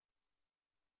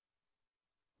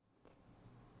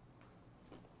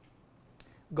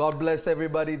God bless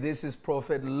everybody. This is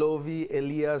Prophet Lovi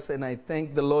Elias, and I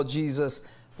thank the Lord Jesus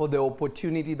for the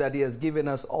opportunity that He has given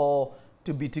us all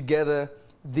to be together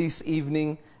this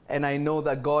evening. And I know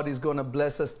that God is going to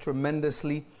bless us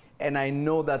tremendously. And I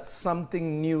know that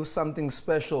something new, something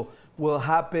special will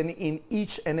happen in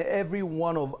each and every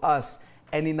one of us.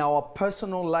 And in our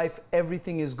personal life,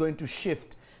 everything is going to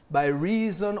shift by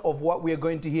reason of what we are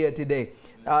going to hear today.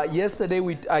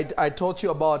 Yesterday, I taught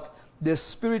you about the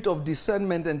spirit of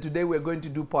discernment, and today we're going to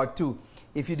do part 2.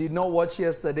 If you did not watch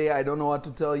yesterday, I don't know what to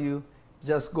tell you.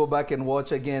 Just go back and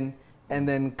watch again and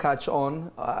then catch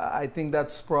on. I think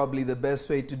that's probably the best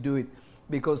way to do it,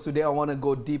 because today I want to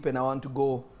go deep and I want to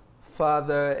go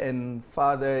farther and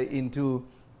farther into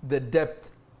the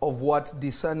depth of what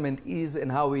discernment is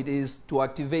and how it is to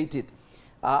activate it.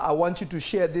 I want you to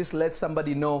share this. Let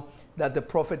somebody know that the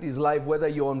prophet is live, whether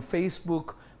you're on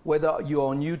Facebook, whether you're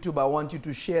on YouTube. I want you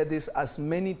to share this as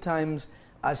many times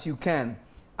as you can.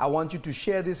 I want you to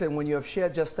share this, and when you have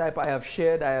shared, just type, I have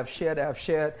shared, I have shared, I have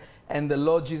shared, and the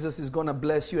Lord Jesus is going to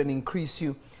bless you and increase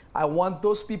you. I want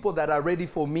those people that are ready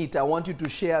for meat, I want you to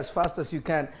share as fast as you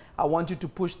can. I want you to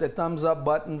push the thumbs up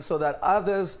button so that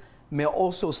others may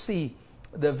also see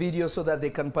the video, so that they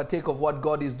can partake of what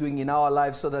God is doing in our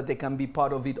lives, so that they can be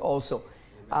part of it also.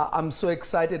 I'm so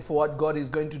excited for what God is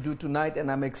going to do tonight,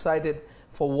 and I'm excited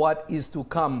for what is to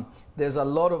come. There's a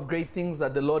lot of great things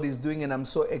that the Lord is doing, and I'm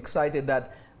so excited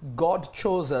that God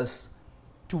chose us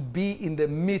to be in the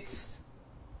midst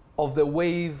of the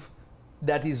wave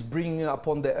that is bringing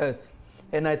upon the earth.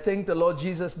 And I thank the Lord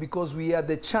Jesus, because we are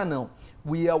the channel.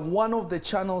 We are one of the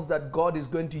channels that God is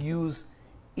going to use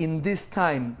in this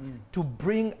time to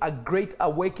bring a great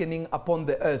awakening upon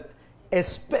the earth,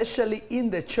 especially in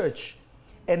the church,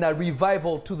 and a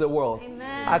revival to the world.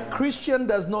 Amen. A Christian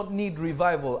does not need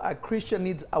revival. A Christian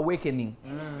needs awakening.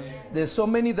 Amen. There's so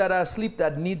many that are asleep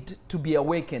that need to be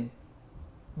awakened.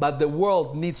 But the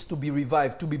world needs to be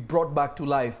revived, to be brought back to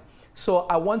life. So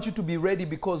I want you to be ready,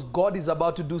 because God is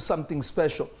about to do something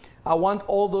special. I want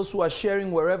all those who are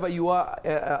sharing wherever you are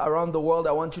around the world,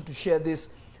 I want you to share this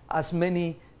as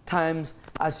many times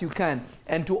as you can.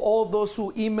 And to all those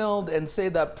who emailed and say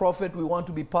that, Prophet, we want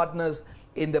to be partners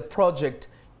in the project,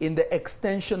 in the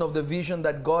extension of the vision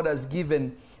that God has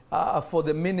given for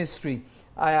the ministry,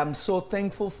 I am so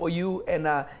thankful for you, and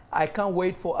I can't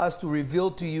wait for us to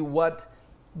reveal to you what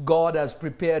God has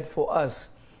prepared for us.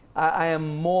 I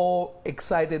am more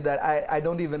excited that I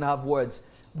don't even have words,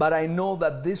 but I know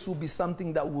that this will be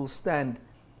something that will stand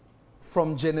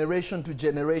from generation to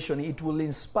generation. It will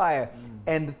inspire,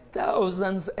 and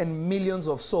thousands and millions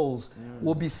of souls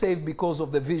will be saved because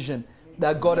of the vision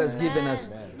that God has given us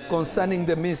concerning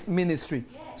the ministry.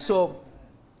 So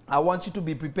I want you to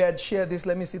be prepared. Share this.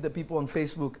 Let me see the people on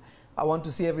Facebook. I want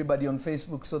to see everybody on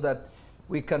Facebook so that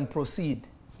we can proceed.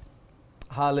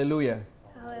 Hallelujah.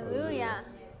 Hallelujah.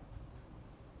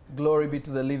 Glory be to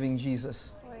the living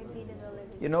Jesus. Glory be to the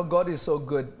living. You know, God is so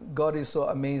good. God is so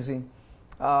amazing.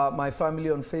 My family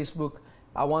on Facebook,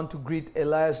 I want to greet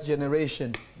Elias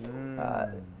generation.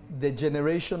 The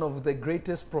generation of the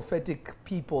greatest prophetic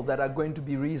people that are going to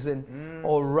be risen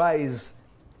or rise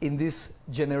in this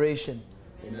generation.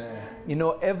 Amen. You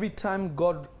know, every time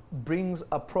God brings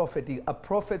a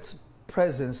prophet's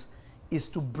presence is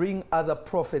to bring other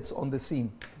prophets on the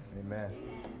scene. Amen.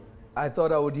 I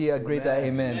thought I would hear a greater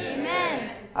amen.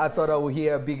 Amen. I thought I would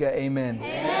hear a bigger amen.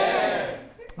 Amen.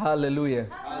 Hallelujah.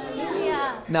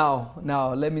 Hallelujah.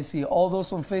 Now, let me see. All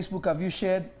those on Facebook, have you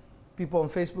shared? People on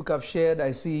Facebook have shared.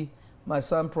 I see my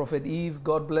son, Prophet Eve.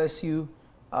 God bless you.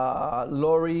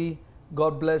 Lori,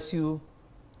 God bless you.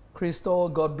 Crystal,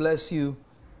 God bless you.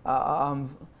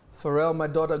 Pharrell, my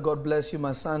daughter, God bless you.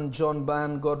 My son, John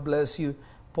Ban, God bless you.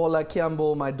 Paula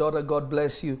Campbell, my daughter, God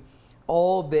bless you.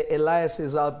 All the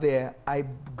Eliases out there, I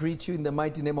greet you in the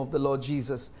mighty name of the Lord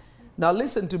Jesus. Now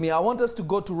listen to me. I want us to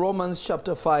go to Romans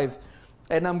chapter 5.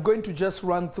 And I'm going to just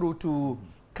run through to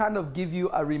kind of give you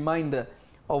a reminder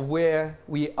of where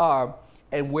we are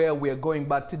and where we are going.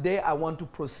 But today I want to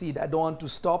proceed. I don't want to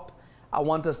stop. I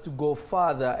want us to go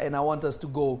farther, and I want us to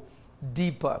go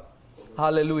deeper.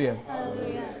 Hallelujah.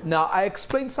 Hallelujah. Now, I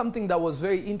explained something that was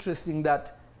very interesting,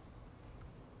 that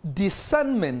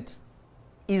discernment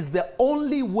is the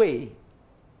only way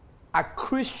a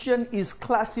Christian is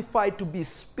classified to be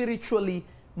spiritually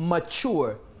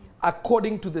mature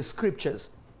according to the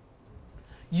scriptures.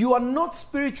 You are not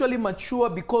spiritually mature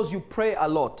because you pray a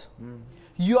lot.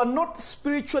 You are not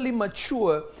spiritually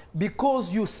mature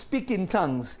because you speak in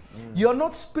tongues. You are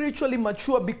not spiritually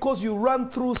mature because you run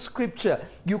through scripture.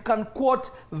 You can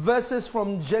quote verses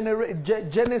from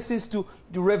Genesis to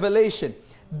Revelation.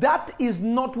 that is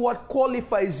not what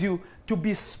qualifies you to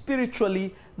be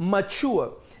spiritually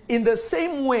mature. In the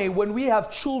same way, when we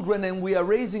have children and we are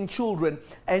raising children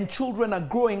and children are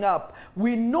growing up,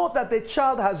 we know that the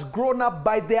child has grown up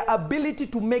by their ability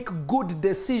to make good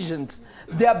decisions,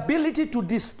 the ability to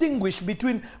distinguish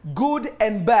between good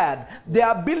and bad, the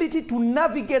ability to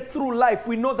navigate through life.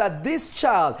 We know that this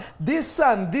child, this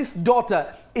son, this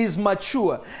daughter is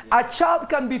mature. A child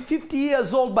can be 50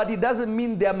 years old, but it doesn't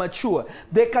mean they're mature.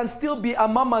 They can still be a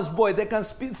mama's boy. They can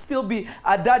still be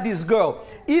a daddy's girl.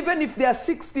 Even if they're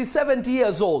 60, 70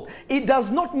 years old, it does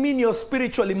not mean you're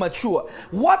spiritually mature.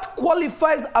 What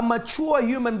qualifies a mature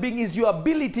human being is your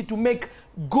ability to make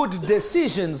good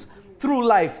decisions through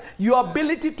life, your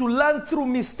ability to learn through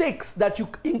mistakes that you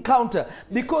encounter,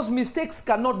 because mistakes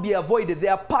cannot be avoided. They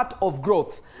are part of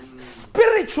growth.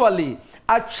 Spiritually,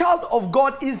 a child of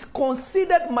God is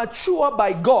considered mature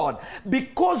by God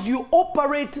because you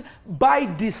operate by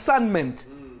discernment.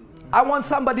 I want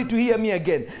somebody to hear me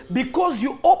again. Because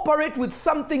you operate with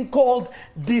something called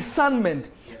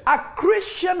discernment. A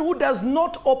Christian who does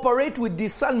not operate with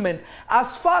discernment,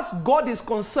 as far as God is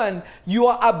concerned, you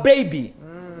are a baby.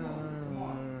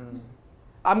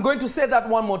 I'm going to say that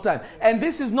one more time. And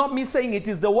this is not me saying it,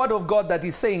 is the word of God that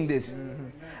is saying this.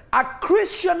 A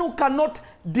Christian who cannot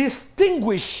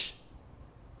distinguish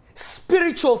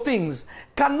spiritual things,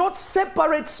 cannot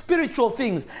separate spiritual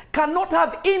things, cannot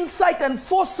have insight and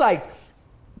foresight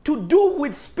to do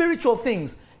with spiritual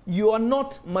things, you are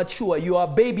not mature. You are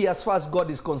a baby as far as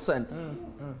God is concerned.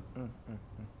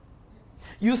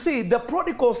 You see, the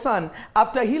prodigal son,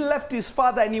 after he left his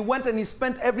father and he went and he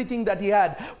spent everything that he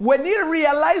had, when he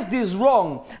realized his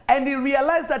wrong and he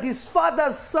realized that his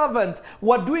father's servants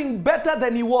were doing better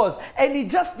than he was, and he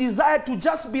just desired to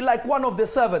just be like one of the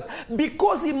servants,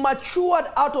 because he matured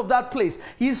out of that place,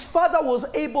 his father was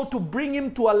able to bring him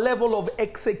to a level of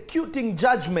executing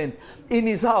judgment in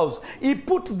his house. He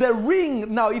put the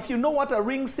ring. Now, if you know what a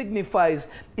ring signifies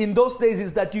in those days,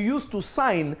 is that you used to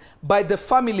sign by the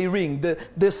family ring.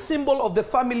 The symbol of the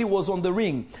family was on the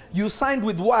ring. You signed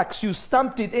with wax, you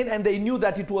stamped it in, and they knew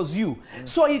that it was you.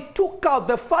 So he took out,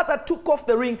 the father took off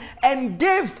the ring and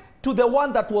gave to the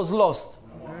one that was lost,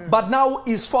 but now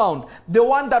is found. The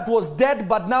one that was dead,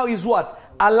 but now is what?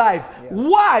 Alive.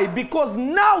 Why? Because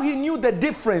now he knew the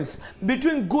difference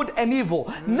between good and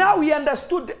evil. Now he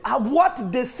understood what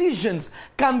decisions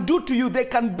can do to you. They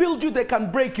can build you, they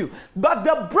can break you. But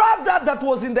the brother that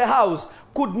was in the house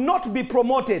could not be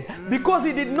promoted because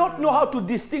he did not know how to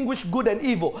distinguish good and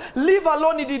evil. Leave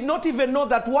alone, he did not even know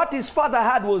that what his father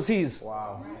had was his.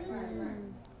 Wow.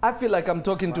 I feel like I'm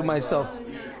talking to myself.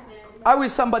 I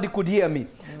wish somebody could hear me.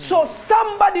 So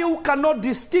somebody who cannot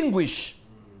distinguish,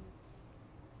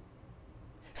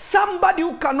 somebody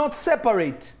who cannot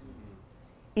separate,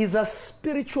 is a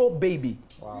spiritual baby.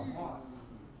 Wow.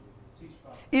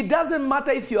 It doesn't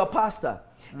matter if you're a pastor.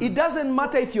 It doesn't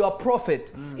matter if you're a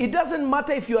prophet. It doesn't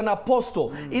matter if you're an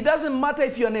apostle. It doesn't matter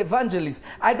if you're an evangelist.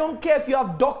 I don't care if you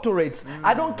have doctorates.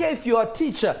 I don't care if you're a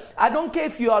teacher. I don't care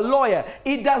if you're a lawyer.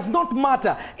 It does not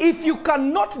matter. If you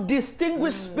cannot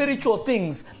distinguish spiritual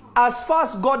things, as far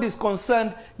as God is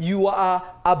concerned, you are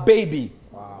a baby.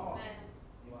 Wow.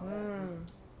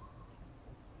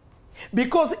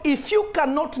 Because if you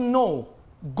cannot know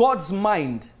God's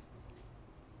mind,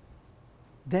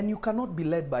 then you cannot be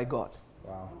led by God.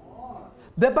 Wow.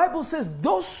 The Bible says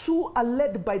those who are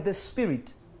led by the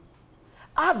Spirit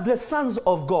are the sons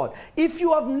of God. If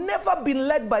you have never been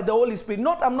led by the Holy Spirit,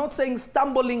 I'm not saying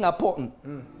stumbling upon,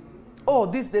 oh,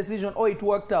 this decision, oh, it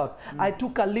worked out. I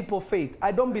took a leap of faith.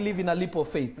 I don't believe in a leap of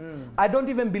faith. I don't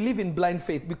even believe in blind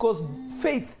faith, because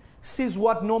faith sees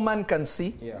what no man can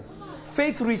see. Yeah.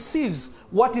 Faith receives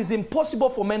what is impossible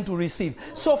for men to receive.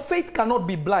 So faith cannot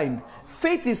be blind.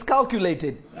 Faith is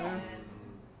calculated.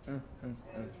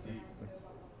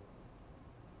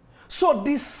 So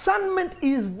discernment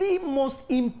is the most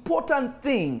important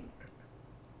thing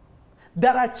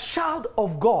that a child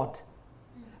of God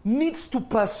needs to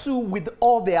pursue with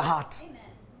all their heart. Amen.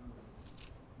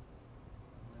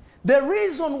 The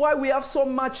reason why we have so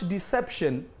much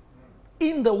deception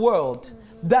in the world,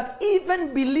 that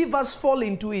even believers fall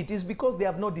into it, is because they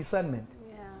have no discernment.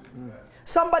 Yeah.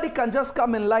 Somebody can just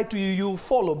come and lie to you, you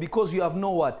follow, because you have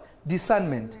no what?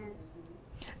 Discernment.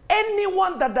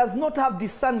 Anyone that does not have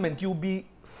discernment, you'll be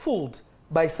fooled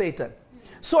by Satan.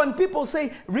 So when people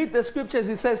say, read the scriptures,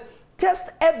 it says, test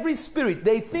every spirit.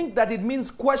 They think that it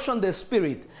means question the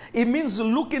spirit. It means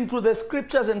look into the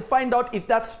scriptures and find out if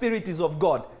that spirit is of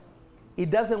God. It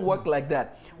doesn't work like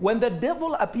that. When the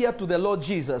devil appeared to the Lord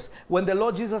Jesus, when the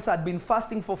Lord Jesus had been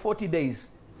fasting for 40 days,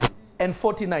 and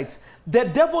 40 nights. The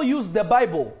devil used the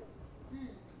Bible.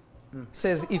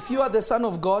 Says, if you are the Son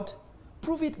of God,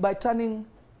 prove it by turning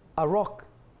a rock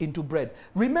into bread.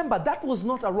 Remember, that was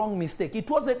not a wrong mistake. It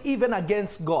wasn't even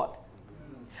against God.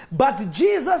 But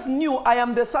Jesus knew, I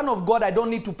am the Son of God, I don't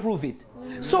need to prove it.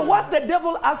 So what the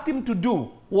devil asked him to do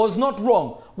was not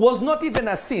wrong, was not even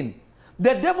a sin.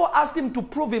 The devil asked him to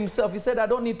prove himself. He said, I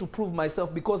don't need to prove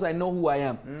myself because I know who I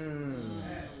am.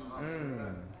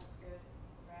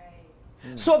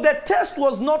 So the test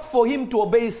was not for him to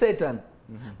obey Satan.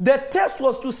 The test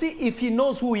was to see if he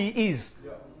knows who he is.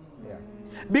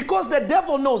 Because the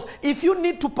devil knows, if you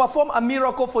need to perform a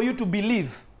miracle for you to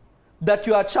believe that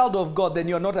you are a child of God, then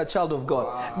you are not a child of God.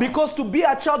 Wow. Because to be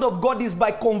a child of God is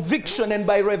by conviction and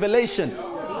by revelation.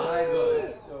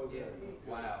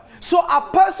 So a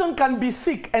person can be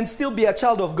sick and still be a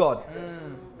child of God.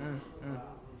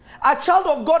 A child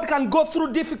of God can go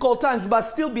through difficult times but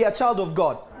still be a child of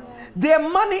God. Their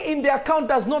money in their account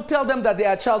does not tell them that they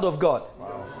are a child of God.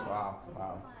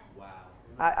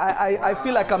 I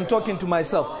feel like I'm talking to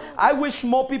myself. I wish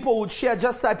more people would share.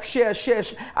 Just type share, share.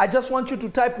 I just want you to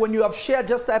type, when you have shared,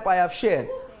 just type I have shared.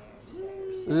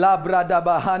 Labrada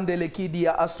bahande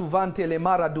lekidia asuvante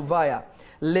lemara duvaya.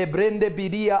 Lebrende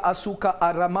bidia asuka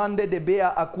aramande de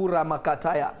bea akura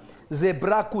makataya.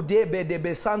 Zebraku debe de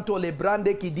besanto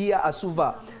lebrande kidia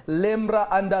asuva.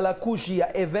 Lembra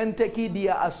andalakushia evente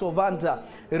kidia asovanta.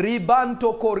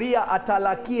 Ribanto koria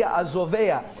atalakia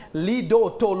azovea.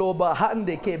 Lido toloba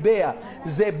hande kebea.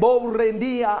 Zebo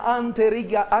rendia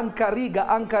anteriga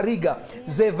ankariga.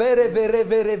 Zevere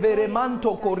vere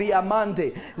manto koria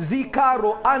mande.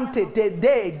 Zikaro ante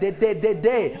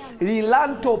de.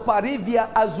 Lilanto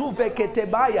parivia azuve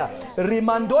ketebaya.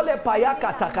 Rimandole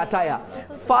payaka takataya.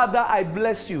 Father, I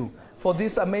bless you for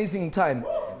this amazing time.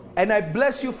 And I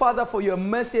bless you, Father, for your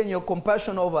mercy and your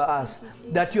compassion over us,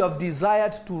 that you have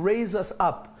desired to raise us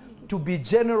up to be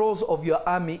generals of your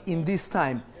army in this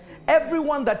time.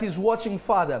 Everyone that is watching,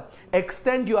 Father,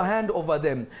 extend your hand over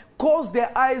them. Cause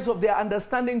their eyes of their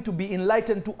understanding to be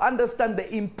enlightened, to understand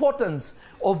the importance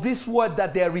of this word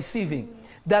that they are receiving.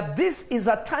 That this is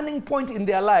a turning point in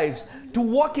their lives to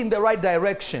walk in the right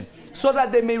direction, so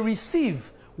that they may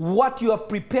receive what you have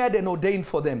prepared and ordained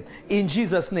for them. In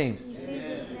Jesus' name.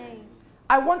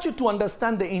 I want you to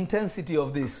understand the intensity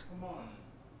of this.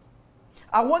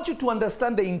 I want you to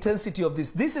understand the intensity of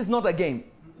this. This is not a game.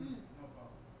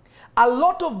 A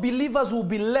lot of believers will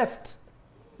be left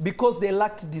because they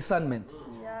lacked discernment.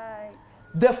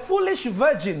 The foolish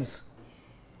virgins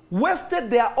wasted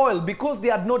their oil because they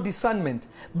had no discernment.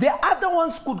 The other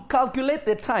ones could calculate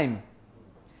the time.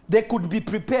 They could be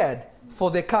prepared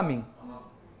for the coming.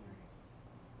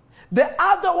 The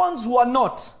other ones were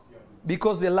not,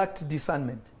 because they lacked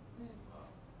discernment.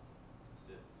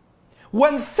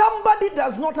 When somebody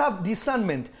does not have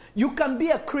discernment, you can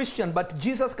be a Christian, but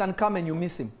Jesus can come and you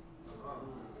miss him.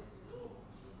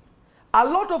 A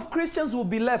lot of Christians will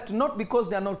be left not because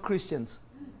they are not Christians,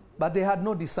 but they had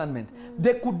no discernment.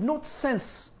 They could not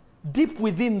sense deep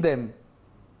within them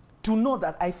to know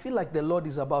that I feel like the Lord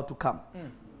is about to come.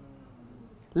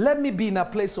 Let me be in a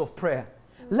place of prayer.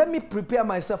 Let me prepare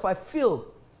myself. I feel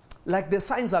like the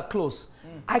signs are close.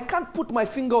 I can't put my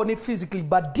finger on it physically,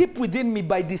 but deep within me,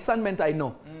 by discernment, I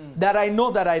know. That I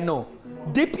know that I know.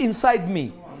 Deep inside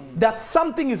me, that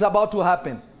something is about to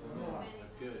happen.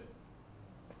 That's good.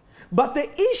 But the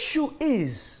issue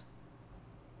is,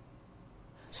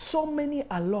 so many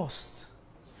are lost.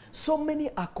 So many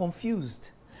are confused.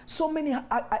 So many,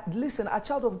 listen, a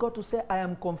child of God to say, I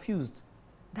am confused.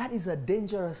 That is a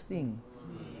dangerous thing.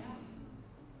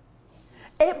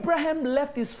 Abraham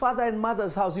left his father and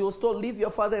mother's house. He was told, leave your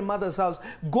father and mother's house.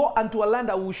 Go unto a land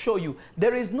I will show you.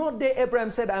 There is no day Abraham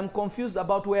said, I'm confused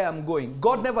about where I'm going.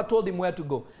 God never told him where to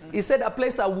go. He said, a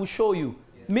place I will show you.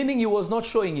 Meaning he was not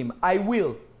showing him. I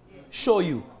will show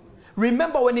you.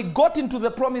 Remember, when he got into the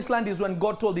promised land is when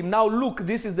God told him, now look,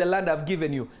 this is the land I've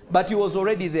given you. But he was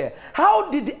already there.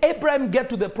 How did Abraham get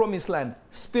to the promised land?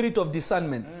 Spirit of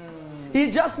discernment.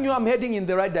 He just knew, I'm heading in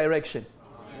the right direction.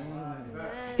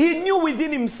 He knew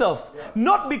within himself,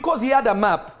 not because he had a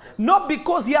map, not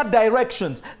because he had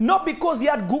directions, not because he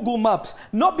had Google Maps,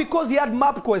 not because he had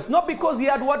MapQuest, not because he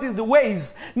had what is the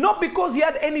Waze, not because he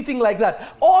had anything like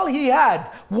that. All he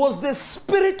had was the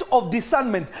spirit of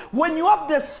discernment. When you have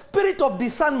the spirit of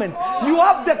discernment, you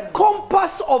have the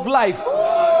compass of life.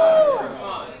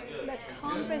 The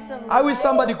compass of I wish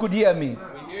somebody could hear me.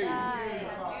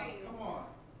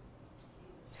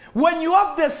 When you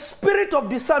have the spirit of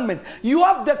discernment, you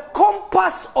have the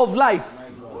compass of life.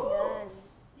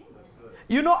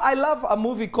 You know, I love a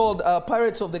movie called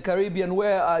Pirates of the Caribbean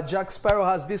where Jack Sparrow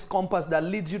has this compass that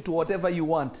leads you to whatever you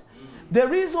want. The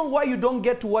reason why you don't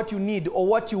get to what you need or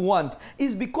what you want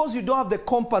is because you don't have the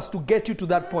compass to get you to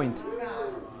that point.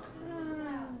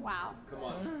 Wow.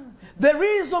 The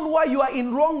reason why you are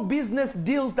in wrong business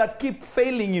deals that keep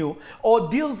failing you, or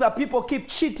deals that people keep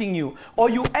cheating you, or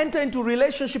you enter into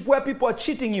relationship where people are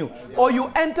cheating you, or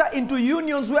you enter into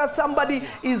unions where somebody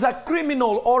is a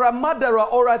criminal or a murderer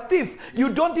or a thief, you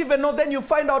don't even know, then you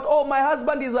find out, oh, my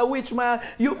husband is a witch,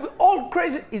 you all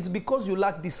crazy. It's because you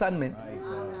lack discernment.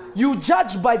 You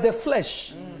judge by the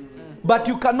flesh, but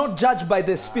you cannot judge by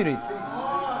the spirit.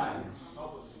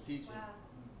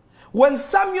 When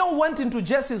Samuel went into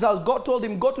Jesse's house, God told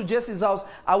him, go to Jesse's house,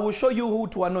 I will show you who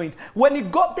to anoint. When he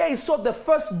got there, he saw the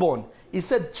firstborn. He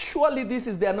said, surely this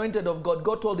is the anointed of God.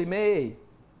 God told him, hey,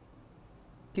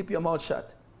 keep your mouth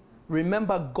shut.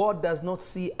 Remember, God does not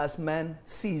see as man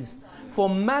sees. For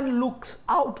man looks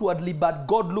outwardly, but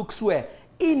God looks where?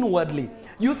 Inwardly.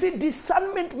 You see,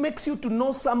 discernment makes you to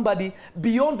know somebody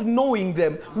beyond knowing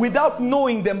them, without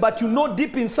knowing them, but you know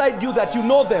deep inside you that you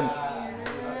know them.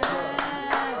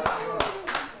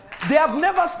 They have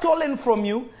never stolen from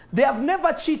you. They have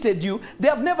never cheated you. They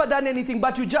have never done anything,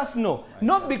 but you just know.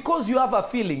 Not because you have a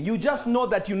feeling. You just know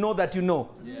that you know that you know.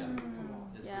 Yes.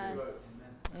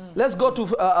 Let's go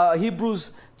to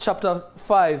Hebrews chapter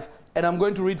 5, and I'm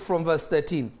going to read from verse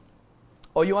 13.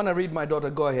 Or you want to read, my daughter?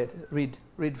 Go ahead. Read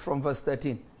from verse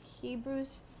 13.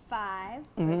 Hebrews 5,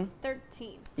 verse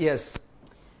 13. Yes.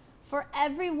 For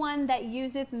everyone that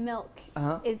useth milk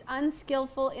is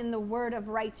unskillful in the word of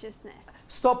righteousness.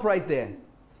 Stop right there.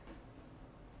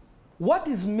 What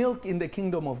is milk in the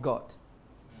kingdom of God?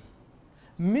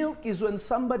 Milk is when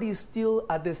somebody is still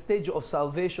at the stage of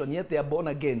salvation, yet they are born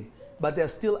again, but they are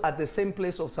still at the same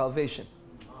place of salvation.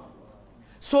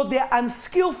 So they are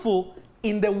unskillful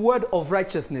in the word of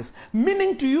righteousness.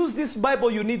 Meaning, to use this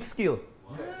Bible, you need skill.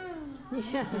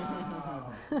 Yes.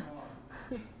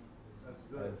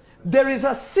 There is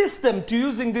a system to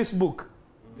using this book.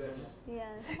 Yes.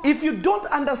 If you don't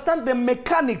understand the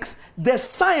mechanics, the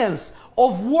science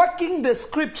of working the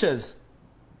scriptures,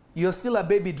 you're still a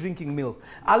baby drinking milk.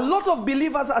 A lot of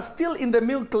believers are still in the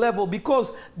milk level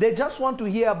because they just want to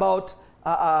hear about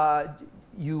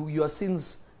your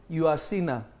sins, you are a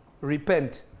sinner,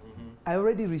 repent. I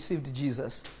already received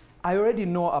Jesus. I already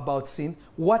know about sin.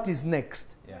 What is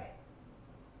next?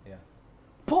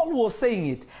 Paul was saying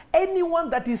it. Anyone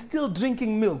that is still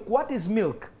drinking milk, what is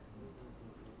milk?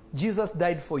 Jesus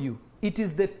died for you. It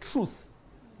is the truth.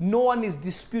 No one is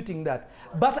disputing that.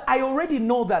 But I already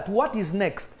know that. What is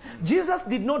next? Jesus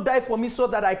did not die for me so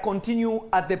that I continue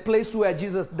at the place where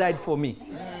Jesus died for me.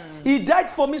 He died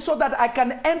for me so that I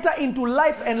can enter into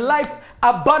life and life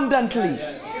abundantly.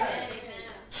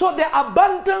 So the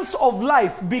abundance of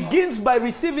life begins by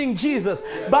receiving Jesus,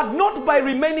 but not by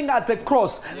remaining at the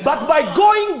cross, but by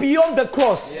going beyond the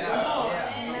cross.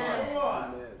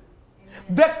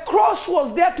 The cross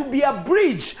was there to be a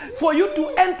bridge for you to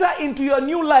enter into your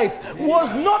new life,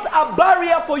 was not a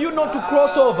barrier for you not to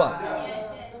cross over.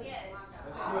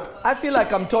 I feel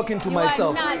like I'm talking to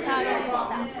myself. You are not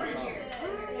talking to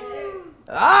yourself.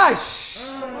 Ash!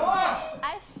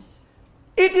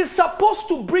 It is supposed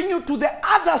to bring you to the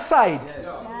other side.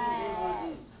 Yes.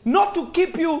 Not to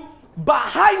keep you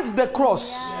behind the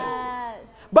cross. Yes.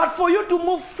 But for you to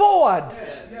move forward.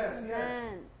 Yes.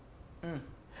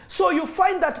 So you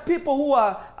find that people who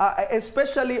are,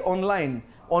 especially online,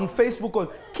 on Facebook,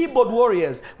 or keyboard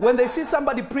warriors, when they see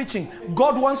somebody preaching,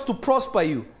 God wants to prosper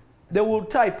you, they will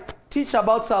type, teach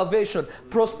about salvation.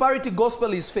 Prosperity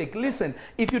gospel is fake. Listen,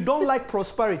 if you don't like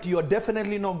prosperity, you're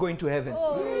definitely not going to heaven.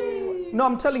 No,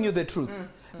 I'm telling you the truth.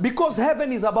 Because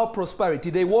heaven is about prosperity.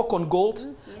 They walk on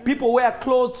gold. People wear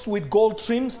clothes with gold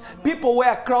trims. People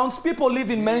wear crowns. People live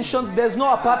in mansions. There's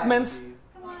no apartments.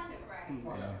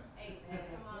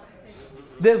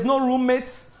 There's no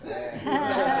roommates.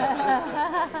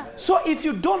 So if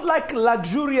you don't like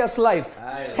luxurious life,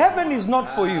 heaven is not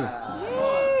for you.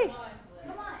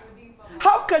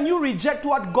 How can you reject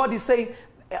what God is saying?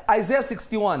 Isaiah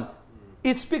 61.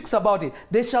 It speaks about it.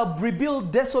 They shall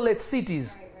rebuild desolate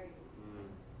cities.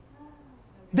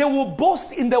 They will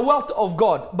boast in the wealth of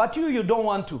God. But you don't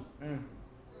want to.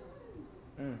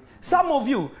 Some of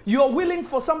you are willing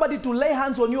for somebody to lay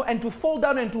hands on you and to fall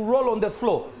down and to roll on the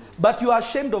floor. But you are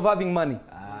ashamed of having money.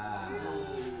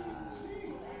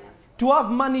 To have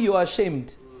money, you are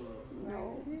ashamed.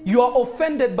 You are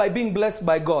offended by being blessed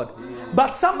by God.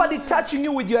 But somebody touching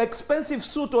you with your expensive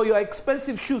suit or your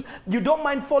expensive shoes, you don't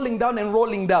mind falling down and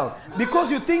rolling down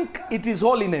because you think it is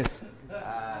holiness.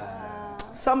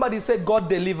 Somebody said, God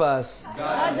deliver us.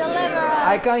 God deliver us.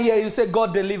 I can't hear you say,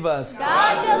 God deliver us.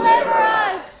 God deliver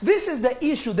us. This is the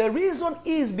issue. The reason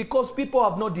is because people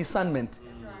have no discernment.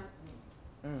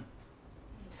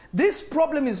 This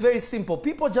problem is very simple.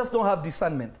 People just don't have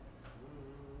discernment.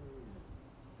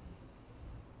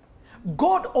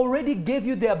 God already gave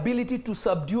you the ability to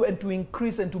subdue and to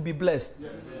increase and to be blessed.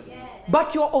 Yes.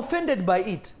 But you're offended by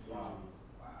it. Wow.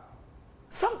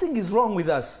 Something is wrong with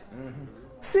us.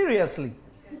 Seriously.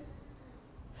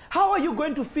 How are you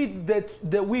going to feed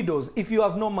the widows if you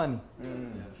have no money?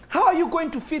 How are you going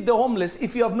to feed the homeless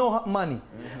if you have no money?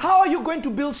 How are you going to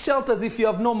build shelters if you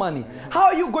have no money? How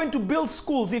are you going to build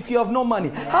schools if you have no money?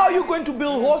 How are you going to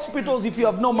build hospitals if you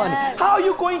have no money? How are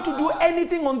you going to do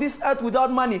anything on this earth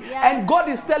without money? And God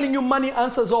is telling you money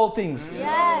answers all things.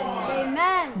 Yes,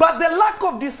 amen. But the lack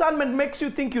of discernment makes you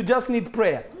think you just need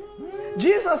prayer.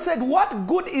 Jesus said, what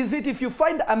good is it if you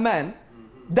find a man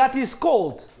that is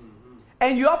cold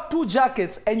and you have 2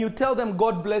 jackets and you tell them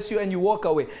God bless you and you walk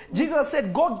away? Jesus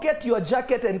said, go get your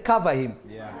jacket and cover him.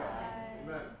 Yeah.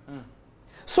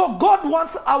 So God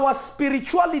wants our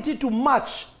spirituality to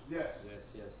match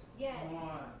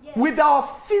with our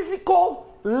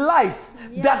physical life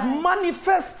that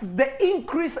manifests the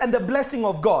increase and the blessing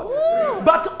of God. Woo.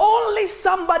 But only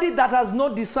somebody that has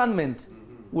no discernment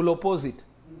will oppose it.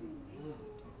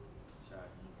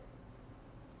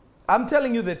 I'm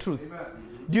telling you the truth. Amen.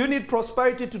 Do you need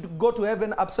prosperity to go to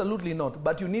heaven? Absolutely not.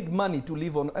 But you need money to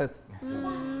live on earth.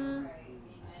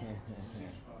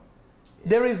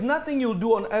 There is nothing you'll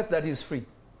do on earth that is free.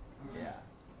 Yeah.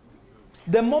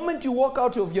 The moment you walk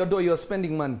out of your door, you're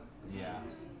spending money. Yeah.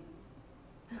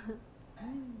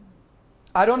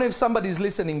 I don't know if somebody's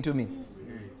listening to me.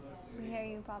 We hear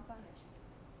you, Papa.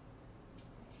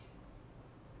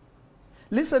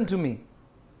 Listen to me.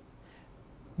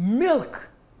 Milk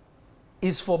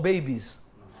is for babies.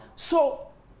 So,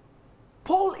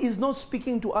 Paul is not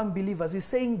speaking to unbelievers. He's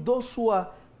saying those who are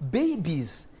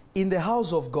babies in the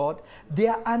house of God, they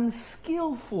are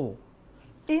unskillful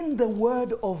in the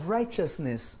word of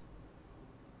righteousness.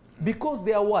 Because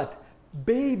they are what?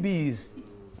 Babies.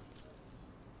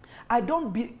 I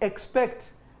don't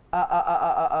expect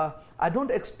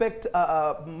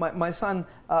my son,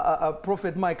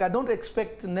 Prophet Mike, I don't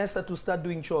expect Nessa to start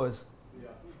doing chores.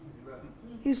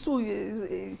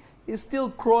 He's still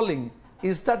crawling.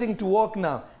 He's starting to walk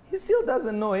now. He still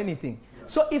doesn't know anything.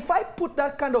 So if I put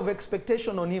that kind of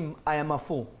expectation on him, I am a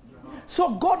fool. So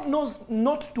God knows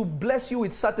not to bless you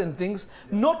with certain things,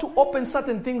 not to open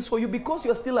certain things for you because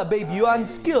you're still a baby. You are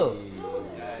unskilled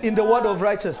in the word of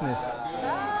righteousness.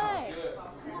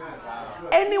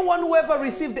 Anyone who ever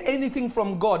received anything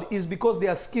from God is because they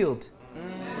are skilled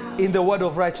in the word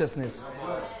of righteousness.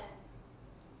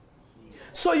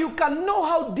 So you can know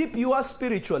how deep you are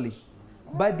spiritually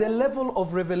by the level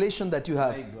of revelation that you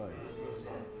have.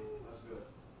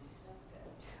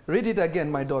 Read it again,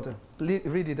 my daughter.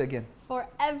 Read it again. For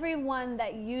everyone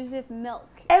that useth milk.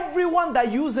 Everyone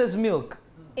that uses milk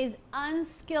is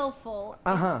unskillful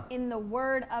in the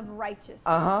word of righteousness.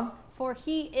 For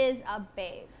he is a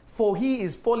babe. For he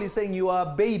is, Paul is saying, you are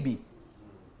a baby.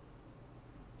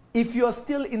 If you are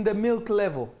still in the milk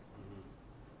level,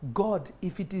 God,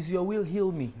 if it is your will,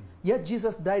 heal me. Yet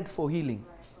Jesus died for healing.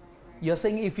 You're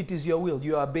saying if it is your will,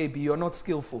 you are a baby, you're not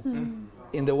skillful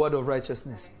in the word of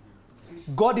righteousness.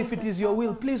 God, if it is your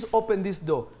will, please open this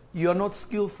door. You are not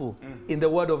skillful in the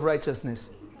word of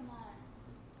righteousness.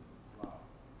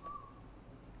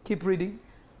 Keep reading.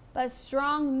 But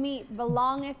strong meat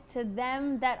belongeth to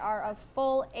them that are of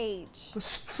full age.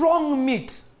 Strong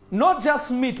meat. Not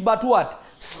just meat, but what?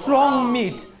 Strong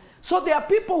meat. So there are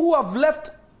people who have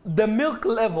left the milk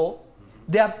level.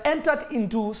 They have entered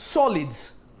into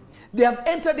solids. They have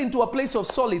entered into a place of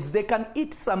solids. They can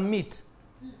eat some meat.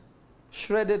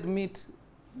 Shredded meat.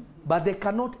 But they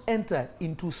cannot enter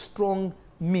into strong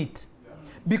meat.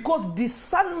 Because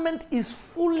discernment is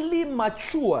fully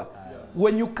mature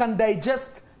when you can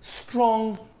digest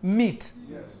strong meat.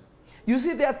 You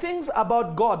see, there are things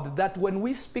about God that when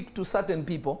we speak to certain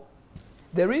people,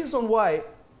 the reason why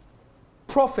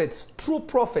prophets, true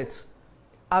prophets,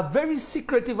 are very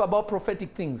secretive about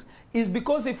prophetic things is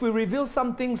because if we reveal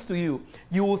some things to you,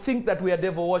 you will think that we are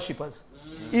devil worshippers.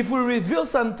 If we reveal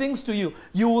some things to you,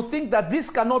 you will think that this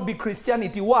cannot be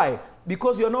Christianity. Why?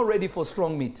 Because you're not ready for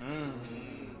strong meat.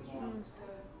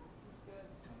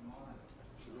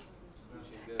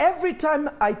 Every time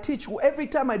I teach, every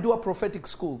time I do a prophetic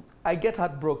school, I get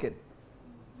heartbroken.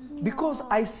 Because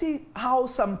I see how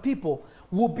some people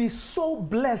will be so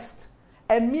blessed.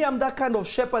 And me, I'm that kind of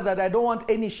shepherd that I don't want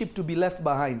any sheep to be left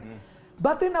behind.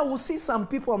 But then I will see some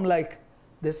people, I'm like,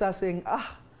 they start saying,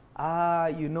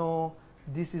 you know,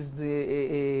 this is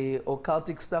the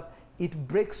occultic stuff. It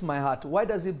breaks my heart. Why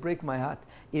does it break my heart?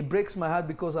 It breaks my heart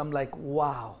because I'm like,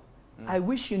 wow, I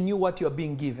wish you knew what you're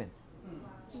being given.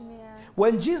 Yeah.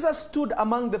 When Jesus stood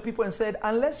among the people and said,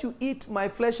 unless you eat my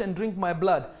flesh and drink my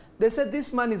blood, they said,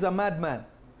 this man is a madman.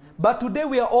 But today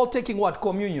we are all taking what?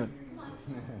 Communion.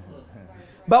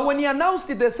 But when he announced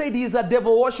it, they said he is a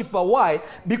devil worshiper. Why?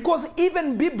 Because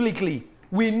even biblically,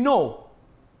 we know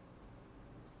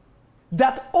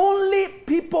that only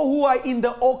people who are in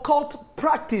the occult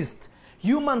practiced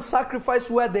human sacrifice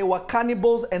where they were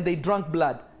cannibals and they drank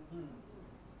blood.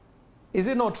 Is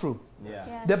it not true? Yeah.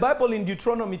 Yes. The Bible in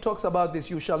Deuteronomy talks about this.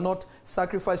 You shall not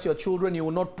sacrifice your children. You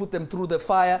will not put them through the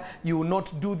fire. You will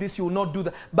not do this. You will not do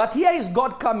that. But here is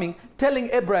God coming, telling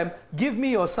Abraham, give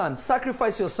me your son.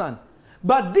 Sacrifice your son.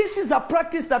 But this is a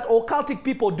practice that occultic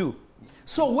people do.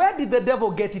 So where did the devil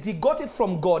get it? He got it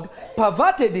from God,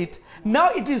 perverted it.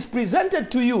 Now it is presented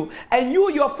to you. And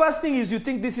your first thing is you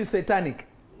think this is satanic.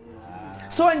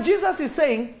 So when Jesus is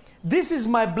saying, this is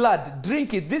my blood,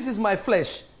 drink it. This is my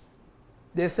flesh.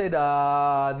 They said,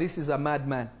 this is a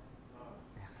madman.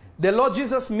 The Lord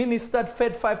Jesus ministered,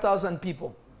 fed 5,000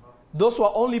 people. Those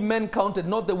were only men counted,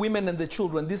 not the women and the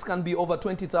children. This can be over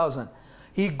 20,000.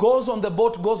 He goes on the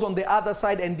boat, goes on the other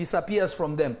side and disappears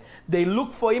from them. They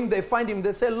look for him, they find him.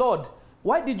 They say, Lord,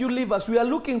 why did you leave us? We are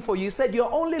looking for you. He said,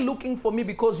 you're only looking for me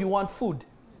because you want food.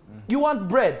 You want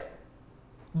bread.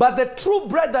 But the true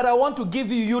bread that I want to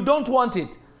give you, you don't want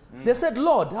it. They said,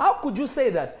 Lord, how could you say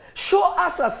that? Show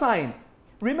us a sign.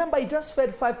 Remember, he just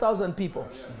fed 5,000 people.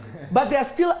 But they are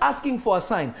still asking for a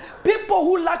sign. People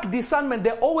who lack discernment,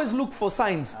 they always look for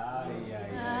signs.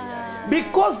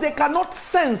 Because they cannot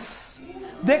sense.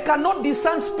 They cannot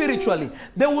discern spiritually.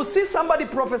 They will see somebody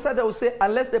prophesy, they will say,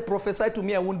 unless they prophesy to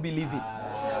me, I won't believe it.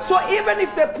 So even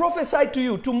if they prophesy to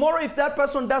you, tomorrow if that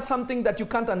person does something that you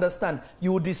can't understand,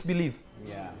 you will disbelieve.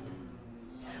 Yeah.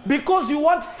 Because you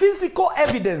want physical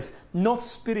evidence, not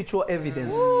spiritual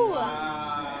evidence.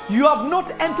 You have not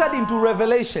entered into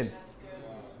revelation.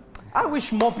 I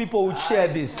wish more people would share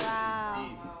this.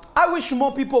 I wish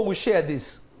more people would share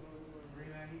this.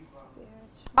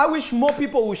 I wish more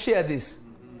people would share this.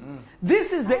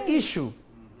 This is the issue.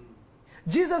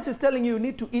 Jesus is telling you, you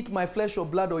need to eat my flesh or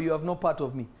blood or you have no part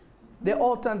of me. They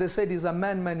all turned, they said, he's a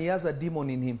man, he has a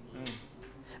demon in him.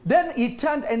 Then he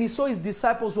turned and he saw his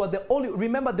disciples were the only,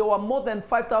 remember there were more than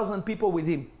 5,000 people with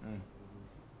him.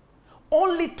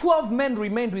 Only 12 men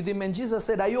remained with him and Jesus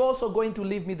said, are you also going to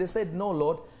leave me? They said, no,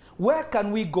 Lord. Where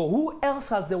can we go? Who else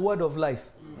has the word of life?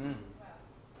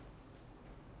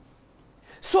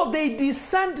 So they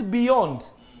discerned beyond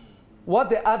what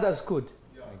the others could.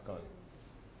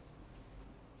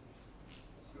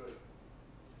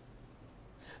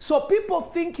 So people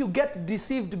think you get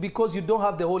deceived because you don't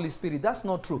have the Holy Spirit. That's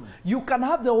not true. You can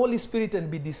have the Holy Spirit and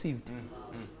be deceived.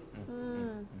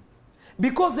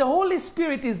 Because the Holy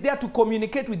Spirit is there to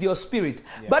communicate with your spirit.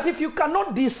 Yeah. But if you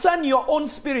cannot discern your own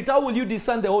spirit, how will you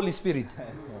discern the Holy Spirit?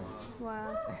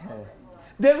 Wow.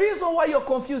 The reason why you're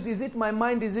confused, is it my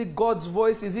mind, is it God's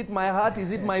voice, is it my heart,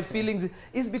 is it my feelings,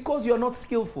 is because you're not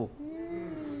skillful.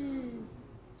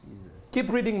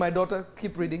 Keep reading, my daughter,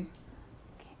 keep reading.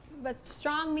 But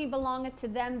strong meat belongeth to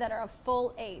them that are of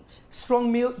full age.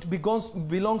 Strong meat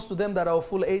belongs to them that are of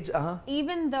full age.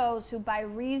 Even those who by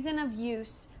reason of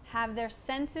use have their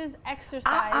senses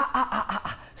exercised.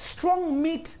 Strong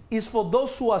meat is for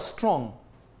those who are strong.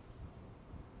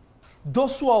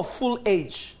 Those who are of full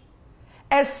age.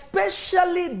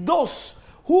 Especially those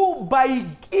who by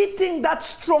eating that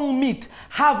strong meat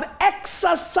have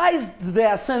exercised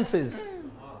their senses.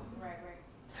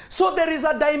 So there is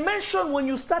a dimension when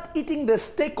you start eating the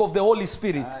steak of the Holy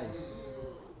Spirit.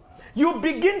 You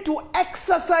begin to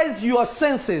exercise your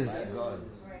senses.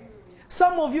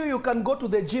 Some of you can go to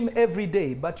the gym every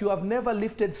day, but you have never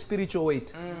lifted spiritual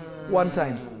weight one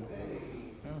time.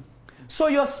 So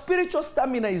your spiritual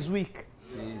stamina is weak.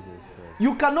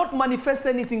 You cannot manifest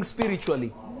anything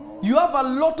spiritually. You have a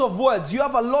lot of words, you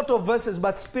have a lot of verses,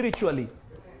 but spiritually,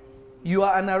 you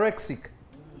are anorexic.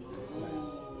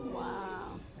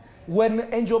 When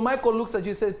Angel Michael looks at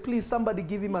you and says, please, somebody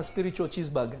give him a spiritual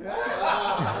cheeseburger.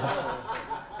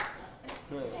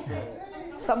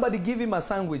 Somebody give him a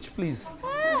sandwich, please.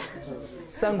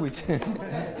 Sandwich.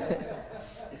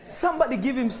 Somebody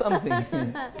give him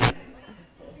something.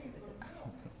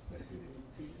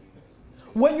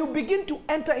 When you begin to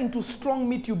enter into strong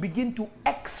meat, you begin to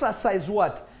exercise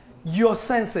what? Your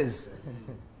senses.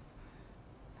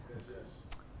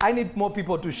 I need more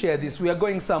people to share this. We are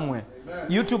going somewhere.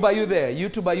 YouTube, are you there?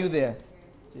 YouTube, are you there?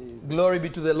 Jesus. Glory be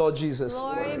to the Lord Jesus.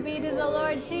 Glory be to the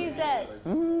Lord Jesus.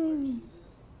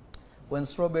 When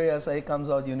strawberry acai comes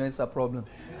out, you know it's a problem.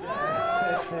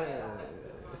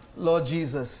 Lord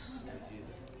Jesus.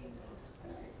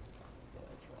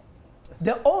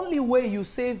 The only way you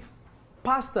save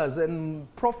pastors and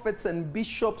prophets and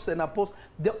bishops and apostles,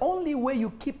 the only way you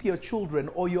keep your children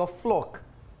or your flock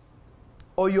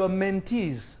or your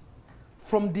mentees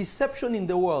from deception in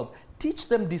the world, teach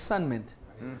them discernment.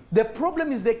 The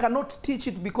problem is they cannot teach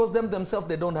it because themselves,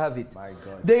 they don't have it. My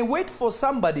God. They wait for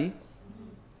somebody,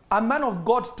 a man of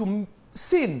God, to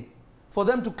sin for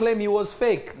them to claim he was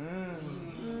fake.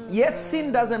 Yet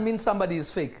sin doesn't mean somebody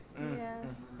is fake. Yes.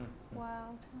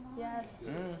 Wow. Yes.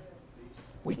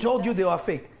 We told you they were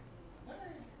fake.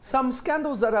 Some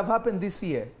scandals that have happened this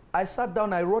year, I sat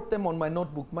down, I wrote them on my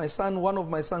notebook. My son, one of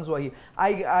my sons were here.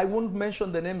 I won't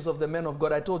mention the names of the men of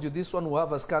God. I told you this one will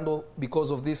have a scandal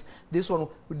because of this. This one,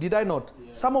 did I not?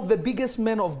 Yeah. Some of the biggest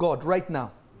men of God right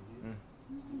now.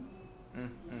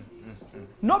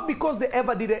 Not because they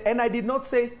ever did it. And I did not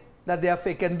say that they are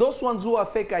fake. And those ones who are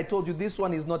fake, I told you this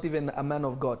one is not even a man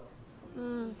of God.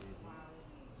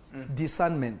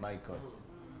 Discernment. My God.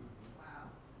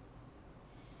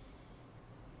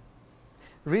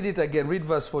 Read it again. Read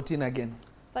verse 14 again.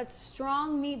 But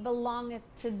strong meat belongeth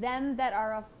to them that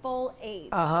are of full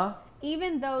age,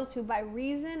 even those who by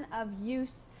reason of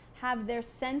use have their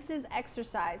senses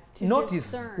exercised to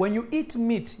discern. When you eat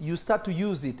meat, you start to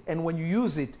use it. And when you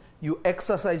use it, you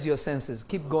exercise your senses.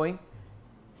 Keep going.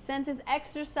 Senses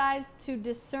exercised to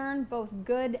discern both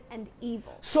good and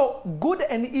evil. So good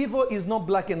and evil is not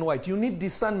black and white. You need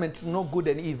discernment to know good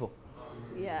and evil.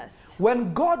 Yes.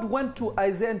 When God went to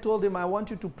Isaiah and told him, I want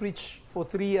you to preach for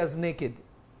 3 years naked.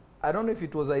 I don't know if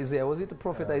it was Isaiah. Was it the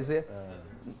prophet Isaiah?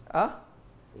 It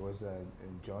was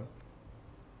in John.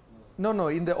 No,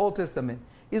 in the Old Testament.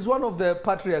 He's one of the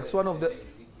patriarchs, one of the...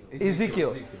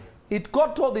 Ezekiel.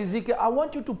 God told Ezekiel, I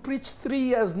want you to preach 3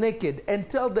 years naked and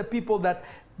tell the people that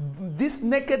this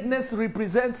nakedness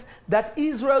represents that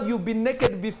Israel, you've been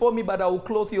naked before me, but I will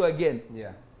clothe you again.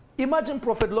 Yeah. Imagine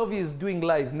Prophet Lovey is doing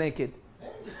live naked.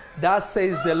 That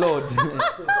says the Lord.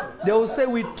 They will say,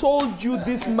 we told you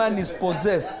this man is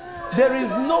possessed. There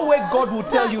is no way God will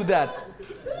tell you that.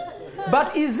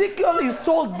 But Ezekiel is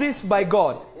told this by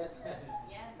God.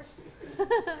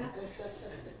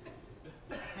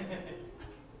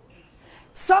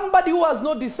 Somebody who has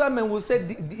no discernment will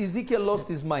say Ezekiel lost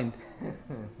his mind.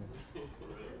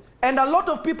 And a lot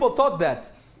of people thought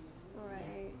that.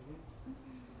 Right.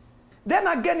 Then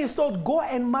again he's told, go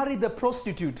and marry the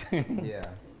prostitute. Yeah.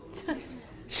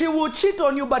 She will cheat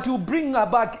on you, but you bring her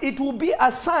back. It will be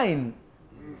a sign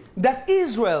that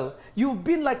Israel, you've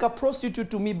been like a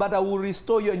prostitute to me, but I will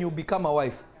restore you and you'll become a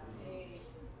wife.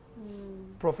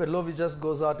 Prophet Lovey just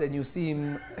goes out and you see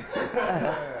him,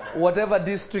 whatever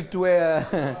district where,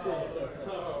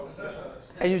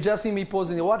 and you just see me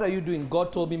posing. What are you doing?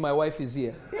 God told me my wife is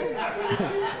here.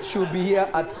 She'll be here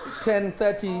at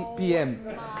 10:30 p.m.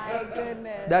 My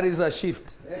goodness. That is a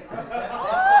shift.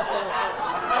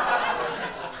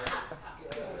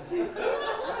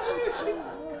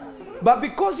 But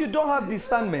because you don't have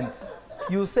discernment,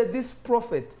 you say this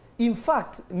prophet, in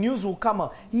fact, news will come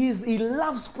out. He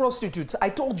loves prostitutes. I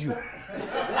told you.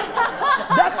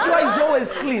 That's why he's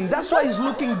always clean. That's why he's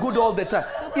looking good all the time.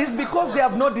 It's because they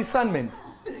have no discernment.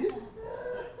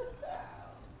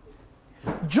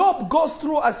 Job goes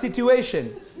through a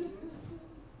situation.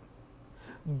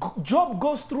 Job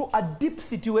goes through a deep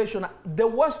situation. The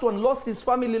worst one, lost his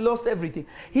family, lost everything.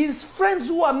 His friends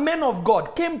who are men of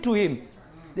God came to him.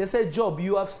 They said, Job,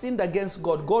 you have sinned against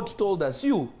God. God told us.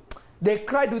 They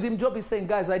cried with him. Job is saying,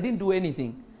 guys, I didn't do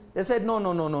anything. They said,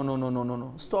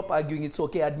 no. Stop arguing. It's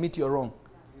okay. Admit you're wrong.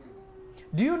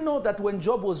 Do you know that when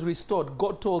Job was restored,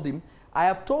 God told him, I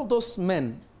have told those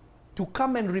men to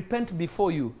come and repent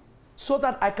before you so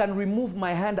that I can remove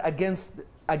my hand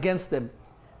against them.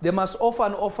 They must offer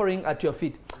an offering at your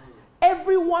feet.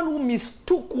 Everyone who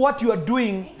mistook what you are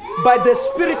doing by the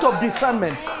spirit of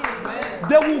discernment,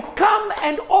 they will come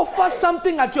and offer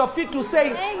something at your feet to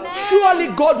say, surely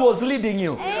God was leading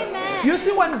you. Amen. You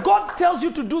see, when God tells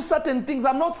you to do certain things,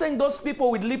 I'm not saying those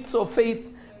people with lips of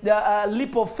faith, the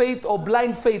leap of faith or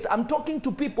blind faith. I'm talking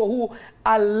to people who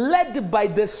are led by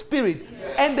the Spirit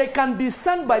and they can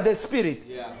discern by the Spirit.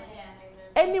 Yeah.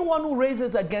 Anyone who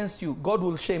raises against you, God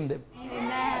will shame them.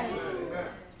 Amen.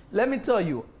 Let me tell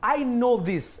you, I know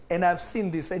this and I've seen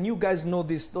this, and you guys know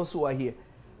this, those who are here.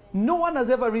 No one has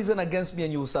ever risen against me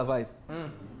and you will survive.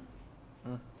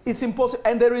 It's impossible.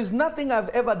 And there is nothing I've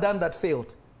ever done that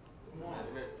failed.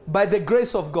 By the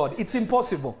grace of God, it's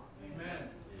impossible.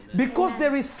 Because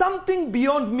there is something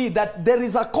beyond me, that there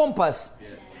is a compass.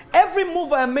 Every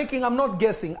move I am making, I'm not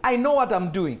guessing. I know what I'm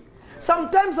doing.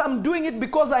 Sometimes I'm doing it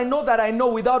because I know that I know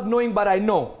without knowing, but I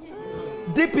know.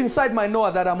 Deep inside my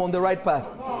knower that I'm on the right path.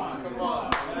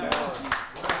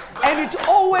 And it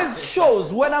always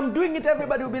shows. When I'm doing it,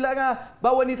 everybody will be like,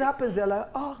 but when it happens, they're like,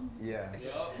 oh,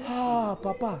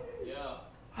 Papa.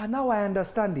 Now I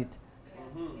understand it.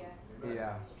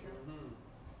 Yeah.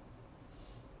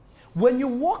 When you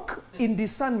walk in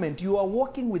discernment, you are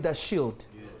walking with a shield.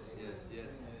 Yes.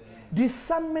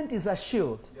 Discernment is a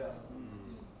shield.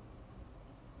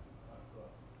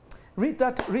 Read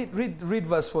that. Read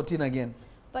verse 14 again.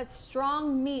 But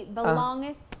strong meat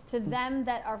belongeth to them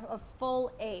that are of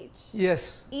full age.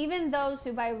 Yes. Even those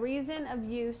who by reason of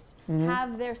use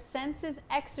have their senses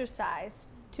exercised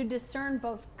to discern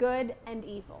both good and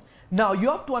evil. Now you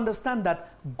have to understand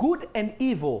that good and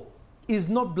evil is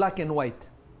not black and white.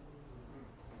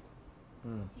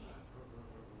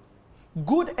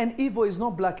 Good and evil is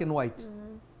not black and white.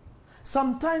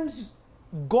 Sometimes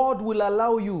God will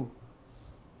allow you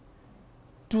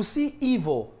to see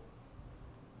evil,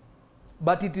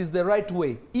 but it is the right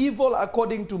way. Evil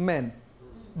according to men,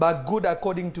 but good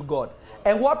according to God.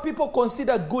 And what people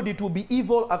consider good, it will be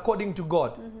evil according to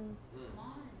God.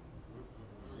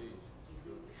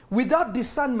 Without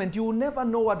discernment, you will never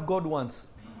know what God wants.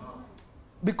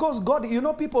 Because God, you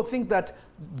know, people think that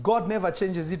God never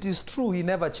changes. It is true, He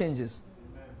never changes.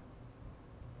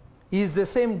 He is the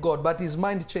same God, but His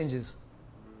mind changes.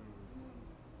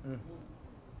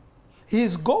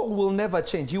 His goal will never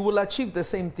change. He will achieve the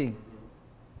same thing.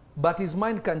 But His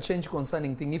mind can change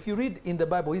concerning things. If you read in the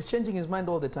Bible, He's changing His mind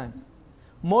all the time.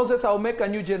 Moses, I'll make a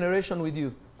new generation with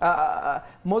you.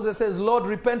 Moses says, Lord,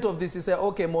 repent of this. He said,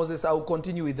 okay, Moses, I will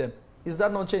continue with them. Is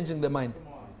that not changing the mind?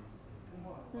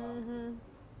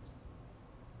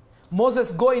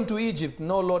 Moses, go into Egypt.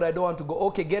 No, Lord, I don't want to go.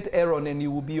 Okay, get Aaron and he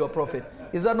will be your prophet.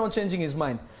 Is that not changing his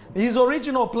mind? His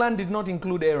original plan did not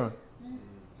include Aaron.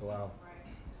 Wow.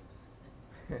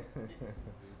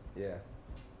 Yeah.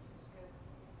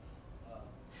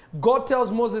 God tells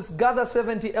Moses, gather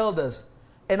 70 elders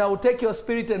and I will take your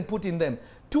spirit and put in them.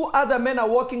 2 other men are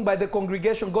walking by the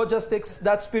congregation. God just takes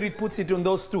that spirit, puts it on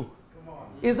those 2.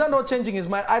 Is that not changing his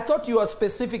mind? I thought you were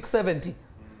specific 70.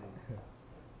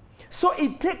 So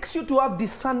it takes you to have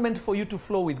discernment for you to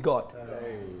flow with God.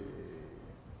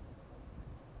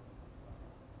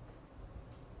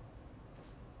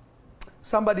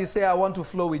 Somebody say, I want to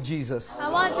flow with Jesus. I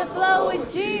want to flow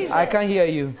with Jesus. I can't hear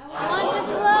you. I want to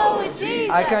flow with Jesus.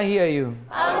 I can't hear you.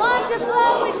 I want to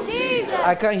flow with Jesus.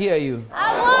 I can't hear you.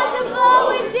 I want to flow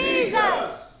with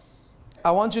Jesus.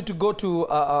 I want you to go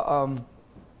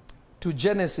to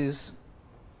Genesis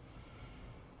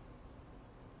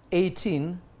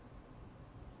 18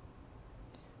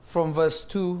 from verse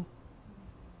 2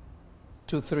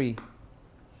 to 3.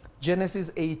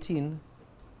 Genesis 18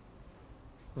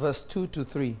 verse 2 to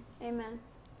 3. Amen.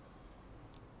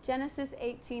 Genesis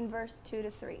 18 verse 2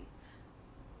 to 3.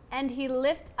 And he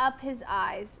lifted up his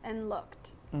eyes and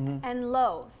looked, and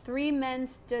lo, 3 men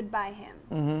stood by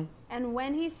him. And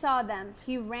when he saw them,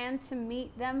 he ran to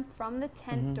meet them from the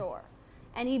tent door.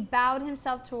 And he bowed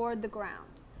himself toward the ground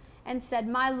and said,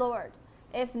 My Lord,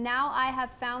 if now I have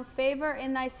found favor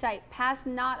in thy sight, pass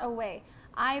not away,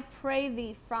 I pray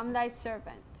thee, from thy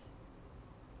servant.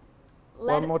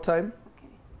 One more time. Okay.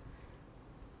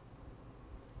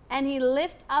 And he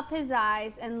lifted up his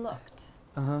eyes and looked,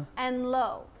 and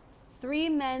lo, 3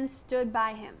 men stood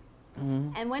by him.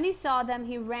 And when he saw them,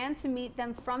 he ran to meet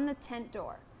them from the tent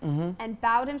door, and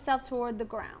bowed himself toward the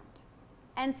ground,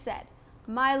 and said,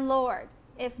 My Lord,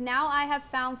 if now I have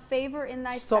found favor in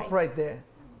thy sight. Stop right there.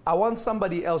 I want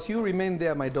somebody else. You remain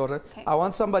there, my daughter. Okay. I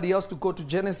want somebody else to go to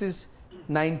Genesis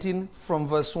 19 from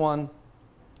verse 1.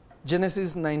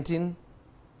 Genesis 19,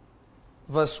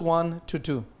 verse 1 to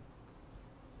 2.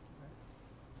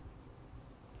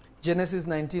 Genesis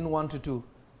 19, 1 to 2.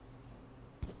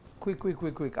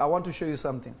 Quick. I want to show you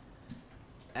something.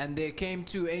 And there came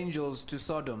 2 angels to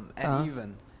Sodom and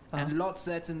even, and Lot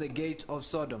sat in the gate of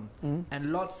Sodom.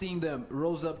 And Lot, seeing them,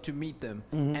 rose up to meet them.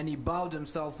 And he bowed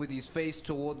himself with his face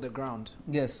toward the ground.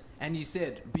 Yes. And he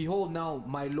said, Behold now,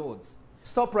 my lords.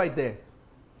 Stop right there.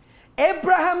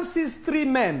 Abraham sees 3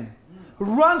 men,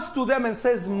 runs to them and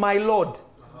says, My Lord.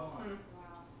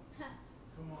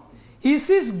 He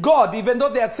sees God, even though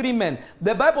there are 3 men.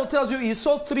 The Bible tells you he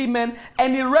saw 3 men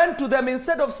and he ran to them.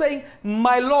 Instead of saying,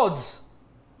 My lords,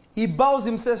 he bows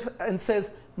himself and says,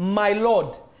 My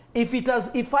Lord.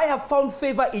 If I have found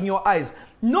favor in your eyes.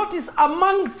 Notice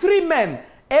among 3 men,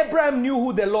 Abraham knew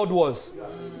who the Lord was.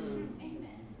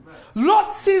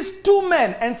 Lot sees two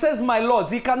men and says, my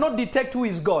lords. He cannot detect who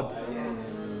is God.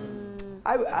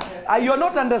 You're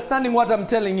not understanding what I'm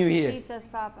telling you here. Teach us,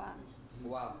 Papa.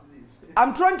 Wow.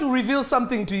 I'm trying to reveal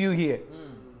something to you here.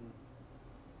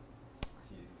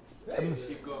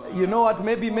 You know what?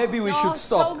 Maybe we should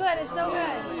stop. So good. It's so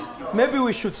good. Maybe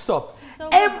we should stop. So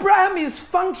good. Abraham is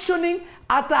functioning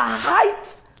at a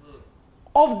height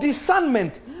of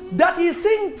discernment that he's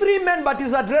seeing three men but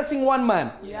he's addressing one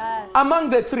man among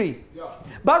the three.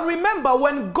 But remember,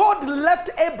 when God left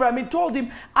Abraham, he told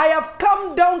him, I have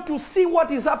come down to see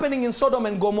what is happening in Sodom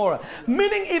and Gomorrah.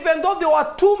 Meaning, even though there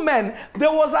were two men,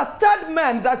 there was a third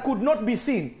man that could not be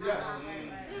seen.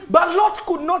 But Lot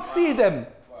could not see them.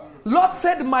 Lot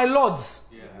said, my lords.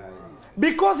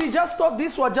 Because he just thought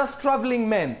these were just traveling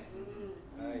men.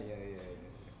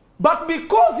 But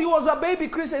because he was a baby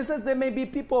Christian, he says, there may be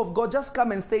people of God, just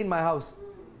come and stay in my house.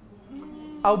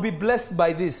 I'll be blessed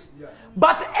by this.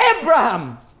 But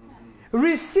Abraham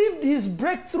received his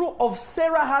breakthrough of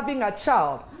Sarah having a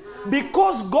child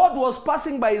because God was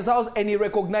passing by his house and he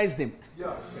recognized him.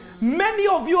 Many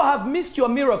of you have missed your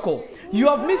miracle. You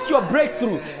have missed your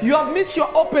breakthrough. You have missed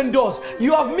your open doors.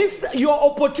 You have missed your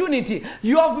opportunity.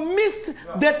 You have missed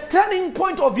the turning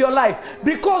point of your life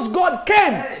because God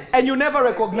came and you never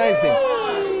recognized him.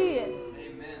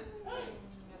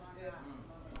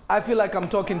 I feel like I'm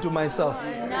talking to myself.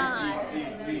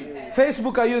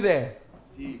 Facebook, are you there?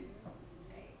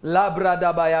 Labra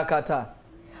bayakata.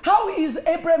 How is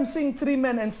Abraham seeing three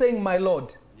men and saying, my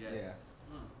Lord?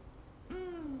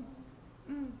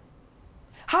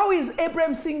 How is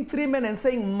Abraham seeing three men and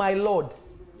saying, my Lord?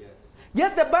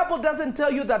 Yet the Bible doesn't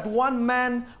tell you that one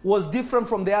man was different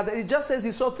from the other. It just says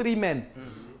he saw three men.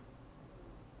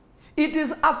 It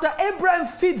is after Abraham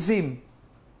feeds him,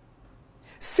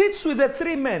 sits with the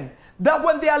three men, that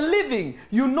when they are leaving,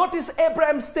 you notice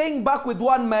Abraham staying back with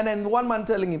one man and one man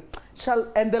telling him,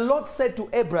 and the Lord said to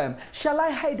Abraham, shall I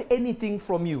hide anything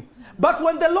from you? But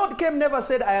when the Lord came, never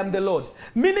said, I am the Lord.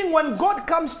 Meaning when God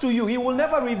comes to you, he will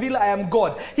never reveal, I am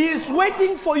God. He is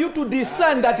waiting for you to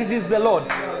discern that it is the Lord.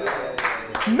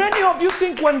 Many of you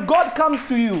think when God comes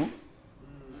to you,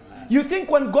 you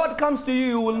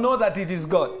will know that it is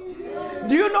God.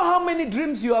 Do you know how many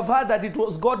dreams you have had that it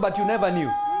was God, but you never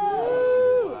knew?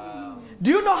 Do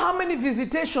you know how many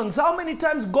visitations, how many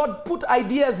times God put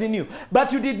ideas in you,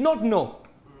 but you did not know?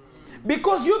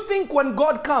 Because you think when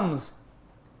God comes,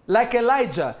 like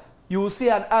Elijah, you will see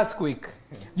an earthquake.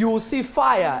 You will see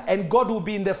fire and God will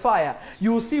be in the fire.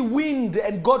 You will see wind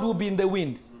and God will be in the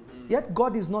wind. Yet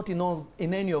God is not in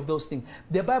any of those things.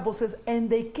 The Bible says, and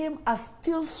they came a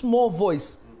still small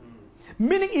voice.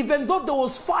 Meaning even though there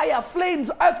was fire,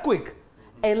 flames, earthquake,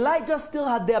 Elijah still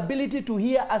had the ability to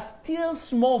hear a still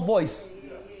small voice.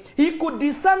 He could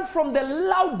discern from the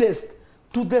loudest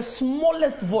to the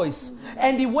smallest voice.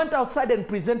 And he went outside and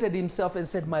presented himself and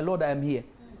said, my Lord, I am here.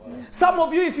 Some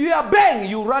of you, if you hear bang,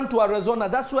 you run to Arizona.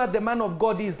 That's where the man of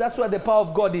God is. That's where the power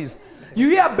of God is. You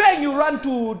hear bang, you run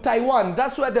to Taiwan.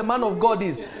 That's where the man of God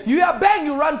is. You hear bang,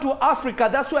 you run to Africa.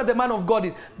 That's where the man of God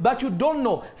is. But you don't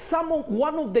know.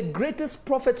 One of the greatest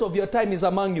prophets of your time is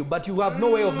among you, but you have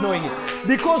no way of knowing it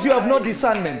because you have no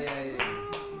discernment.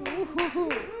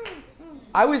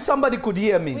 I wish somebody could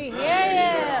hear me. We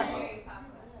hear you.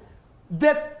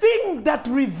 The thing that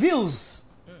reveals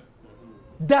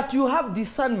that you have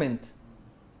discernment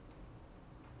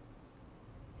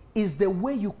is the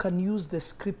way you can use the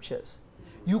scriptures.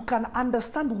 You can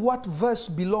understand what verse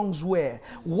belongs where,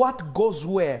 what goes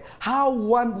where,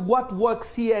 what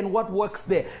works here and what works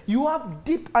there. You have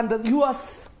deep understanding. You are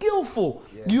skillful.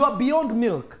 Yes. You are beyond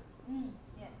milk.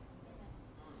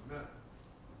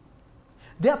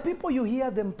 There are people, you hear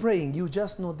them praying, you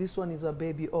just know this one is a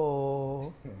baby.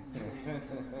 Oh.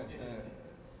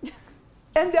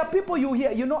 And there are people you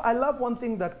hear. You know, I love one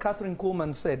thing that Catherine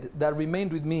Coleman said that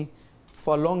remained with me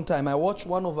for a long time. I watched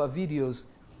one of her videos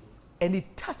and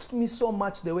it touched me so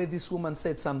much the way this woman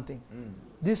said something.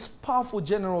 This powerful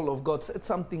general of God said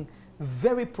something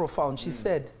very profound. She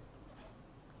said,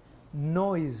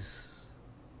 noise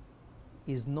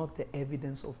is not the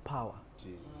evidence of power.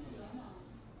 Jesus.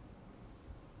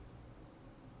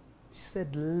 She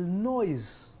said,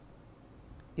 noise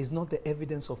is not the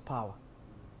evidence of power.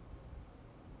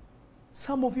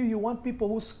 Some of you, you want people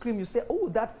who scream. You say, oh,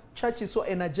 that church is so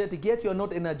energetic, yet you're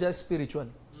not energized spiritually.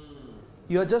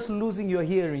 You're just losing your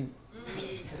hearing.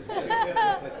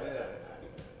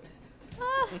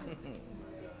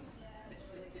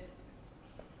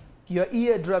 Your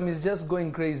eardrum is just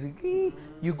going crazy.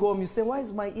 You go home, you say, why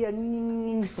is my ear?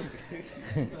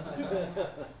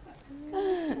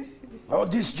 Oh,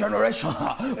 this generation,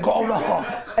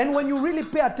 God. And when you really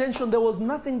pay attention, there was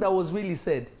nothing that was really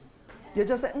said. You're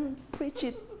just like, preach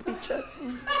it, preachers.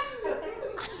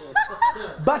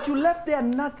 But you left there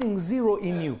nothing, zero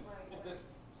in you.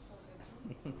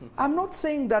 I'm not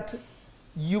saying that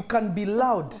you can be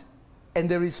loud and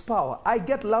there is power. I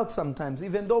get loud sometimes,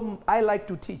 even though I like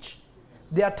to teach.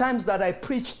 There are times that I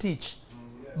preach, teach.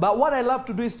 But what I love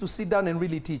to do is to sit down and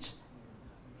really teach.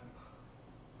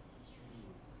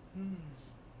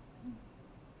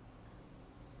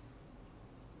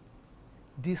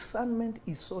 Discernment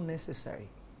is so necessary.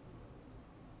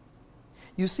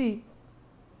 You see,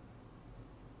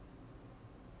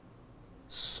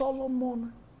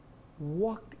 Solomon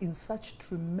walked in such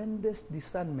tremendous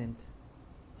discernment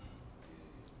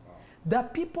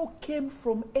that people came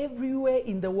from everywhere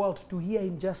in the world to hear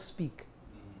him just speak.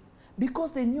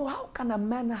 Because they knew, how can a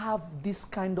man have this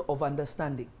kind of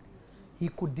understanding? He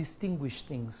could distinguish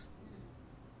things.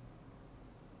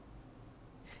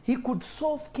 He could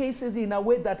solve cases in a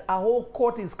way that a whole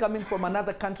court is coming from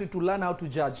another country to learn how to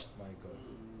judge. My God.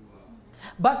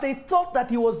 But they thought that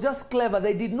he was just clever.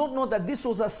 They did not know that this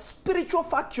was a spiritual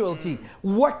faculty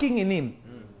working in him.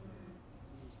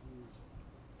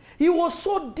 He was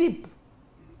so deep.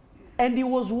 And he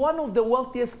was one of the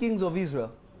wealthiest kings of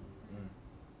Israel.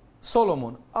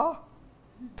 Solomon.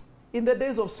 In the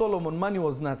days of Solomon, money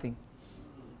was nothing.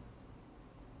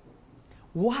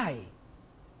 Why?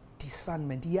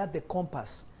 Discernment. He had the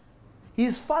compass.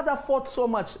 His father fought so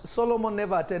much. Solomon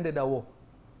never attended a war.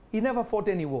 He never fought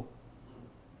any war.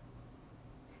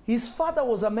 His father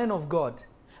was a man of God.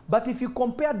 But if you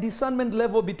compare discernment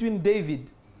level between David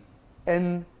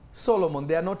and Solomon,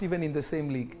 they are not even in the same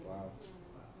league. Wow.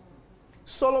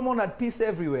 Solomon had peace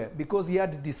everywhere because he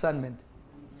had discernment.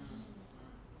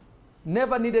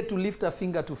 Never needed to lift a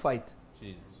finger to fight.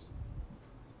 Jesus.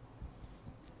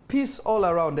 Peace all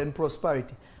around and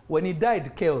prosperity. When he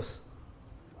died, chaos.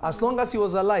 As long as he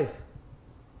was alive,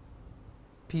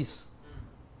 peace.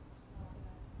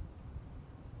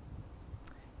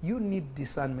 You need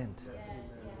discernment.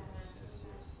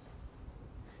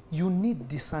 You need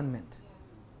discernment.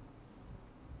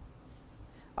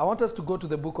 I want us to go to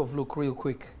the book of Luke real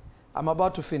quick. I'm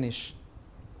about to finish.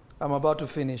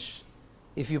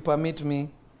 If you permit me,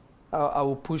 I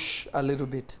will push a little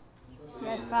bit.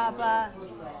 Yes, Papa.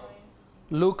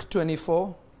 Luke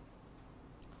 24.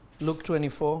 Luke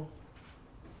 24.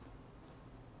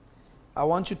 I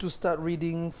want you to start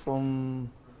reading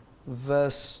from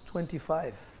verse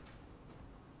 25.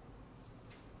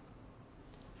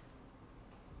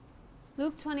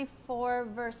 Luke 24,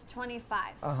 verse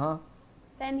 25. Uh-huh.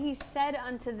 Then he said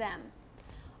unto them,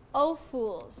 O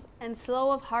fools, and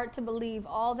slow of heart to believe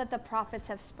all that the prophets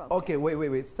have spoken. Okay,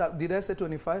 wait. Start. Did I say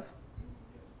 25?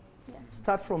 Yes.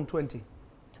 Start from 20.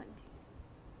 20.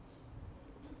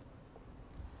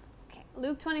 Okay,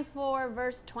 Luke 24,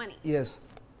 verse 20. Yes.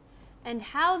 And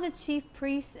how the chief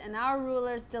priests and our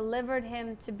rulers delivered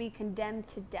him to be condemned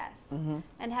to death,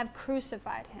 and have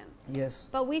crucified him. Yes.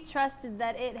 But we trusted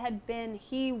that it had been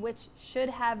he which should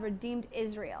have redeemed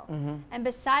Israel. And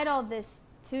beside all this,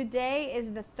 today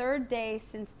is the third day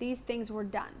since these things were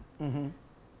done.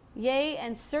 Yea,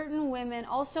 and certain women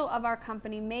also of our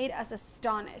company made us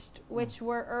astonished, which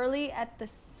were early at the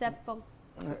sepulchre.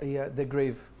 The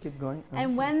grave. Keep going.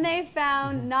 And when they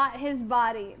found not his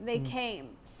body, they came,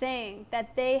 saying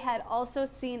that they had also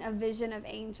seen a vision of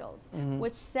angels,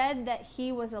 which said that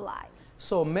he was alive.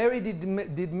 So Mary,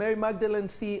 did Mary Magdalene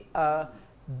see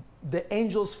the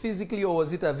angels physically, or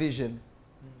was it a vision?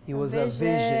 It was a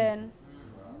vision.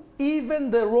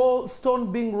 Even the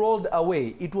stone being rolled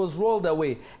away, it was rolled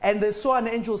away. And they saw an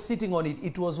angel sitting on it.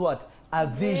 It was what? A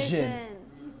vision.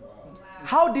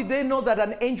 How did they know that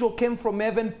an angel came from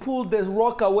heaven, pulled the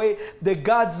rock away, the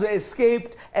guards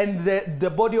escaped, and the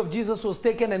body of Jesus was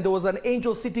taken, and there was an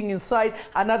angel sitting inside,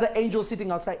 another angel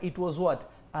sitting outside? It was what?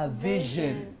 A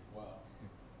vision. Wow.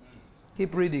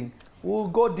 Keep reading. We'll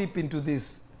go deep into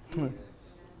this.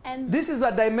 And this is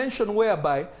a dimension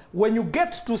whereby when you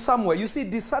get to somewhere, you see,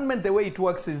 discernment, the way it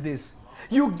works is this.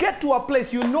 You get to a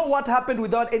place, you know what happened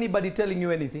without anybody telling you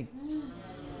anything.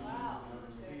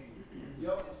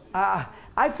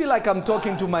 I feel like I'm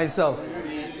talking to myself.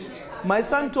 My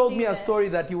son told me a story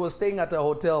that he was staying at a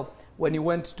hotel when he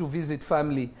went to visit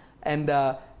family, and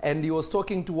he was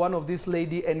talking to one of this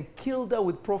lady and killed her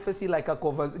with prophecy like a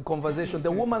conversation.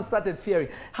 The woman started fearing.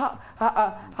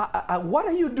 What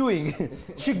are you doing?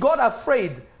 She got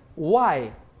afraid.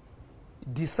 Why?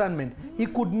 Discernment. He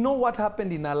could know what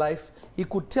happened in her life. He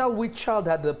could tell which child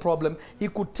had the problem. He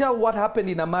could tell what happened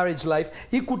in her marriage life.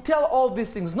 He could tell all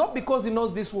these things, not because he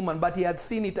knows this woman, but he had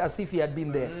seen it as if he had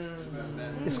been there.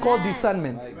 It's called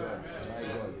discernment. My God. My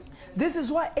God. This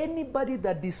is why anybody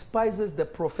that despises the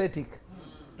prophetic,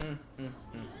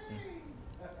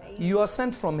 you are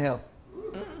sent from hell.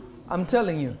 I'm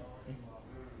telling you.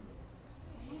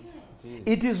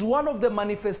 It is one of the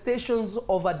manifestations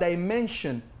of a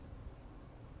dimension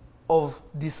of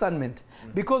discernment.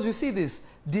 Because you see this,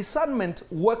 discernment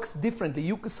works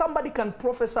differently. Somebody can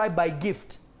prophesy by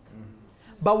gift,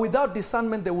 but without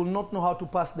discernment, they will not know how to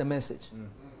pass the message.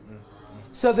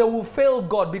 So they will fail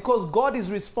God, because God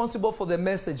is responsible for the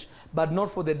message, but not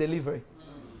for the delivery.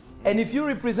 And if you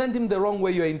represent him the wrong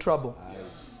way, you're in trouble.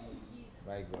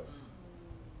 My God.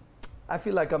 I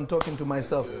feel like I'm talking to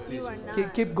myself. You are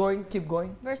not. Keep going, keep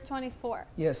going. Verse 24.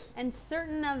 Yes. And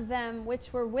certain of them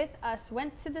which were with us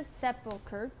went to the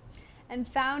sepulchre, and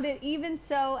found it even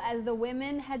so as the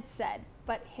women had said,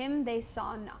 but him they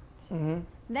saw not.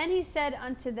 Then he said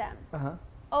unto them,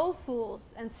 O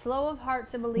fools, and slow of heart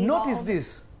to believe Notice all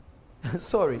this.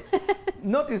 Sorry.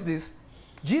 Notice this.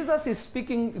 Jesus is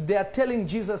speaking. They are telling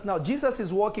Jesus now. Jesus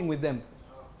is walking with them.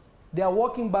 They are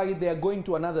walking by. They are going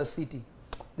to another city.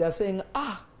 They are saying,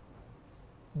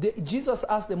 Jesus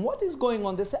asked them, what is going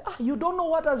on? They say, you don't know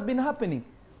what has been happening.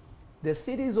 The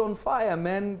city is on fire,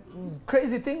 man.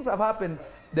 Crazy things have happened.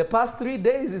 The past 3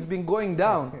 days it's been going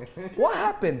down. What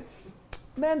happened?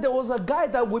 Man, there was a guy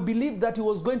that we believed that he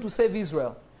was going to save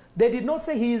Israel. They did not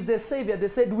say he is the savior. They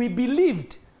said we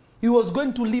believed he was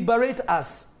going to liberate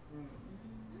us.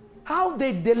 How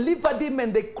they delivered him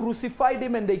and they crucified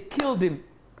him and they killed him.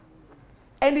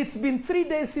 And it's been 3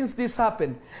 days since this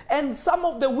happened. And some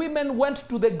of the women went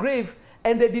to the grave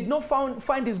and they did not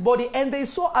find his body. And they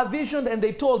saw a vision and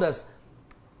they told us.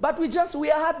 But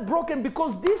we are heartbroken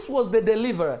because this was the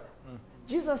deliverer.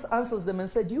 Jesus answers them and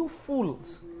said, you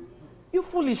fools, you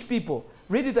foolish people.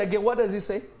 Read it again. What does he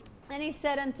say? And he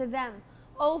said unto them,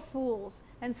 O fools,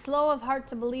 and slow of heart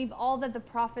to believe all that the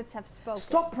prophets have spoken.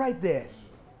 Stop right there.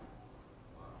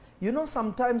 You know,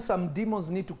 sometimes some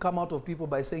demons need to come out of people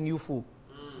by saying, you fool.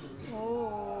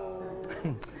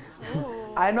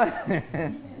 I know.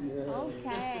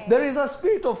 Okay. There is a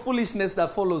spirit of foolishness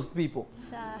that follows people.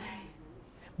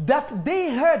 That they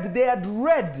had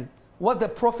read what the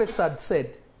prophets had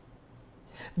said.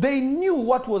 They knew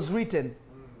what was written.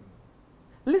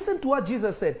 Listen to what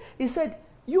Jesus said. He said,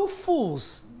 you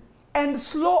fools, and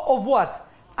slow of what?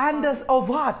 And of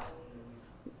heart.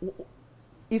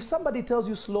 If somebody tells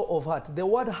you slow of heart, the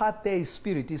word heart there is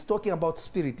spirit. He's talking about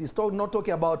spirit. He's not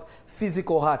talking about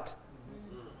physical heart.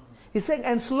 He's saying,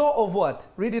 and slow of what?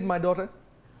 Read it, my daughter.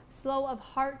 Slow of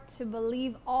heart to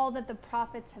believe all that the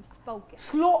prophets have spoken.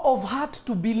 Slow of heart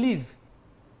to believe.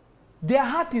 Their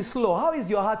heart is slow. How is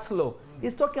your heart slow?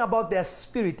 He's talking about their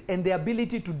spirit and their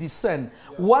ability to discern.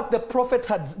 What the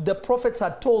prophets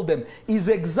had told them is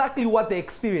exactly what they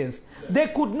experienced. They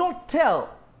could not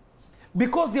tell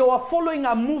because they were following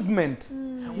a movement.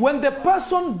 When the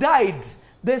person died,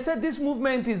 they said this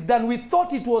movement is done. We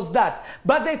thought it was that.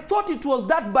 But they thought it was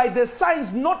that by the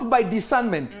signs, not by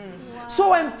discernment. Wow. So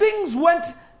when things went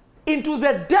into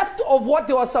the depth of what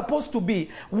they were supposed to be,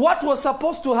 what was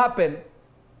supposed to happen,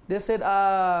 they said,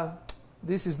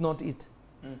 this is not it.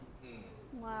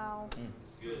 Wow.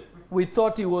 We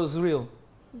thought he was real.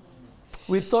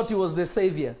 We thought he was the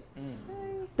savior.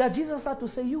 That Jesus had to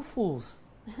say, you fools.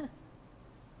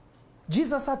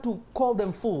 Jesus had to call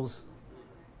them fools.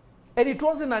 And it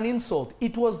wasn't an insult.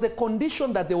 It was the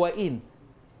condition that they were in.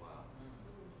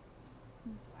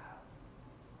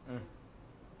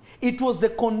 It was the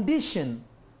condition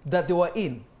that they were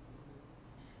in.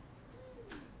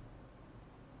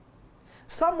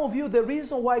 Some of you, the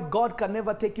reason why God can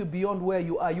never take you beyond where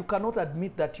you are, you cannot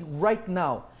admit that you, right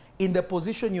now, in the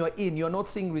position you're in, you're not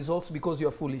seeing results because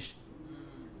you're foolish.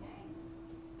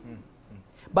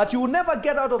 But you will never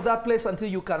get out of that place until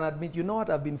you can admit, you know what,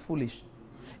 I've been foolish.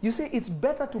 You see, it's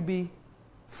better to be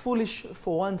foolish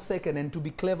for 1 second and to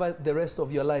be clever the rest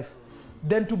of your life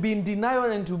than to be in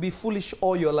denial and to be foolish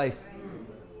all your life.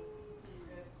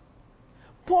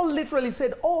 Paul literally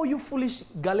said, oh, you foolish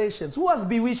Galatians, who has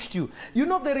bewitched you? You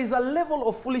know, there is a level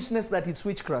of foolishness that it's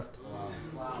witchcraft.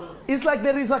 Wow. It's like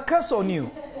there is a curse on you.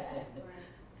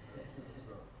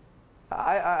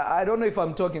 I don't know if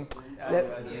I'm talking.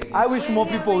 I wish more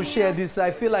people would share this.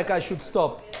 I feel like I should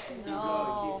stop.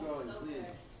 No.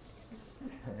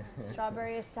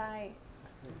 Strawberry aside.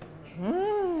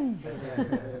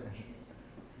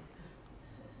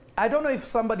 I don't know if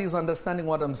somebody is understanding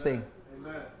what I'm saying.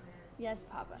 Yes,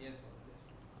 Papa.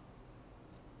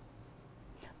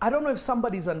 I don't know if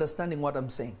somebody's understanding what I'm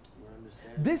saying.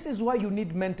 This is why you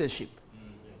need mentorship.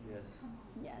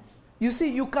 Yes. You see,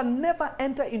 you can never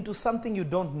enter into something you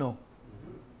don't know.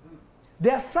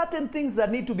 There are certain things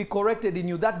that need to be corrected in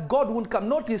you that God won't come.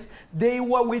 Notice, they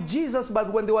were with Jesus,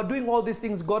 but when they were doing all these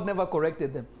things, God never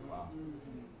corrected them. Wow.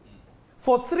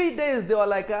 For 3 days, they were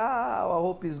like, our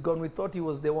hope is gone. We thought he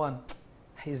was the one.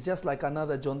 He's just like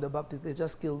another John the Baptist. They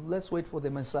just killed. Let's wait for the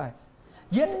Messiah.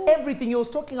 Yet everything he was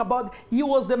talking about, he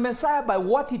was the Messiah by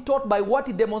what he taught, by what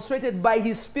he demonstrated, by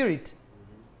his Spirit.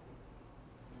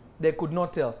 They could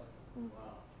not tell.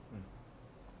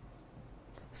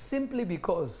 Simply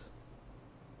because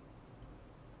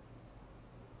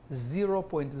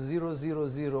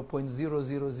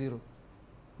 0.000.000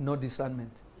 no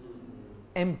discernment.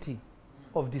 Empty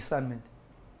of discernment.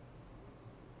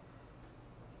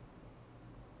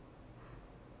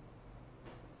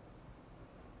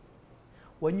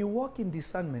 When you walk in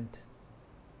discernment,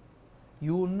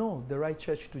 you will know the right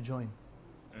church to join.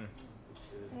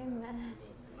 Amen.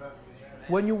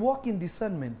 When you walk in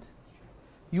discernment,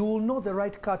 you will know the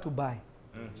right car to buy.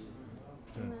 Amen.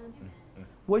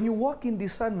 When you walk in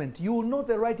discernment, you will know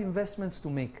the right investments to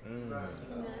make. Amen.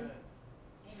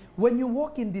 When you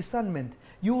walk in discernment,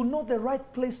 you will know the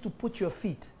right place to put your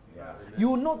feet. Yeah.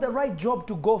 You will know the right job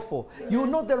to go for. You will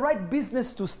know the right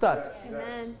business to start.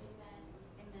 Amen.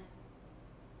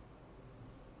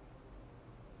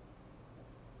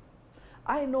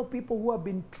 I know people who have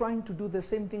been trying to do the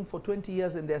same thing for 20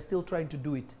 years and they're still trying to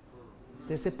do it.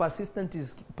 They say persistence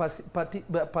is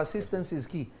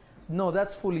key. No,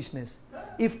 that's foolishness.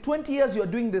 If 20 years you're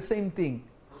doing the same thing,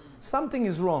 something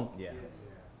is wrong. Yeah.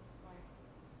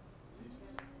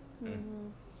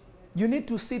 You need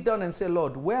to sit down and say,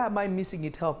 Lord, where am I missing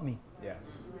it? Help me. Yeah.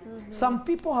 Some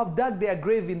people have dug their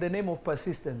grave in the name of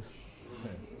persistence.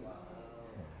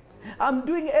 I'm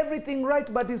doing everything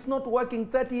right, but it's not working.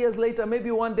 30 years later,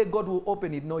 maybe one day God will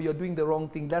open it. No, you're doing the wrong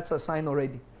thing. That's a sign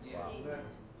already.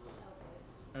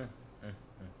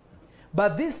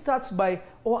 But this starts by,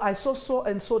 oh, I saw so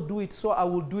and so do it, so I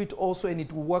will do it also, and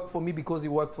it will work for me because it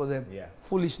worked for them. Yeah.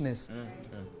 Foolishness.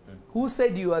 Who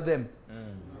said you are them?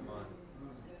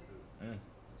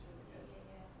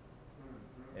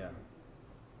 Yeah.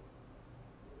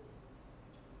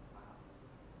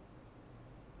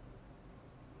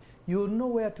 You will know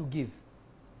where to give.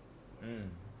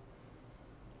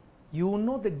 You will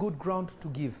know the good ground to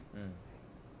give.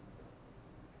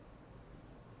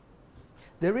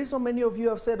 The reason many of you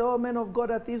have said, oh, men of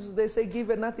God are thieves, they say give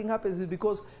and nothing happens, is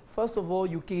because, first of all,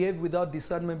 you gave without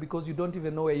discernment because you don't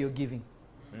even know where you're giving.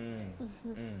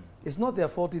 It's not their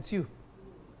fault, it's you.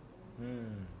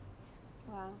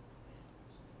 Wow.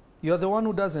 You're the one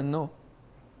who doesn't know.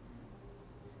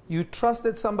 You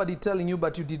trusted somebody telling you,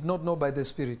 but you did not know by the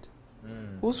Spirit.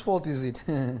 Whose fault is it?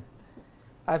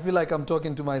 I feel like I'm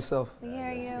talking to myself. We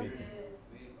hear you.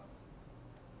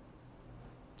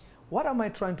 What am I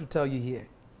trying to tell you here?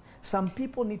 Some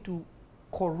people need to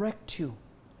correct you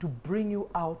to bring you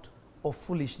out of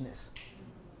foolishness.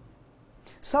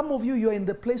 Some of you, you're in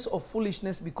the place of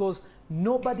foolishness because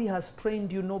nobody has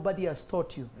trained you, nobody has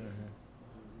taught you.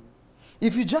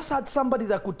 If you just had somebody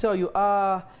that could tell you,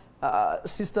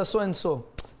 sister so-and-so,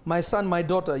 my son, my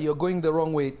daughter, you're going the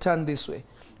wrong way, turn this way.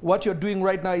 What you're doing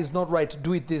right now is not right,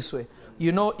 do it this way.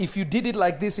 You know, if you did it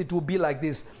like this, it will be like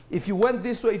this. If you went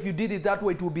this way, if you did it that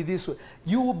way, it will be this way.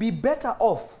 You will be better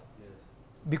off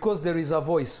because there is a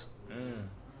voice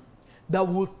that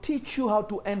will teach you how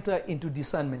to enter into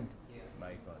discernment.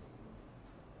 My God.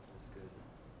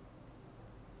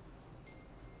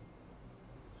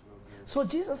 So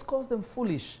Jesus calls them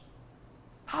foolish.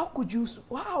 How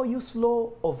are you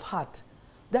slow of heart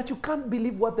that you can't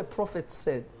believe what the prophet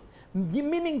said?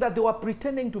 Meaning that they were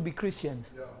pretending to be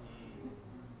Christians.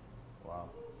 Wow.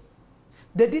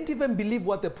 They didn't even believe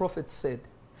what the prophet said.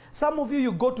 Some of you,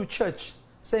 you go to church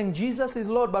saying Jesus is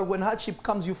Lord, but when hardship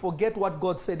comes, you forget what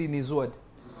God said in his word.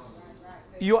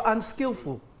 You're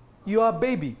unskillful. You're a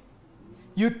baby.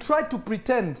 You try to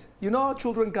pretend. You know how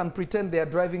children can pretend they are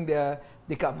driving the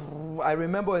car. I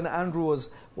remember when Andrew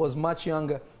was much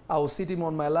younger, I would sit him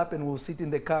on my lap and we'll sit in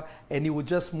the car and he would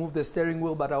just move the steering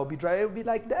wheel, but I'll be driving. He'll be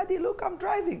like, Daddy, look, I'm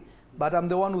driving. But I'm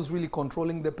the one who's really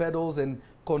controlling the pedals and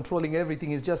controlling everything.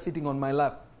 He's just sitting on my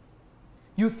lap.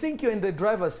 You think you're in the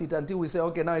driver's seat until we say,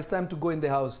 okay, now it's time to go in the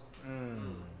house.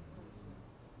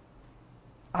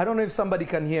 I don't know if somebody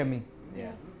can hear me.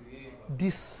 Yeah.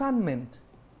 Discernment.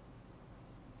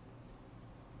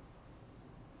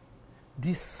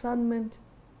 Discernment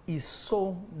is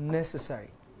so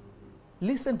necessary.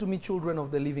 Listen to me, children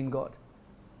of the living God.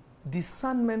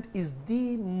 Discernment is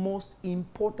the most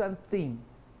important thing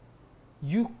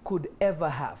you could ever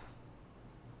have.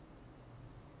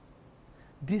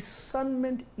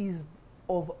 Discernment is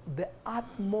of the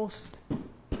utmost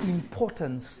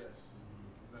importance.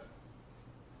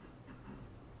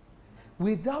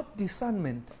 Without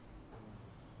discernment,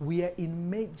 we are in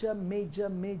major, major,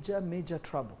 major, major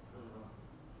trouble.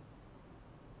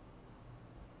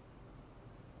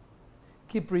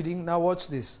 Keep reading. Now watch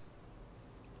this.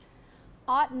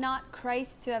 Ought not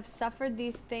Christ to have suffered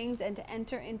these things and to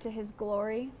enter into his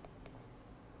glory?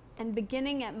 And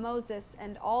beginning at Moses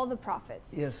and all the prophets,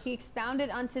 Yes. he expounded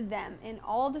unto them in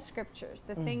all the scriptures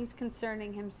the things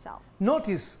concerning himself.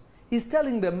 Notice, he's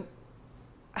telling them,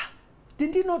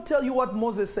 did he not tell you what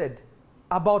Moses said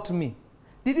about me?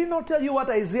 Did he not tell you what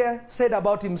Isaiah said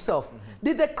about himself?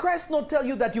 Did the Christ not tell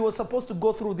you that you were supposed to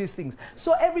go through these things?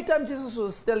 So every time Jesus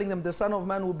was telling them the Son of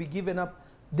Man will be given up,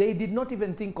 they did not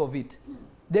even think of it.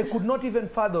 They could not even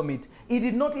fathom it. It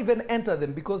did not even enter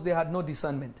them because they had no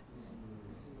discernment.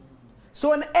 So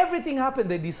when everything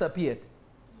happened, they disappeared.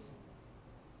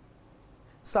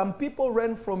 Some people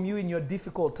ran from you in your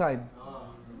difficult time.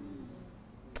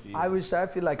 I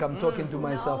feel like I'm talking to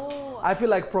myself. No. I feel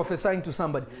like prophesying to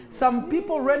somebody. Some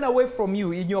people ran away from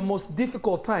you in your most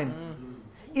difficult time.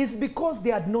 It's because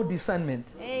they had no discernment.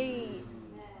 Hey.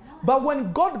 But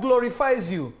when God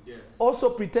glorifies you, also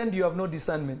pretend you have no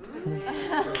discernment.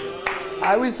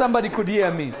 I wish somebody could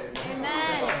hear me.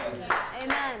 Amen.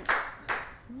 Amen.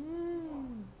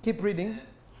 Keep reading.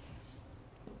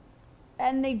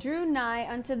 And they drew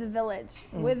nigh unto the village,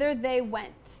 whither they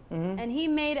went. And he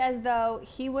made as though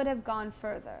he would have gone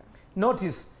further.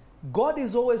 Notice, God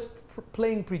is always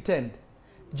playing pretend.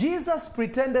 Jesus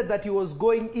pretended that he was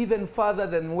going even further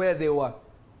than where they were.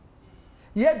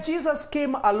 Yet Jesus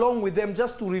came along with them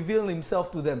just to reveal himself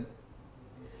to them.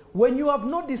 When you have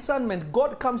no discernment,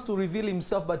 God comes to reveal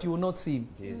himself, but you will not see him.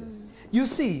 Jesus. You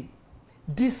see,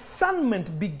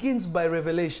 discernment begins by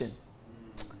revelation.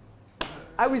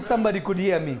 I wish somebody could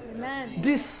hear me. Amen.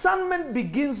 Discernment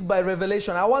begins by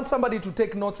revelation. I want somebody to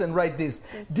take notes and write this.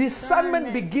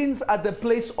 Discernment begins at the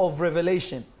place of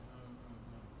revelation.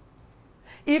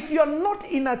 If you're not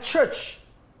in a church,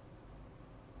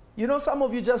 you know, some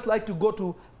of you just like to go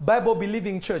to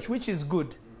Bible-believing church, which is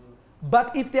good.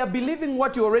 But if they are believing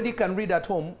what you already can read at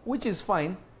home, which is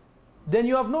fine, then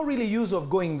you have no really use of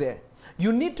going there.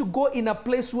 You need to go in a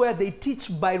place where they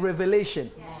teach by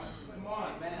revelation.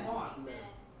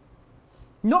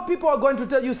 No, people are going to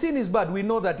tell you sin is bad. We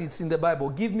know that it's in the Bible.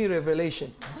 Give me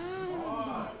revelation.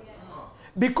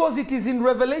 Because it is in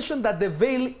revelation that the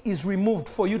veil is removed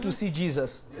for you to see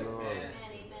Jesus.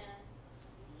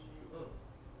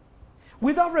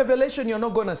 Without revelation, you're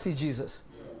not going to see Jesus.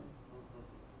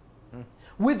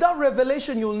 Without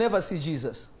revelation, you'll never see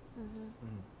Jesus.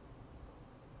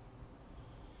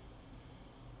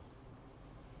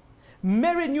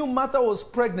 Mary knew Martha was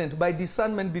pregnant by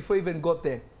discernment before even got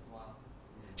there.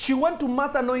 She went to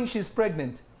Martha knowing she's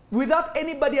pregnant without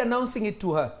anybody announcing it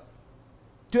to her.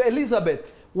 To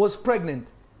Elizabeth was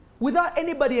pregnant without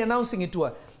anybody announcing it to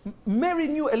her. Mary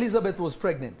knew Elizabeth was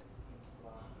pregnant.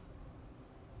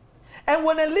 And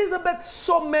when Elizabeth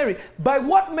saw Mary, by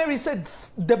what Mary said,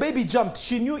 the baby jumped.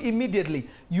 She knew immediately,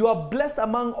 you are blessed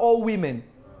among all women.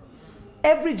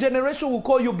 Every generation will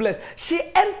call you blessed. She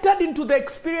entered into the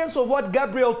experience of what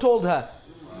Gabriel told her.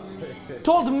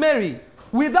 Told Mary,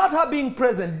 without her being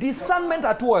present. Discernment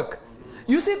at work.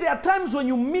 You see, there are times when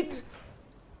you meet,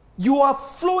 you are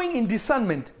flowing in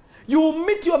discernment. You will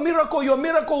meet your miracle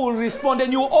will respond,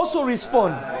 and you will also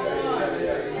respond.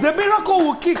 The miracle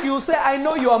will kick you, say, I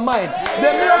know you are mine.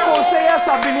 The miracle will say, yes,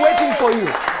 I've been waiting for you.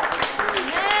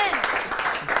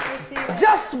 Amen.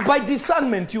 Just by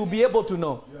discernment, you'll be able to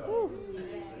know.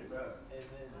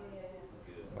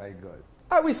 My God.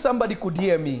 I wish somebody could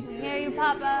hear me. I hear you,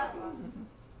 Papa.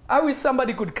 I wish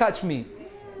somebody could catch me.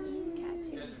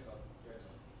 Catch you.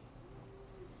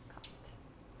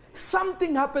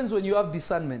 Something happens when you have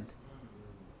discernment.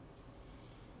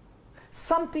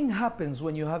 Something happens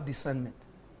when you have discernment.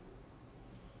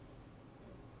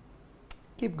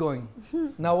 Keep going.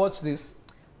 Now watch this.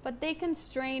 But they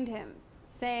constrained him,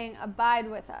 saying, abide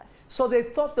with us. So they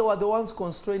thought they were the ones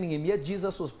constraining him, yet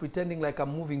Jesus was pretending like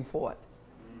I'm moving forward.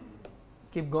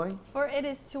 Keep going. For it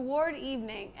is toward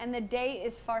evening, and the day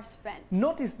is far spent.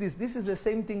 Notice this. This is the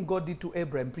same thing God did to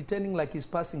Abraham, pretending like he's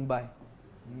passing by.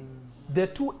 The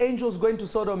two angels going to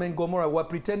Sodom and Gomorrah were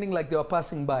pretending like they were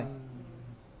passing by.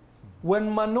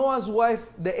 When Manoah's wife,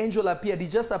 the angel appeared, he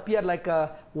just appeared like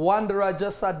a wanderer,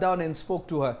 just sat down and spoke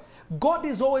to her. God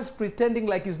is always pretending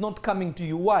like he's not coming to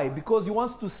you. Why? Because he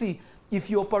wants to see if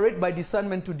you operate by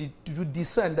discernment to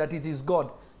discern that it is God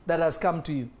that has come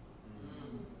to you.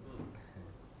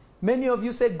 Many of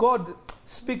you say, God,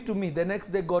 speak to me. The next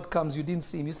day God comes, you didn't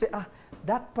see him. You say,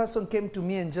 that person came to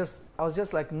me and I was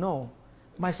just like, no.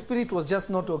 My spirit was just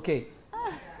not okay.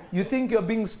 You think you're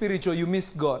being spiritual, you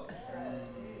missed God.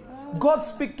 God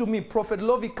speak to me. Prophet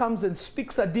Lovey comes and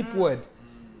speaks a deep word.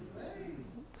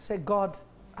 Say, God,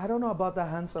 I don't know about that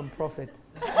handsome prophet.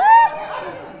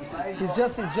 He's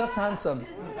just handsome.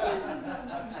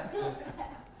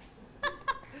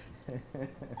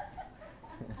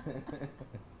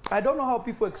 I don't know how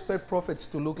people expect prophets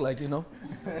to look like, I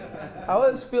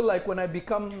always feel like when I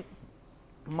become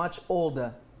much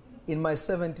older, in my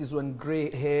 70s, when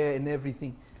gray hair and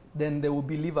everything, then they will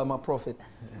believe I'm a prophet.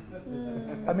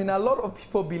 I mean, a lot of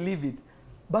people believe it.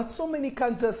 But so many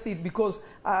can't just see it, because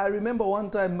I remember one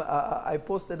time I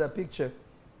posted a picture,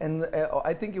 and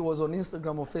I think it was on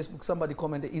Instagram or Facebook, somebody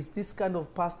commented, it's this kind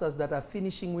of pastors that are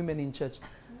finishing women in church.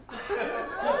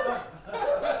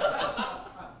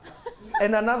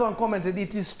 And another one commented,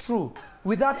 it is true,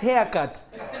 with that haircut.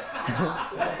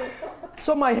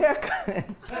 So my haircut.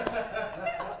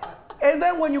 And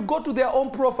then when you go to their own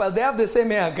profile, they have the same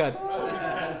haircut.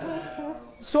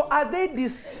 So are they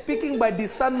speaking by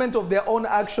discernment of their own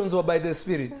actions or by the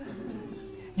Spirit?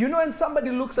 When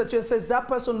somebody looks at you and says, that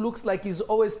person looks like he's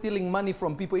always stealing money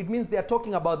from people, it means they're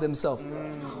talking about themselves.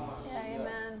 Yeah,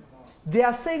 amen. They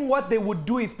are saying what they would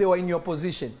do if they were in your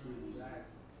position.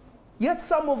 Yet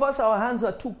some of us, our hands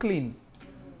are too clean.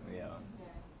 Yeah.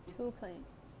 Too clean.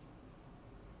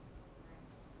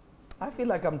 I feel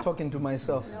like I'm talking to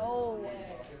myself. No.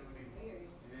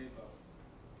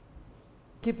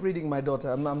 Keep reading, my daughter.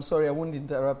 I'm sorry, I won't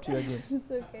interrupt you again.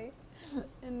 It's okay.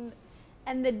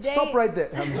 And the day... Stop right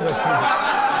there. I'm joking.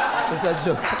 It's a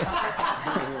joke.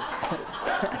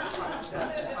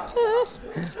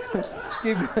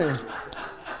 Keep going.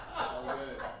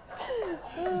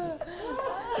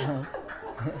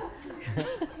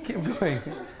 Keep going.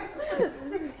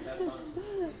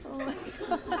 Oh my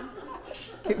God.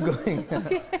 Keep going.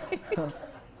 Okay.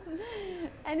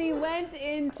 And he went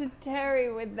in to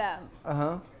tarry with them.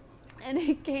 And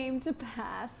it came to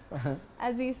pass,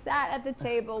 as he sat at the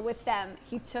table with them,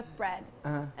 he took bread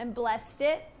and blessed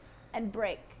it and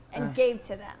brake and gave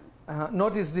to them.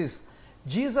 Notice this.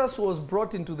 Jesus was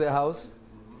brought into the house,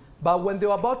 but when they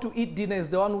were about to eat dinner, is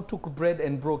the one who took bread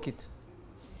and broke it.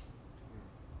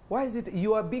 Why is it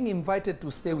you are being invited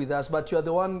to stay with us, but you are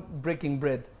the one breaking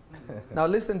bread? Now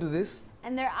listen to this.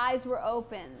 And their eyes were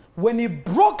opened. When he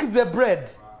broke the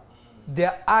bread,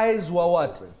 their eyes were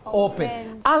what?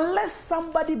 Open. Unless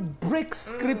somebody breaks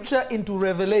scripture into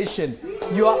revelation,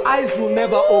 your eyes will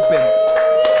never open.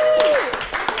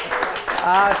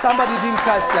 Somebody didn't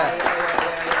catch that.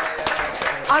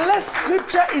 Unless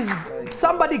scripture is,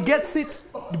 somebody gets it,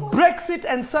 breaks it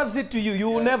and serves it to you, you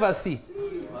will never see.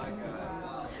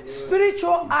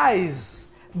 Spiritual eyes,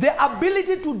 the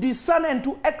ability to discern and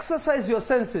to exercise your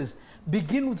senses,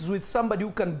 begins with somebody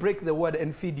who can break the word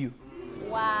and feed you.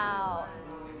 Wow.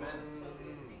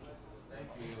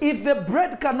 If the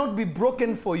bread cannot be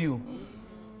broken for you,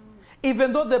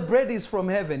 even though the bread is from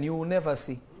heaven, you will never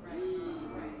see.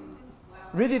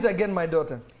 Read it again, my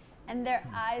daughter. And their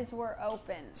eyes were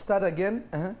open. Start again.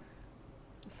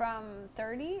 From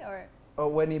 30 or?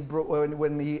 When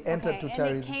he entered to tarry.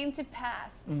 And it came to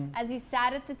pass, as he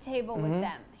sat at the table with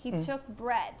them, he took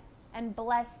bread and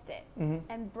blessed it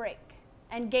and brake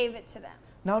and gave it to them.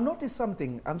 Now notice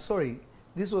something. I'm sorry.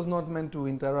 This was not meant to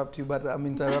interrupt you, but I'm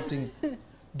interrupting.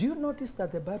 Do you notice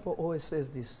that the Bible always says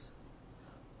this?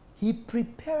 He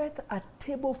prepareth a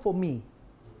table for me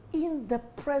in the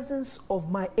presence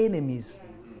of my enemies.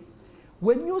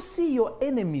 When you see your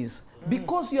enemies,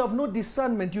 because you have no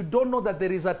discernment, you don't know that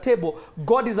there is a table,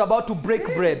 God is about to break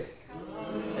bread.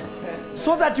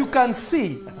 So that you can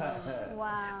see.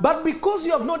 Wow. But because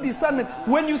you have no discernment,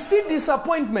 when you see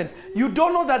disappointment, you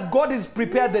don't know that God has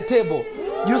prepared the table.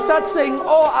 You start saying,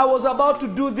 oh, I was about to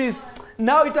do this.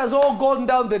 Now it has all gone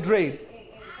down the drain.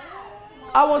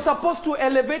 I was supposed to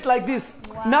elevate like this.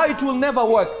 Wow. Now it will never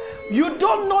work. You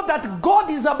don't know that God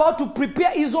is about to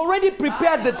prepare. He's already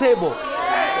prepared the table.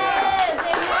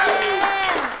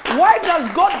 Why does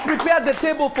God prepare the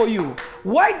table for you?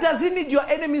 Why does he need your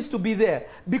enemies to be there?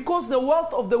 Because the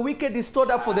wealth of the wicked is stored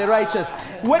up for the righteous.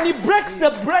 When he breaks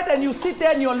the bread and you sit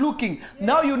there and you're looking,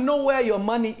 now you know where your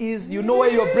money is, you know where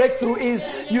your breakthrough is,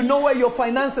 you know where your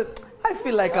finances. I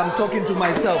feel like I'm talking to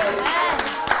myself.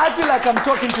 I feel like I'm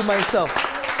talking to myself.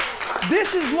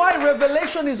 This is why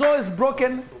revelation is always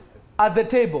broken at the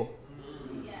table.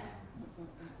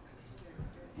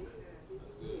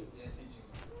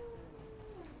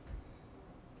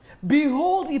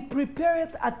 Behold, he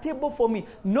prepareth a table for me,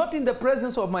 not in the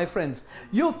presence of my friends.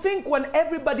 You think when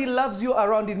everybody loves you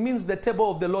around, it means the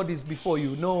table of the Lord is before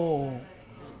you. No.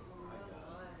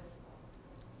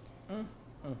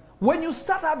 When you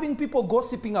start having people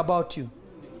gossiping about you,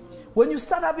 when you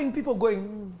start having people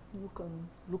going,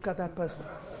 look at that person.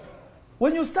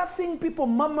 When you start seeing people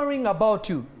murmuring about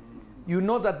you, you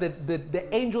know that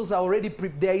the angels are already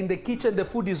they're in the kitchen, the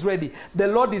food is ready. The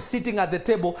Lord is sitting at the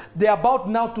table. They're about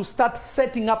now to start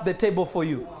setting up the table for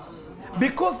you.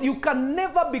 Because you can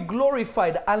never be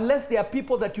glorified unless there are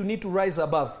people that you need to rise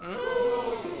above.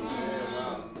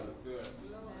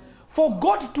 For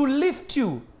God to lift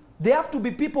you, there have to be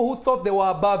people who thought they were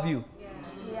above you.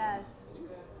 Yes.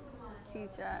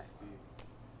 Teach us.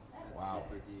 Wow.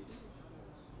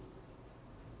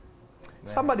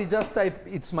 Somebody just type,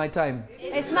 it's my time.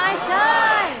 It's my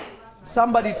time.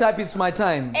 Somebody type, it's my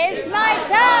time. It's my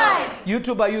time.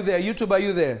 YouTube, are you there? YouTube, are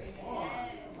you there?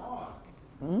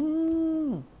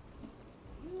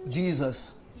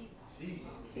 Jesus.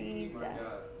 Jesus.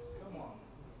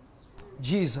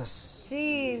 Jesus. Jesus.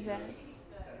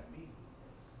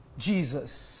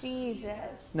 Jesus. Jesus.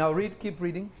 Now read, keep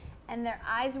reading. And their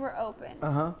eyes were opened,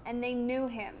 and they knew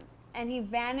him, and he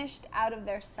vanished out of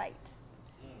their sight.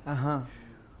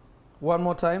 One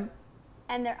more time.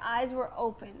 And their eyes were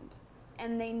opened,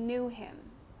 and they knew him,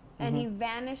 and he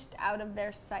vanished out of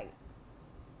their sight.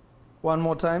 One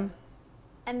more time.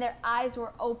 And their eyes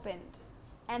were opened,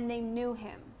 and they knew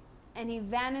him, and he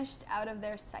vanished out of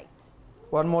their sight.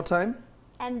 One more time.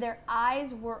 And their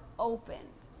eyes were opened,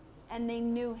 and they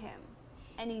knew him,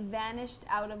 and he vanished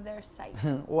out of their sight.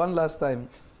 One last time.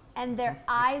 And their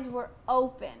eyes were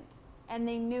opened, and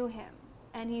they knew him,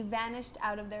 and he vanished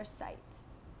out of their sight.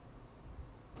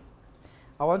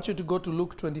 I want you to go to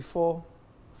Luke 24:42.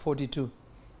 42.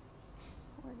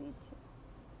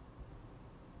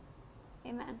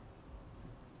 Amen.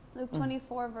 Luke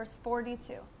 24, verse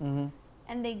 42.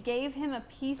 And they gave him a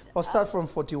piece Or start from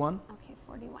 41. Okay,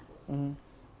 41.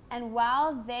 And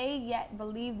while they yet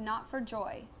believed not for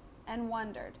joy and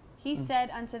wondered, he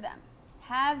said unto them,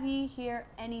 Have ye here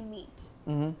any meat?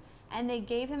 And they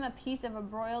gave him a piece of a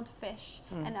broiled fish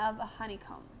and of a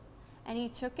honeycomb. And he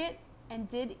took it and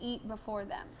did eat before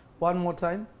them. One more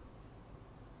time.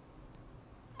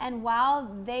 And while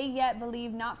they yet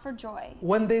believed not for joy.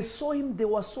 When they saw him, they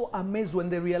were so amazed when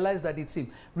they realized that it's him.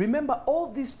 Remember,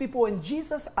 all these people, when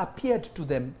Jesus appeared to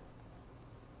them,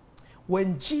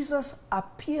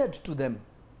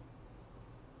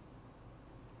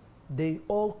 they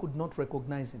all could not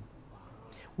recognize him.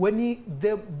 When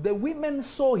the women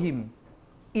saw him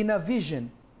in a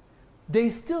vision, they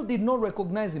still did not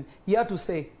recognize him. He had to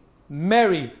say,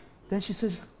 Mary. Then she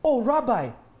says, oh, Rabbi.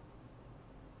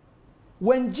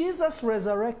 When Jesus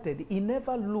resurrected, he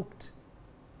never looked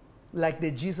like the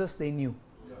Jesus they knew.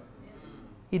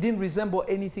 He didn't resemble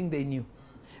anything they knew.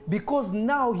 Because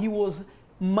now he was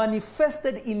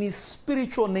manifested in his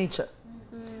spiritual nature.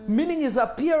 Meaning his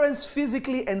appearance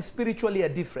physically and spiritually are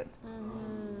different.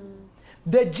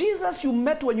 The Jesus you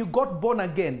met when you got born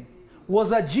again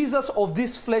was a Jesus of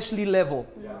this fleshly level.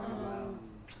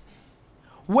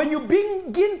 When you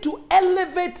begin to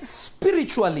elevate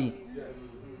spiritually,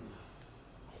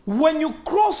 when you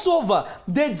cross over,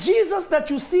 the Jesus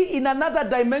that you see in another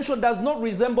dimension does not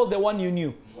resemble the one you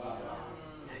knew.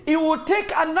 It will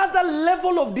take another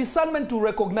level of discernment to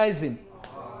recognize him.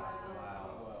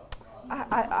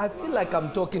 I feel like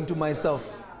I'm talking to myself.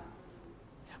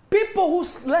 People who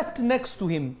slept next to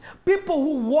him, people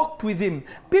who walked with him,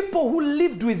 people who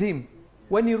lived with him,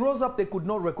 when he rose up, they could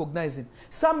not recognize him.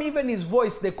 Some, even his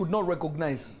voice, they could not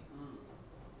recognize.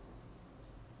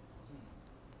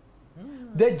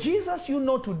 The Jesus you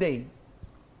know today,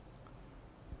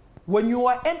 when you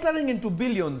are entering into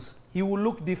billions, he will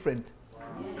look different.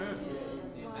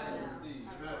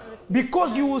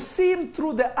 Because you will see him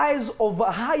through the eyes of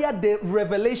a higher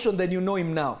revelation than you know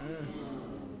him now.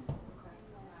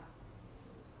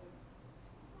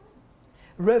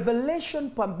 Revelation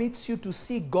permits you to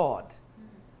see God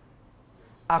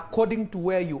according to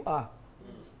where you are.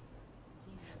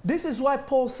 This is why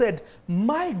Paul said,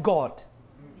 my God.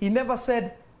 He never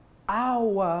said,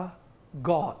 our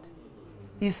God.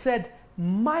 He said,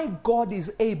 my God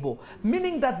is able.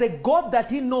 Meaning that the God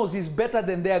that he knows is better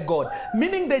than their God.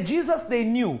 Meaning the Jesus they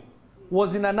knew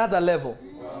was in another level.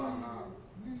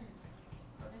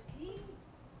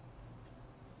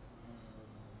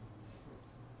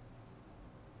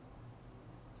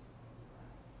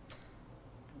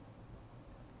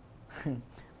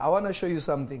 I want to show you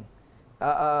something.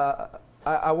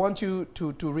 I want you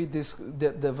to read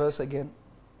the verse again.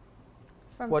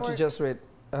 From What you just read.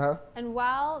 Uh-huh. And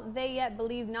while they yet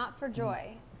believed not for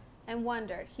joy, and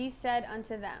wondered, he said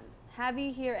unto them, Have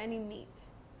ye here any meat?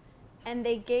 And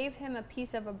they gave him a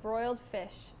piece of a broiled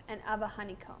fish and of a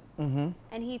honeycomb.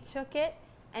 And he took it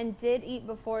and did eat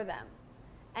before them.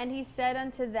 And he said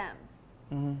unto them,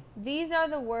 These are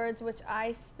the words which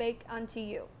I spake unto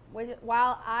you,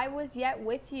 while I was yet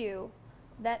with you,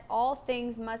 that all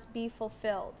things must be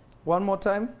fulfilled. One more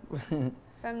time.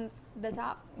 From the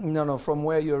top. No, from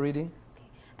where you're reading.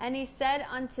 And he said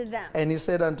unto them, And he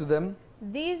said unto them,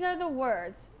 These are the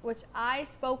words which I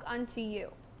spoke unto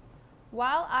you,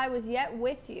 while I was yet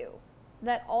with you,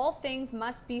 that all things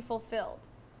must be fulfilled,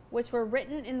 which were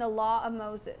written in the law of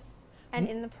Moses and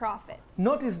in the prophets.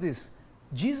 Notice this.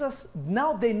 Jesus,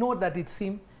 now they know that it's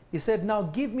him. He said, now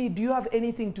give me, do you have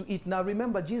anything to eat? Now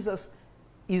remember, Jesus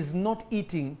is not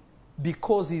eating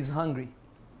because he's hungry.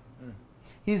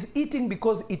 He's eating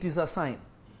because it is a sign.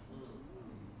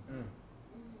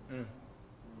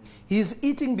 He's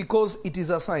eating because it is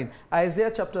a sign.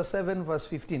 Isaiah chapter 7 verse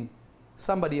 15.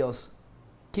 Somebody else.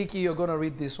 Kiki, you're going to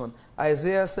read this one.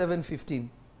 Isaiah 7:15.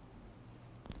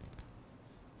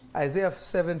 Isaiah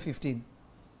 7:15.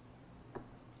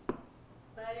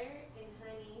 Butter and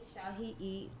honey shall he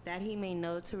eat, that he may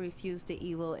know to refuse the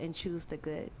evil and choose the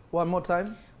good. One more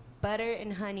time. Butter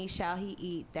and honey shall he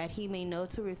eat, that he may know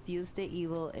to refuse the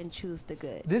evil and choose the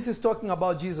good. This is talking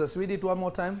about Jesus. Read it one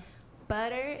more time.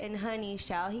 Butter and honey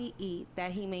shall he eat,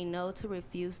 that he may know to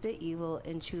refuse the evil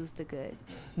and choose the good.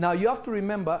 Now you have to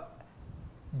remember,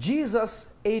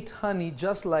 Jesus ate honey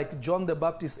just like John the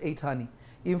Baptist ate honey.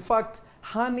 In fact,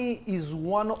 honey is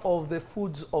one of the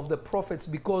foods of the prophets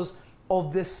because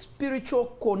of the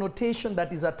spiritual connotation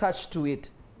that is attached to it.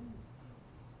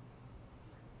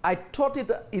 I taught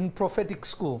it in prophetic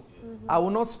school. I will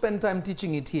not spend time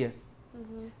teaching it here.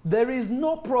 There is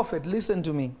no prophet, listen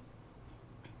to me,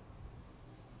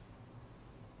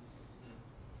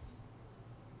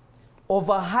 of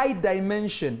a high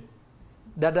dimension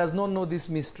that does not know this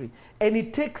mystery. And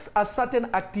it takes a certain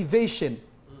activation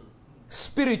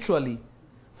spiritually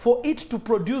for it to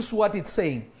produce what it's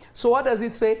saying. So what does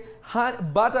it say?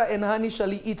 Butter and honey shall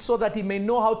he eat so that he may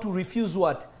know how to refuse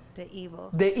what? The evil.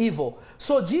 The evil.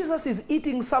 So Jesus is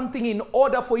eating something in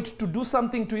order for it to do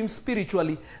something to him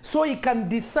spiritually so he can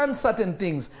discern certain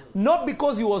things. Not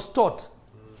because he was taught,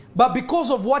 but because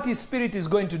of what his spirit is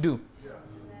going to do.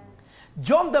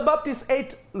 John the Baptist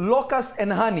ate locusts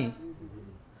and honey.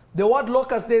 The word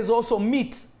locust, there is also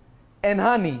meat and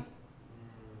honey.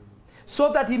 So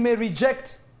that he may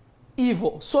reject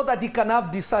evil, so that he can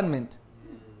have discernment.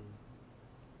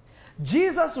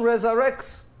 Jesus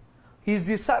resurrects. His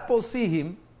disciples see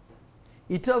him.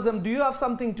 He tells them, do you have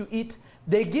something to eat?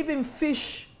 They give him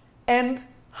fish and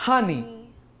honey.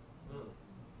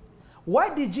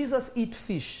 Why did Jesus eat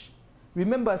fish?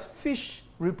 Remember, fish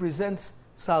represents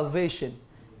salvation.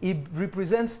 It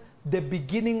represents the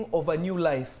beginning of a new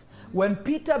life. When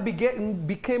Peter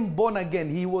became born again,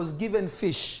 he was given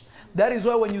fish. That is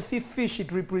why when you see fish,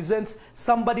 it represents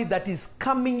somebody that is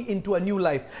coming into a new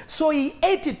life. So he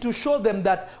ate it to show them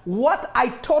that what I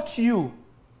taught you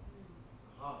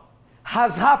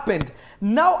has happened.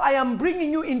 Now I am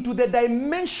bringing you into the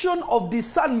dimension of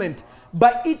discernment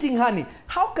by eating honey.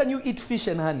 How can you eat fish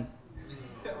and honey?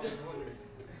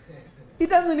 It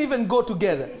doesn't even go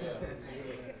together.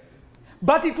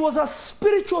 But it was a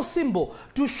spiritual symbol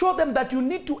to show them that you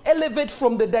need to elevate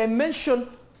from the dimension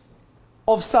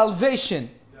of salvation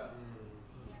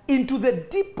into the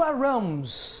deeper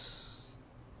realms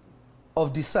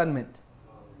of discernment.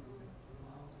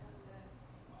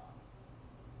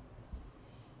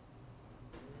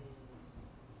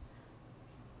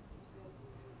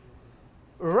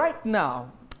 Right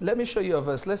now, let me show you a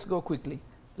verse. Let's go quickly.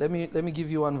 Let me give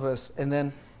you one verse, and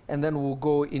then we'll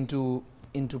go into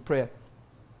prayer.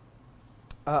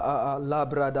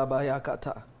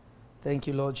 Thank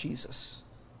you, Lord Jesus.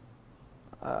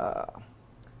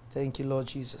 Thank you, Lord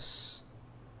Jesus.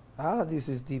 This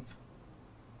is deep.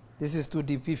 This is too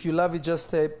deep. If you love it, just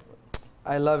say,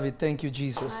 I love it. Thank you,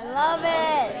 Jesus. I love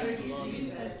it.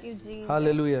 Thank you, Jesus.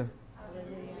 Hallelujah.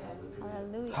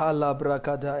 Hallelujah.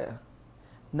 Halabrakadaya.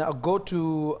 Now go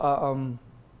to,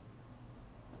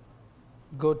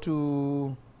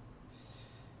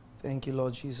 thank you,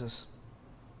 Lord Jesus.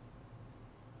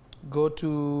 Go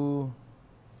to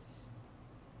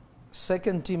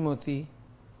 2 Timothy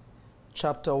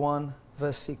chapter 1,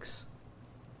 verse 6.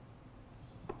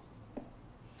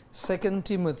 2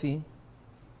 Timothy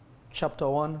chapter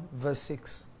 1, verse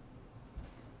 6.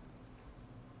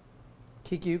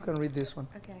 Kiki, you can read this one.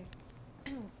 Okay.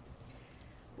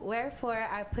 Wherefore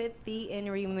I put thee in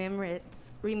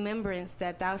remembrance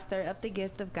that thou stir up the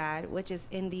gift of God, which is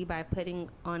in thee by putting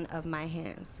on of my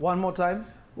hands. One more time.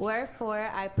 Wherefore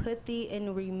I put thee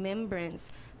in remembrance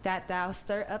that thou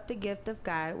stir up the gift of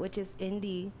God, which is in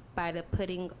thee by the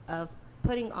putting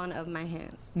on of my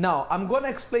hands. Now, I'm going to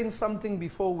explain something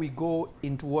before we go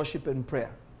into worship and prayer.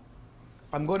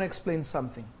 I'm going to explain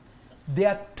something. There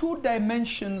are two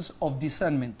dimensions of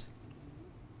discernment.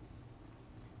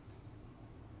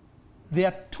 There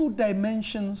are two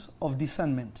dimensions of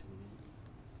discernment.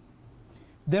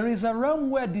 There is a realm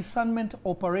where discernment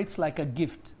operates like a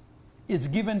gift. It's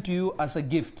given to you as a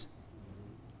gift.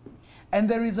 And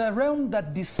there is a realm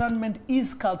that discernment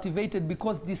is cultivated,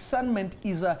 because discernment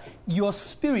is your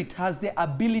spirit has the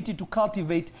ability to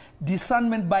cultivate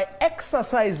discernment by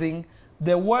exercising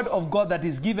the word of God that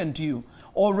is given to you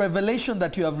or revelation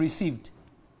that you have received.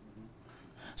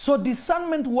 So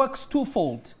discernment works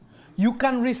twofold. You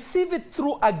can receive it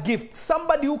through a gift.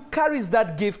 Somebody who carries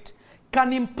that gift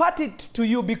can impart it to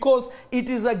you, because it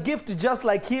is a gift just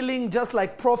like healing, just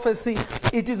like prophecy.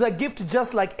 It is a gift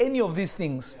just like any of these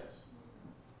things.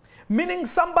 Meaning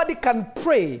somebody can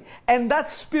pray and that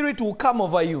spirit will come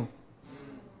over you.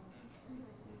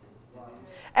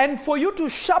 And for you to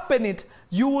sharpen it,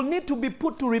 you will need to be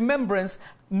put to remembrance.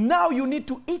 Now you need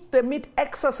to eat the meat,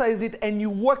 exercise it, and you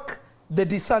work the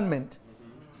discernment.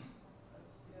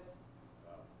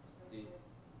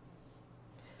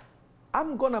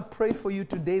 I'm going to pray for you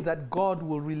today that God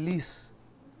will release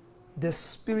the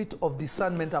spirit of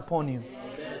discernment upon you.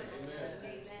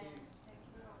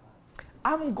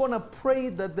 I'm going to pray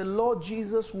that the Lord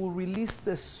Jesus will release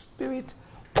the spirit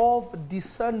of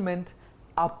discernment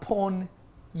upon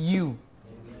you.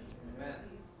 Amen.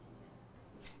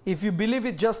 If you believe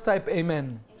it, just type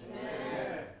amen.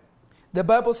 Amen. The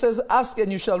Bible says, ask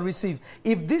and you shall receive.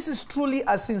 If this is truly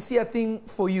a sincere thing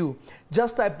for you,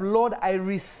 just type, Lord, I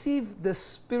receive the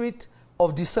spirit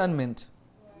of discernment.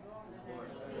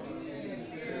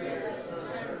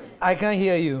 I can't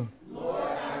hear you. Lord,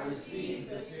 I receive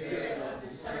the spirit of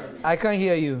discernment. I can't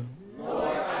hear you.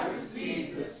 Lord, I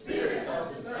receive the spirit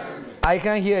of discernment. I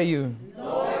can't hear you.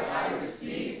 Lord, I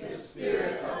receive the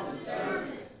spirit of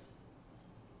discernment.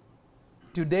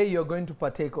 Today you're going to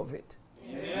partake of it.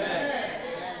 Amen.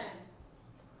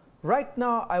 Right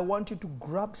now, I want you to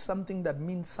grab something that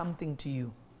means something to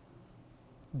you.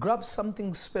 Grab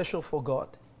something special for God.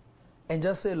 And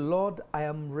just say, Lord, I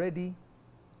am ready.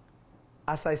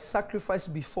 As I sacrifice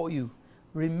before you,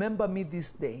 remember me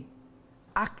this day.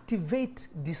 Activate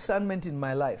discernment in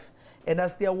my life. And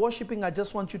as they are worshiping, I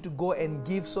just want you to go and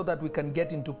give so that we can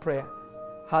get into prayer.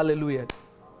 Hallelujah.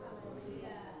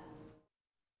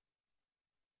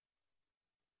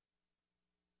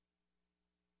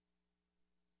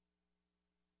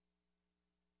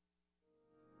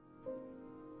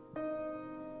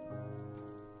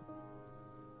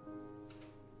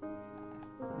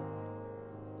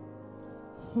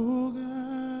 Oh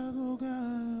God, oh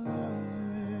God,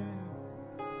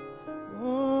 oh, oh,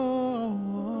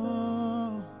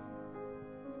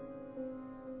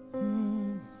 oh.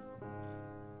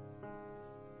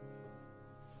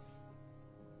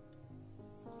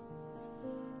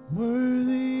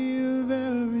 Worthy of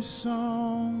every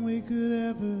song we could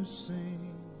ever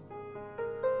sing,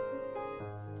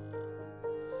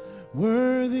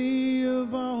 worthy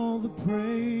of all the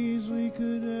praise we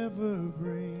could ever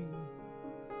bring.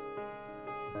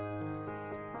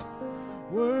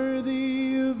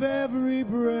 Worthy of every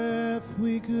breath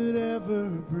we could ever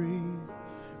breathe,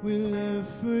 we live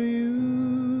for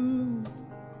you.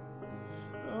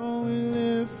 Oh, we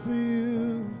live for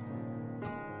you.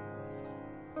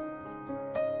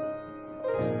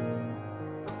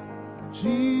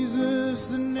 Jesus,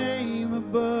 the name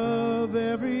above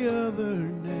every other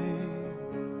name.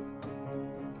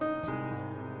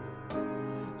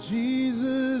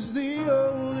 Jesus, the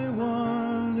only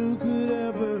one who could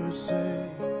ever say,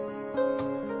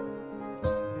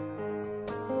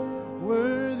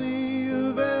 worthy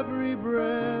of every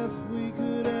breath we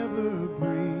could ever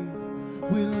breathe,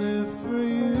 we live for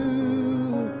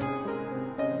you.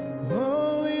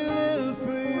 Oh, we live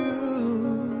for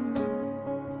you.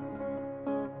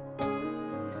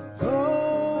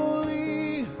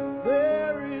 Holy,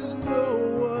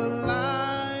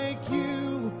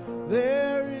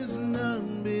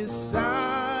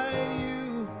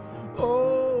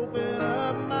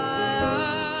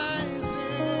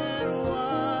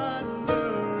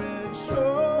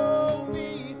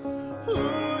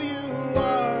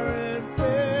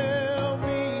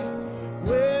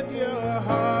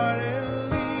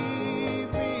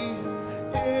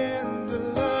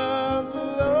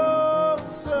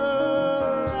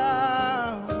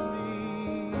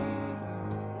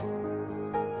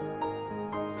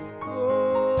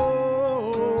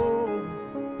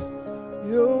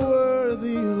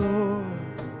 worthy, Lord.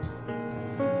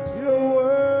 You're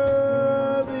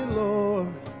worthy,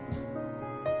 Lord.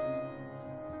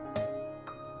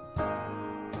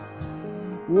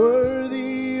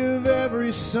 Worthy of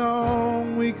every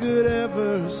song we could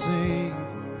ever sing.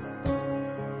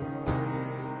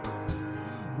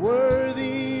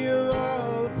 Worthy of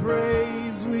all the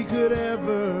praise we could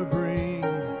ever bring.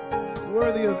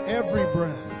 Worthy of every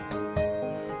breath.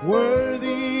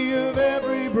 Worthy of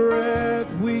every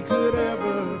breath we could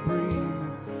ever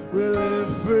breathe. We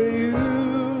live for you.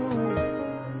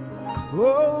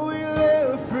 Oh, we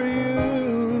live for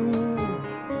you.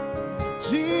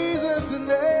 Jesus, the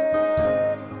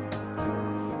name.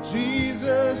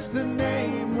 Jesus, the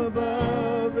name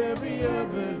above every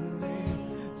other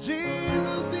name.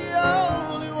 Jesus, the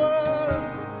only one.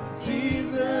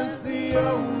 Jesus, the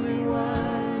only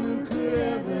one who could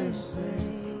ever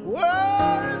sing.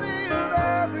 Worthy of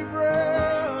every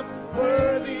breath,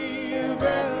 worthy of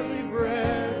every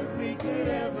breath we could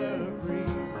ever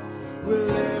breathe. We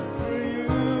live for you.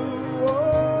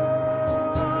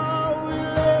 Oh, we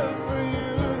live for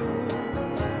you.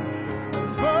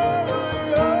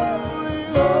 Holy, holy,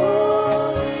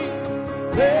 holy.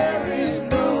 There is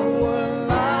no one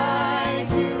like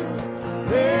you.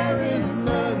 There is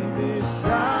none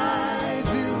beside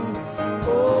you.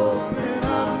 Open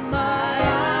up my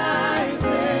eyes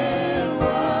in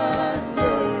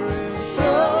wonder and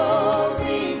show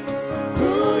me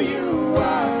who you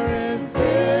are and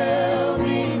fill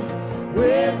me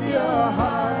with your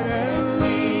heart and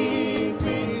lead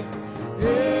me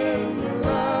in your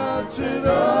love to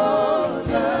those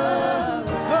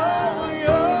holy,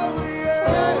 holy,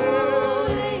 yeah.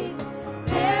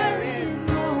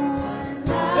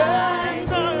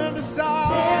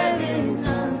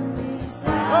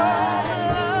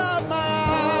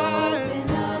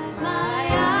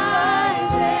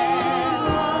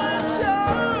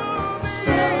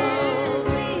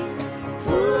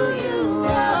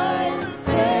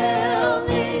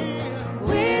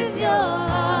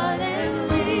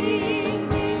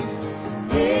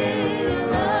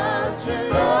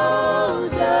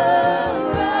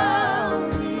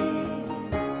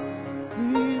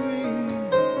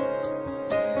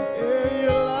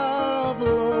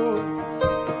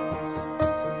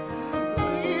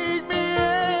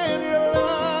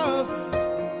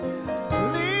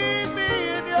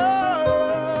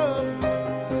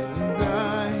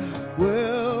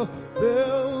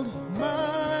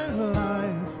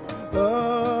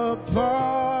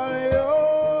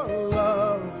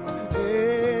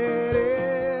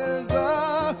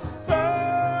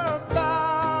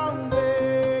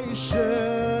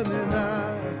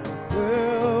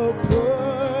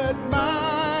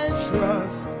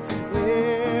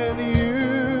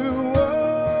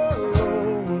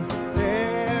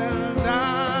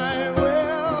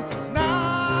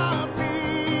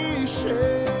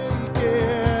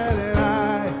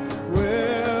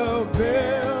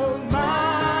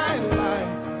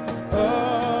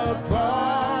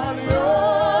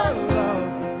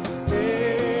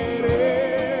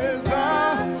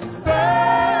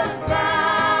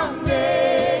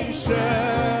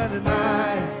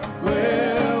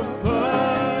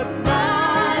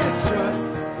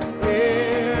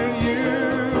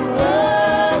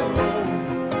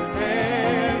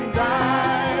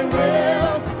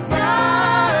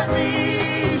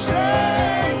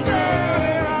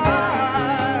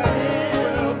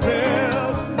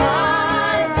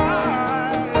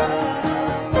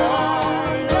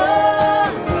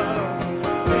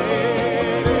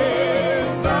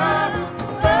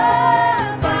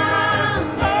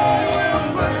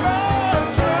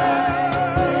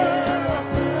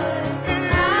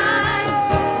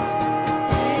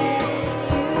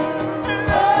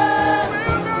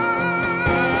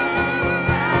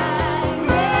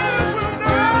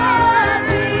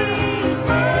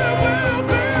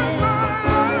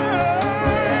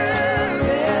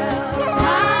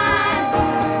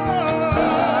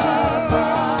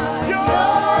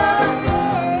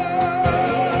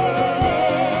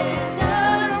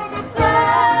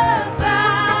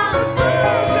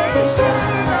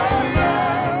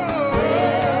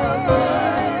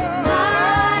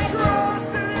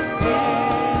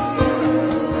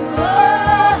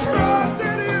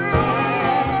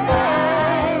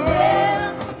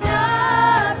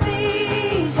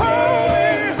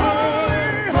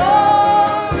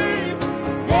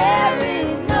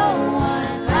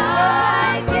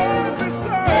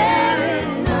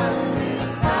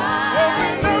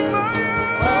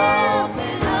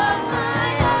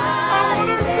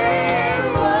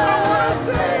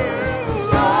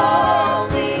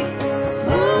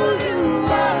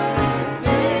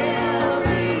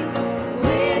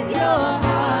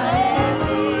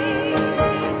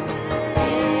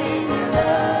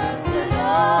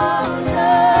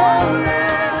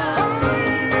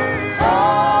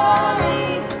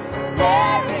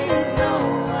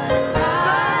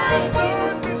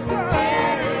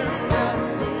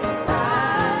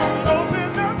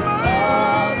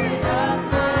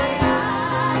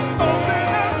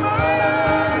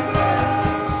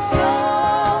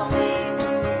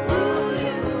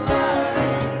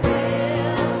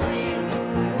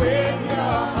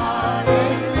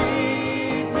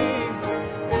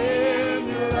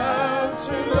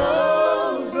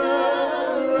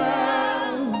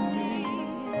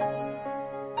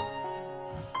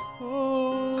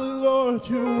 Lord,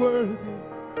 you're worthy.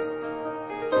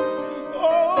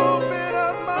 Open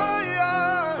up my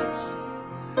eyes.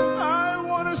 I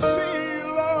want to see you,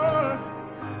 Lord.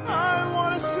 I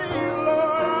want to see you,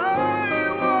 Lord. I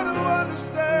want to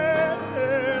understand.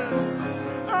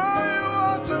 I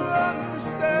want to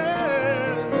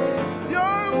understand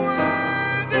your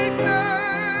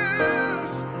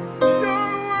worthiness.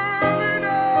 Your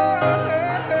worthiness.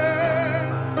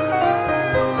 I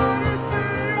want to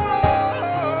see you, Lord.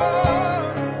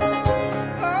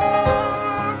 I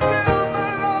build my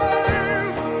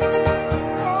life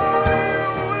on you,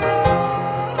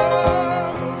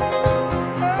 Lord.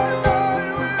 And I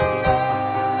will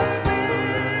not be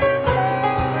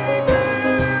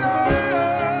divided. I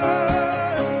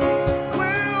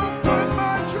will put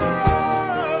my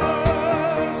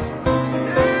trust in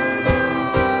you,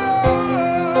 Lord.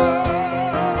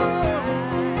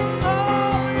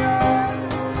 Oh, yeah,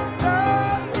 I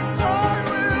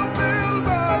will build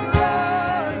my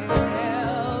life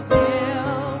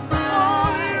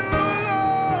on you,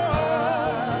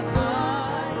 Lord.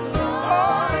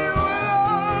 On you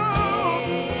alone.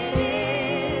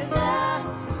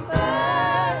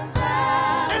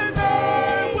 And I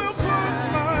will put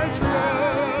my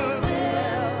trust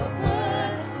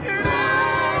in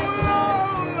you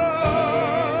alone,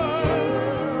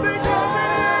 Lord. Because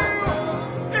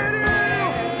in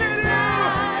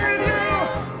you,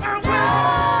 I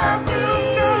will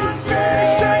not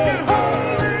stay second.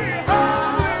 Holy,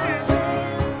 holy,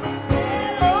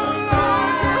 oh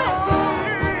Lord,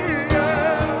 holy,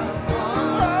 yeah.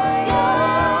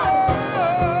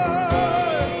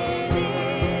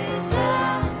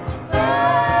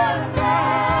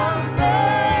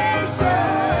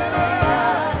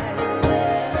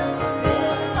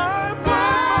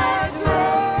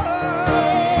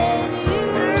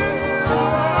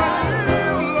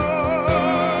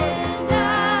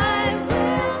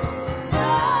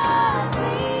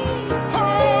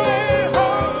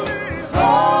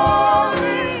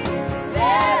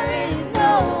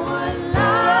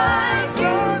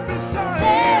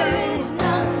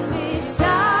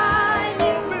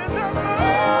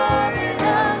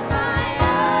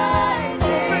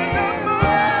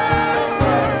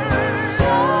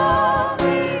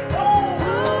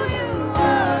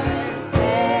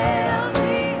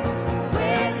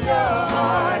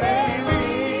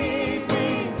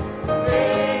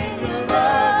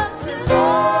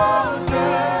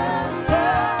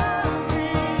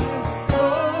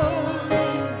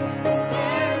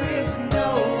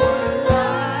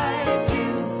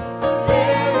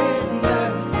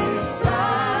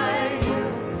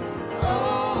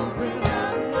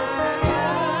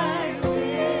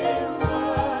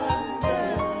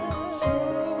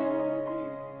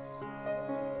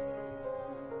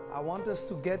 I want us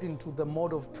to get into the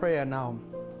mode of prayer now.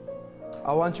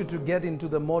 I want you to get into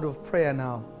the mode of prayer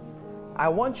now. I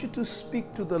want you to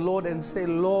speak to the Lord and say,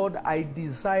 Lord, I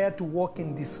desire to walk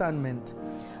in discernment.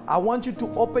 I want you to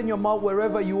open your mouth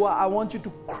wherever you are. I want you to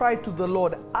cry to the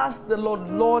Lord. Ask the Lord,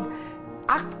 Lord,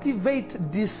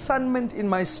 activate discernment in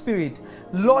my spirit.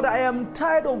 Lord, I am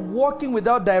tired of walking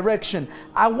without direction.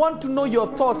 I want to know your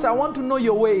thoughts. I want to know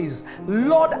your ways.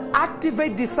 Lord,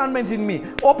 activate discernment in me.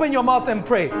 Open your mouth and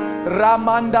pray.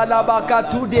 Ramanda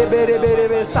labakatu de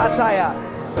berebe sataya.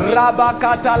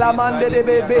 Rabakata lamande de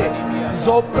bebe.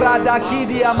 Zoprada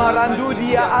kidia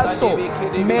marandudia aso.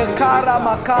 Mekara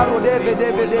makaro deve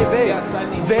deve deve.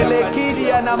 Vele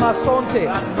kidia namasonte.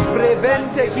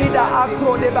 Prevente kida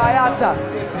akro de bayata.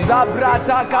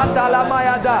 Zabrata kata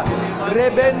lamayada.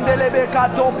 Rebendelebe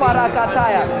kato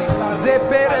parakataya.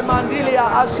 Zepere mandilia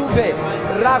asuve.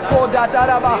 Rakoda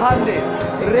darabahande.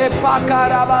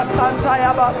 Repakaraba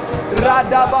santayaba.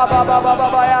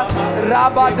 Radabababababaya.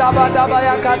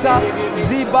 Rabadabadabaya kata.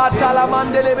 Zibatala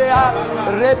mandelebea.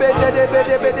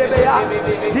 Rebedebedebedebea.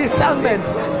 Discernment,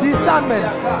 discernment,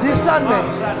 discernment,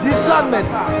 discernment,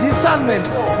 discernment.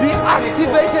 Be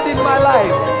activated in my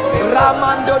life.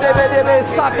 Ramando debedebe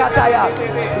sakataya.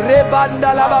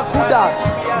 Rebanda labakuda.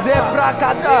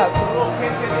 Zebrakata.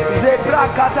 Zebra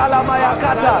katala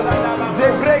mayakata.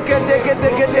 Zebreke deke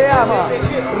deke deyama.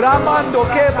 Ramando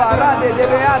keba rade de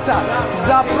beata.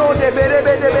 Zapro de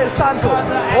berebe de besanto.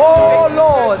 Oh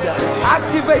Lord,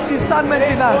 activate discernment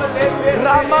in us.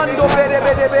 Ramando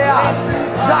berebe de bea.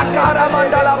 Zakara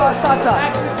mandala basata.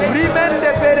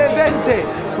 Rimende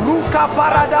perevente. Ruka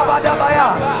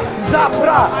paradabadabaya.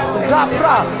 Zapra,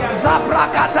 zapra, zapra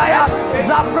kataya.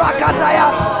 Zapra kataya.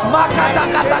 Makata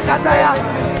kata kataya.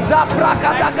 Zapra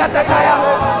kata kata kaya.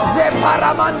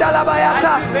 Zepara mandala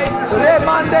bayata.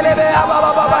 Remandele beya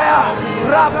baba babaya.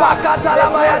 Rapa kata la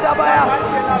bayada baya.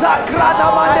 Zakrana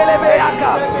mandele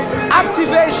beyaka.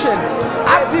 Activation.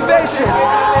 Activation.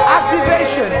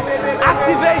 Activation.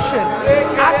 Activation.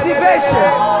 Activation.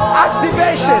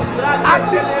 Activation.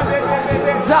 Activation.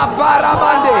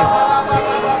 Zabaramande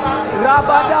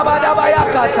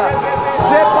Rabadabadabayakata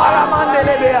Zeparamande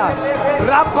Lebea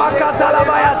Rapakata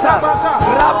Labayata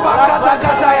Rapakata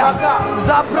Kataya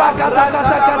Zaprakata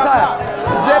Katakataya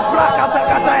Zeprakata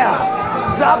Kataya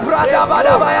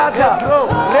Zabradabadabayata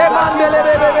Remande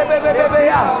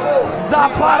Lebebebebebebeya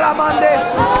Zaparamande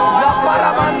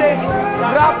Zaparamande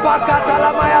Rapakata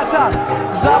Labayata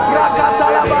Zaprakata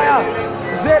Labaya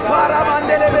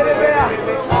Zeparamande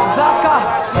Lebebebea Zaka,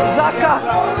 Zaka,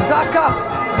 Zaka,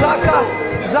 Zaka,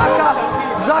 Zaka,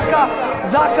 Zaka,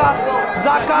 Zaka,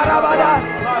 Zakarabada,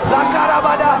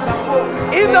 Zakarabada.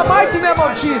 In the mighty name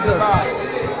of Jesus.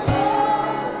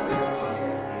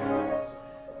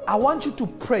 I want you to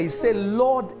pray. Say,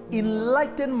 Lord,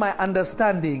 enlighten my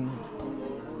understanding.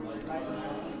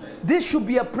 This should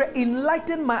be a prayer.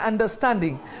 Enlighten my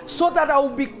understanding so that I will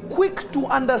be quick to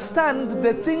understand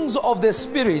the things of the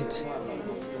Spirit.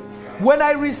 When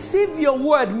I receive your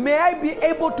word, may I be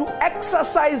able to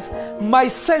exercise my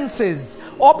senses.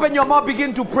 Open your mouth,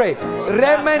 begin to pray.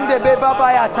 Remende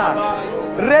bebabayata.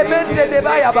 Remende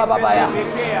debaya bababaya.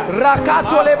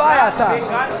 Rakato lebayata.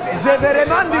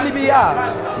 Zeveremandi libia.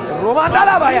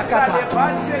 Romandala bayakata.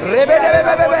 Rebede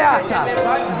bebebeata.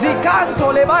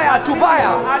 Zikanto lebaya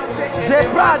tubaya.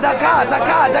 Zebra daka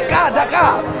daka daka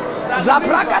daka.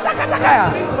 Zabrakatakaya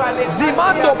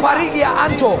Zimando Parigia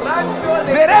Anto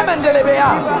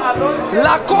Veremendelebea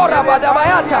Lakora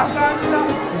Badabayata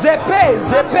Zepe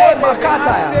Zepe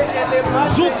Makataya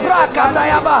Zupra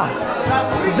Katayaba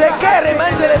Zekere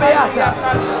Mendelebeata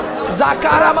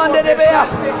Zakara Mandelebea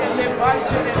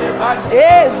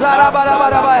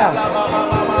Zarabarabaya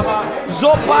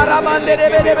Zopara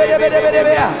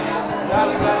Mandelebea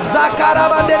Zakara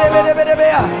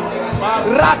Mandelebea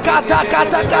Rakata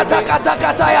kata kata kata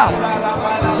kataya.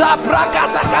 Zapra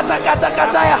kata kata kata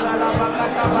kataya.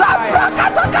 Zapra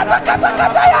kata kata kata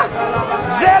kataya.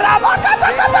 Zeraba kata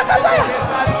kata kataya.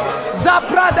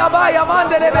 Zapra dabaya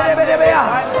mandele bele bele beya.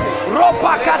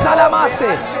 Ropa kata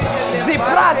lamase.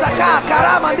 Zipra taka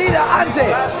karamandira ante.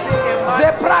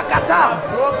 Zepra kata.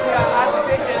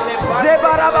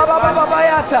 Zebara baba baba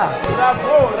bayata.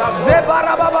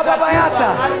 Zebara baba baba bayata.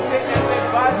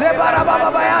 Zebara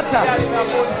baba bayata.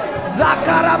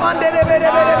 Zakara mandere bere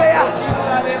bere beya.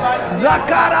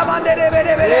 Zakara mandere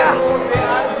bere bere ya.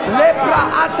 Lepra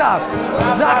ata.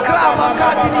 Zakra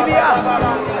makati libya.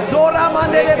 Zora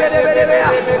mandere bere bere beya.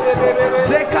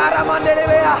 Zekara mandere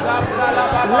beya.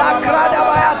 Lakrada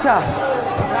bayata.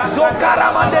 Zokara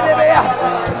mandere beya.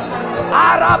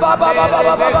 Araba baba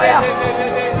baba baba ya.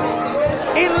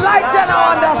 Enlighten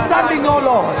our understanding, O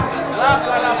Lord.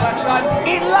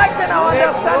 Enlighten our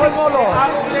understanding, O Lord.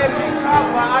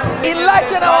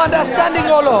 Enlighten our understanding,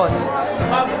 O Lord.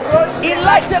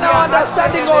 Enlighten our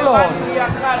understanding, O Lord.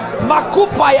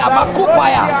 Makupaya,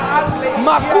 makupaya,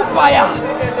 makupaya,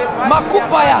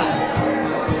 makupaya.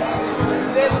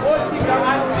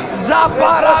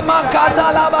 Zapara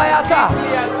makata labayata.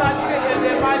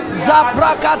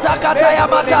 Zaprakata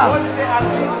katayamata.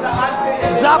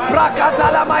 Zaprakata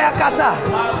lamayakata.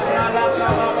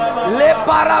 Le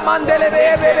paramandele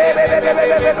bebe.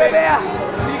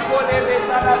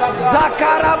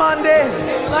 Zakaramande.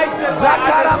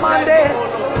 Zakaramande.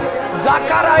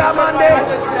 Zakaramande.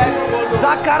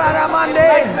 Zakaramande.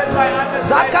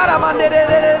 Zakaramande de.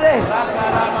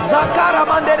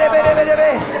 Zakaramande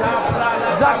de.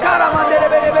 Zakaramande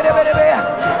de.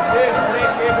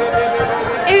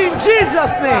 In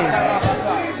Jesus' name.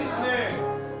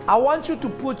 I want you to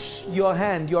put your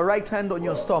hand, your right hand on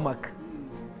your stomach.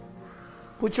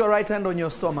 Put your right hand on your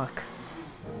stomach.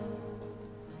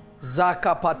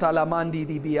 Zaka patalamandi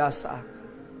dibiasa.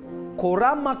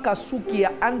 Korama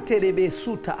kasukia anterebe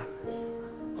suta.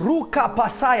 Ruka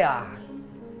pasaya.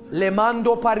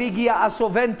 Lemando parigia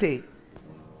asovente.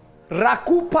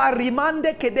 Rakupa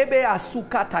rimande kedebe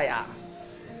asukataya.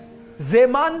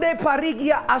 Zemande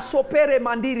parigia asopere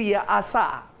mandiria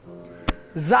asa.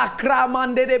 Zakra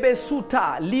mandedebe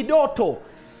suta lidoto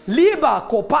liba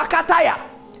kopakataya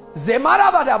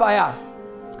zemarabadabaya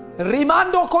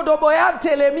rimando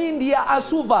kodoboyante lemindia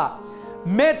asuva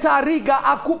metariga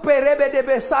akuperebe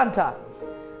debe santa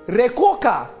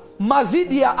rekoka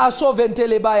mazidia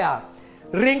asoventelebaya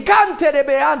rinkante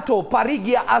debeanto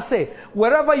parigia ase.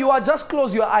 Wherever you are, just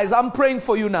close your eyes. I'm praying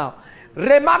for you now.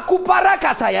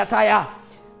 Remakuparakatayataya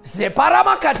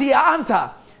zeparamakatia anta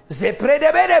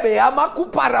zepredebedebe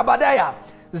amakuparabadaya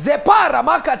zepara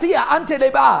makatia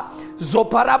anteleba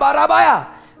zoparabarabaya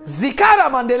zikara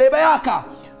mandelebeaka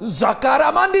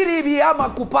zakara mandiribi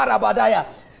amakuparabadaya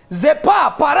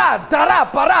zepa para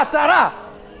tara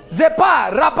zepa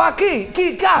rapaki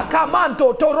kika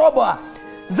kamanto toroba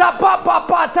zapa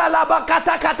papa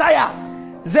talabakata kataya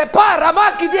zepa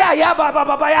ramakidia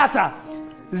yababayata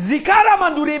zikara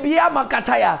manduribia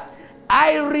makataya.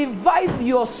 I revive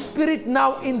your spirit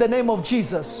now in the name of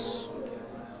Jesus.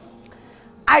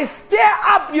 I stir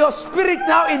up your spirit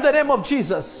now in the name of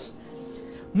Jesus.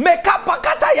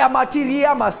 Mekapakataya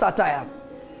matiria masataya.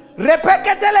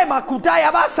 Repeketele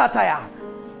makutaya masataya.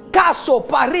 Kaso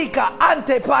parika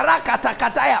ante parakata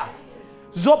kataya.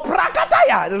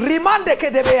 Zoprakataya rimande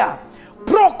kedebea.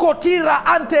 Prokotira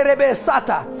ante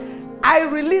rebesata. I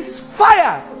release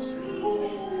fire.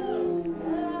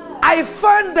 I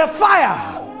furn the fire.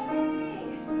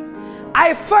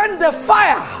 I furn the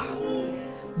fire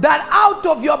that out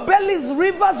of your bellies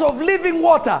rivers of living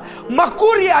water.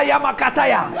 Makuria ya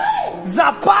makataya.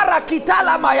 Zapara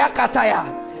kitala mayakataya.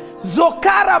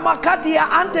 Zokara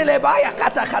makatia antelebaya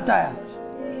katakataya.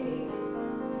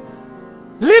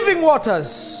 Living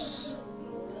waters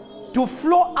to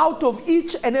flow out of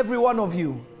each and every one of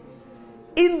you.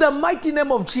 In the mighty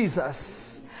name of Jesus.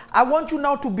 I want you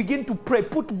now to begin to pray.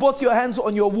 Put both your hands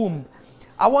on your womb.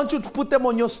 I want you to put them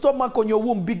on your stomach, on your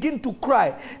womb. Begin to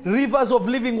cry. Rivers of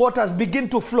living waters begin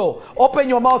to flow. Open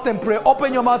your mouth and pray.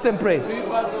 Open your mouth and pray.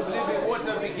 Rivers of living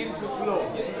water begin to flow.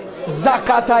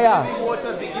 Zakataya. Living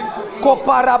water begin to flow.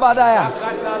 Koparabadaya.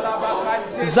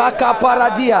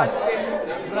 Zakaparadia.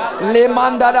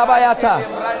 Lemandadabayata.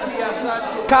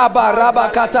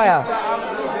 Kabarabakataya.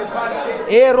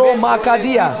 Ero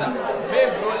makadia.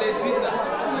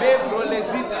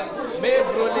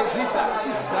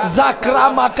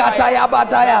 Zakrama kataya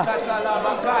badaya.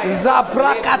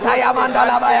 Zaprakataya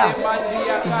mandalabaya.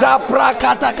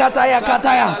 Zaprakata kataya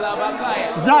kataya.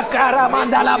 Zakara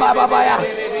mandalababaya.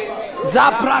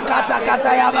 Zaprakata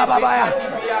kataya bababaya.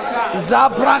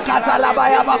 Zaprakata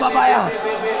labaya bababaya.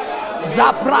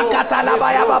 Zaprakata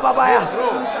labaya bababaya.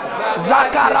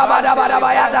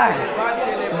 Zakarabadabadabaya.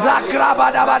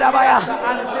 Zakrabadabadabaya.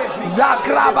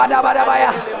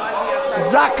 Zakrabadabadabaya.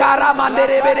 Zakara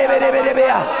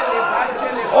manderebedebedebedebea.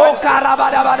 O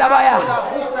karabadabadabaya.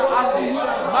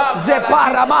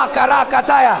 Zepara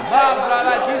makarakataya.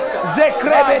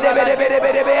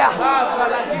 Zekrebedebedebedebea.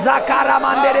 Zakara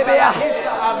manderebea.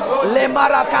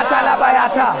 Lemara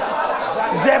katalabayata.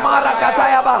 Zemara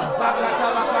katayaba.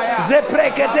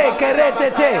 Zeprekete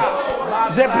keretete.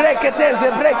 Zebrekete,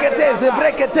 zebrekete,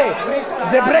 zebrekete.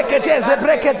 Zebrekete,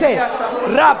 zebrekete.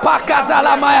 Rapakata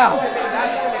lamaya.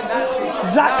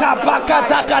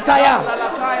 Zakapakata kataya.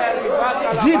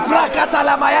 Ziprakata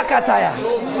lamaya kataya.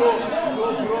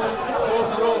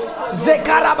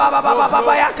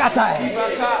 Zekarababababaya kataya.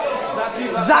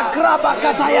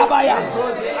 Zakrabakataya baya.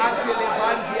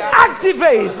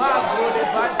 Activate.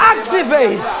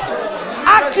 Activate.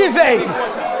 Activate.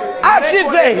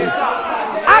 Activate.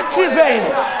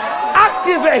 Activate.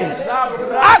 Activate.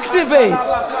 Activate.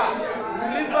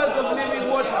 Rivers of living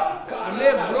water.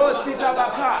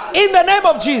 In the name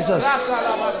of Jesus.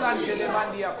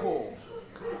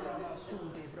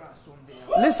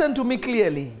 Listen to me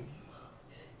clearly.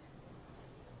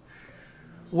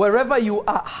 Wherever you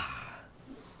are,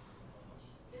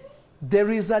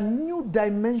 there is a new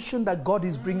dimension that God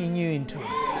is bringing you into.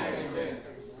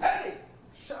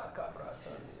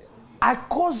 I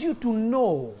cause you to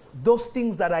know those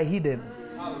things that are hidden.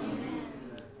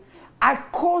 I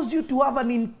cause you to have an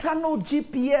internal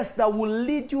GPS that will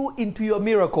lead you into your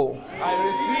miracle. I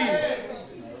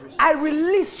receive. I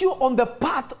release you on the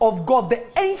path of God, the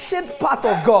ancient path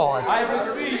of God. I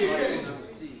receive.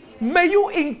 May you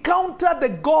encounter the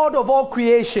God of all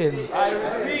creation. I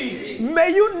receive. May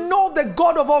you know the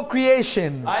God of all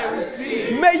creation. I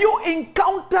receive. May you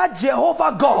encounter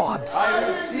Jehovah God. I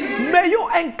receive. May you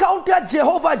encounter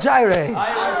Jehovah Jireh.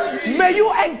 I receive. May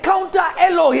you encounter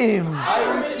Elohim.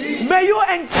 I receive. May you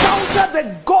encounter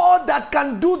the God that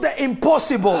can do the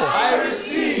impossible. I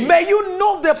receive. May you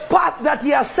know the path that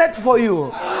He has set for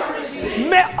you. I receive.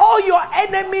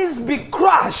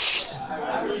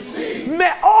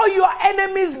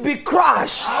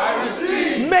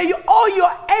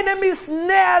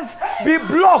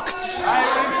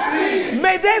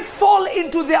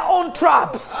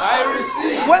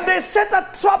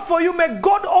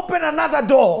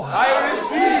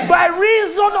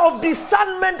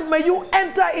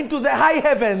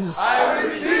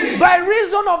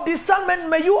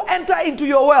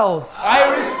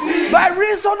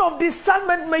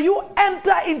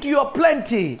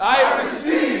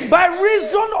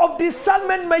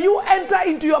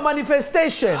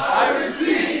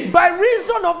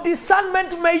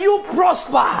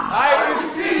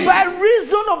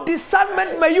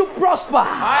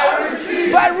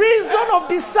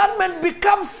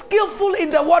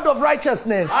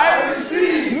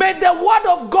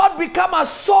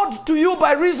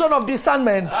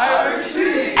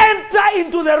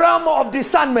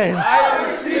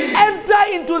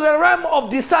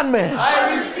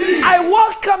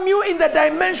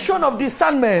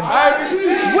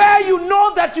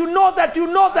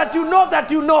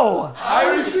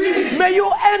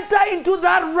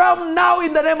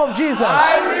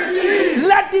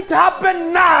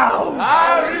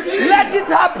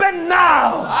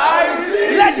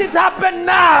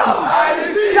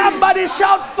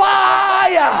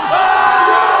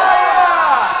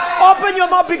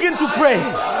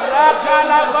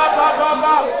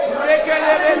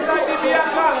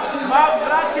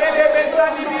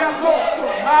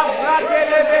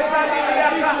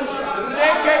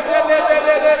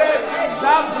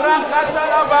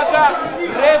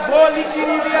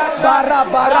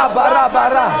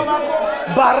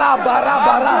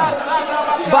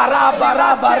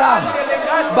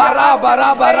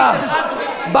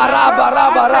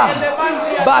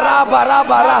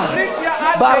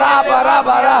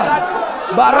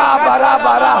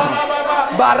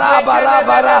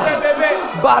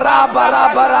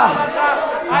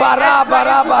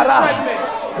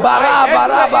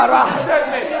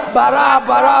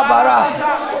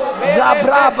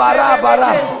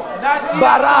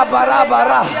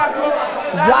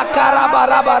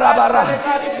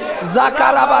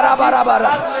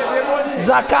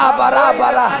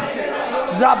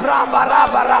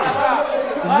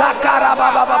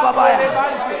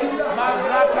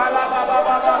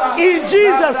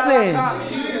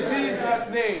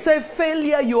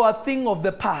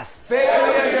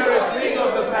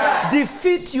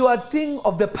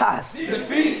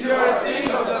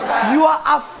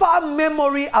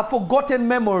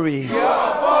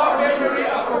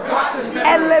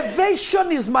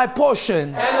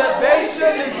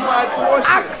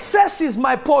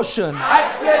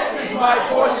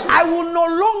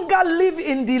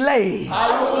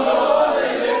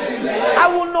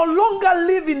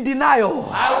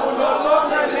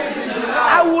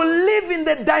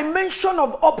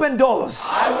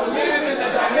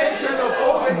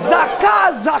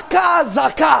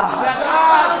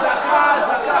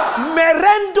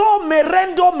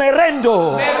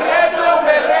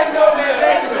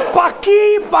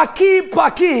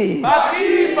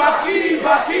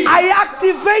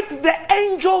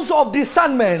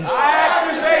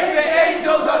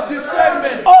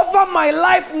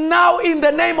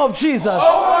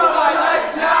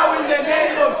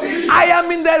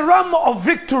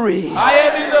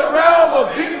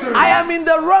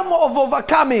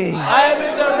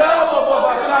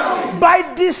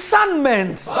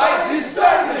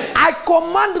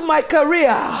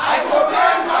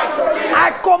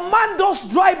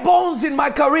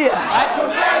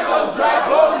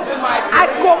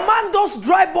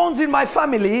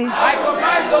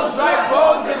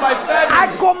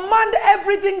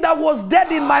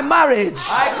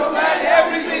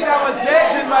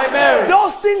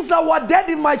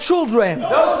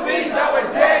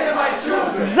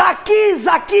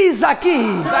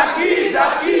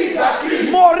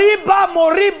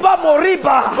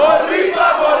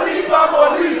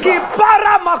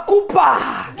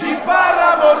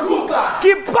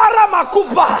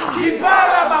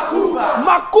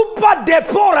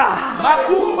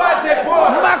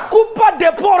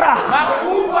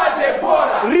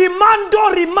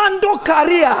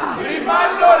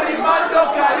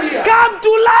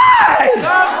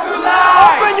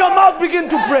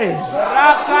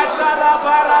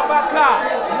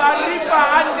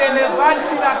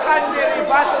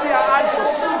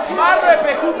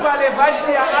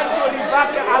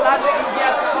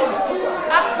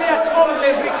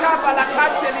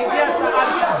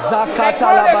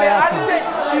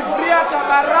 Ivriaka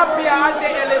barapia ante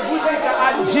elevutika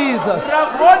ante. Jesus.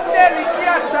 Rabonde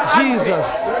likiasta ante. Jesus.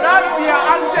 Rabia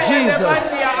ante Jesus.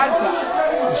 elevandia ante.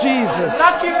 Jesus.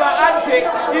 Lakiba ante.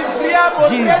 Ivriabo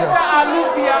Jesus. tenta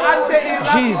alupia ante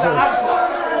ilapia Jesus. ante.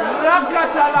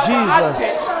 Rakata laba Jesus. ante.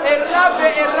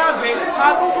 Erave.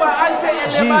 Aruba ante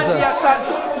elevandia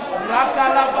santo.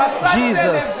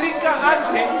 Jesus.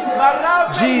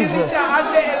 Jesus.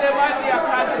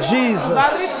 Jesus.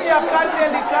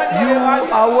 You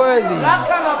are worthy.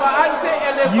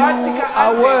 You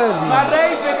are worthy.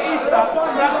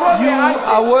 You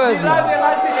are worthy.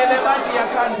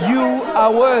 You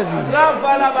are worthy.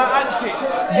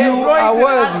 You are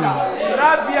worthy.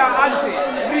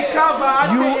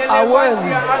 You are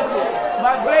worthy.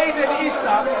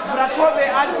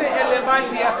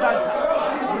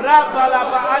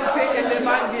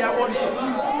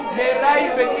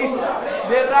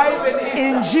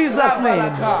 In Jesus'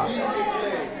 name.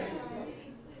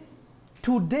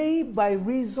 Today, by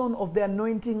reason of the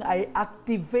anointing, I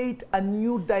activate a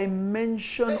new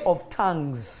dimension of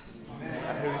tongues.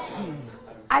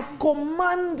 I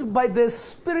command by the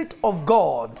Spirit of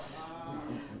God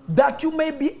that you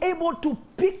may be able to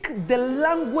pick the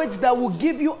language that will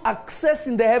give you access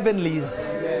in the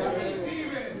heavenlies.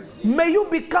 May you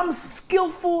become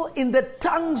skillful in the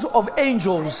tongues of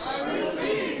angels.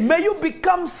 May you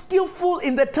become skillful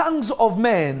in the tongues of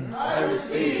men.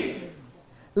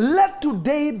 Let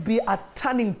today be a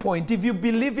turning point. If you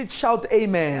believe it, shout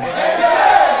amen.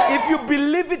 If you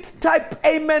believe it, type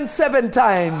amen 7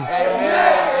 times.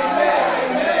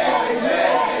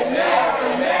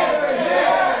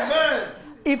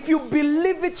 If you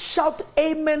believe it, shout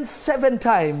amen 7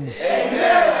 times.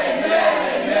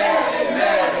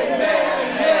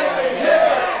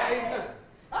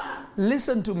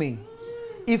 Listen to me.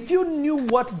 If you knew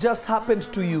what just happened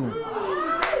to you,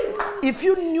 if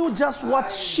you knew just what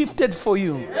shifted for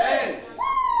you,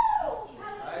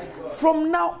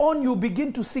 from now on you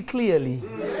begin to see clearly.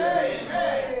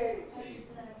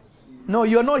 No,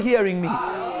 you're not hearing me.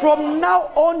 From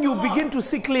now on you begin to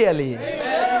see clearly.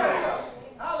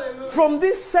 From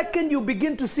this second you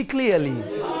begin to see clearly.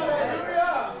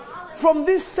 From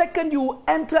this second you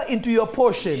enter into your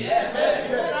portion.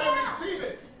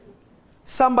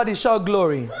 Somebody shout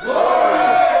glory.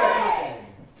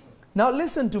 Now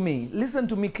listen to me. Listen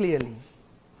to me clearly.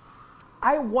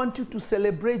 I want you to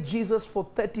celebrate Jesus for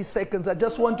 30 seconds. I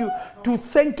just want you to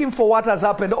thank him for what has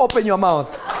happened. Open your mouth.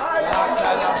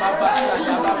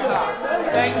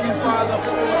 Thank you, Father,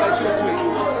 for all that you're doing.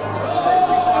 Thank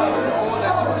you, Father, for all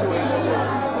that you're doing.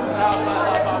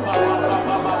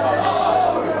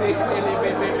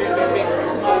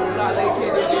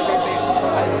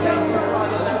 I thank you,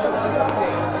 Father, that from this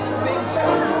day, things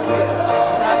shall be clear.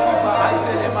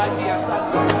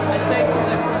 I thank you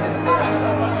that from this day I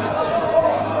shall not miss a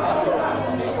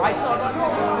visitation. I shall not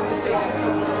miss your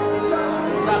move.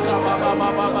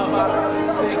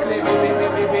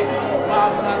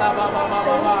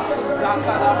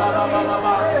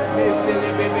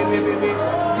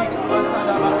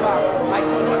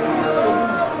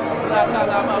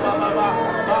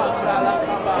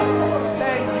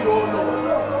 Thank you, O Lord.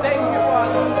 Thank you,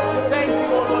 Father. Thank you,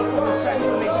 O Lord, for this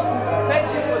transformation. Thank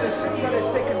you for the shift that has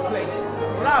taken place.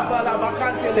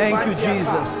 Thank you,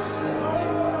 Jesus.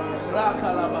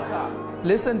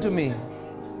 Listen to me.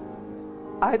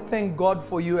 I thank God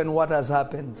for you and what has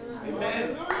happened.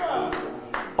 Amen.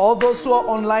 All those who are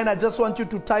online, I just want you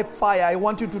to type fire. I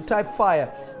want you to type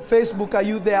fire. Facebook, are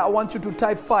you there? I want you to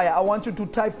type fire. I want you to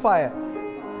type fire.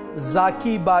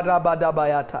 Zaki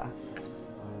barabadabayata.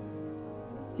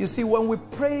 You see, when we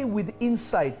pray with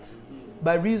insight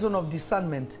by reason of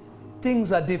discernment,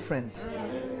 things are different.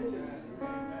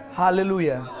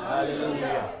 Hallelujah.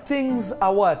 Hallelujah. Things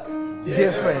are what?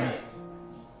 Different.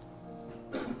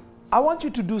 I want you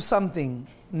to do something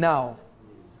now.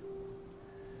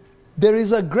 There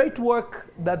is a great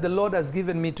work that the Lord has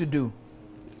given me to do.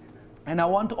 And I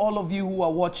want all of you who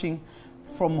are watching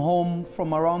from home,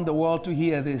 from around the world to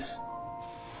hear this.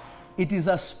 It is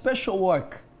a special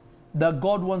work that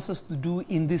God wants us to do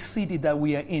in this city that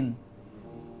we are in.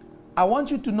 I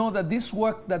want you to know that this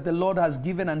work that the Lord has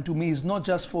given unto me is not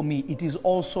just for me, it is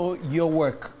also your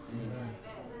work.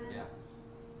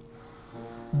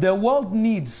 The world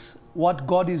needs what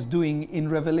God is doing in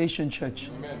Revelation Church.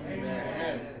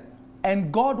 Amen.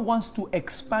 And God wants to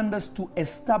expand us, to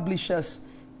establish us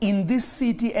in this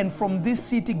city, and from this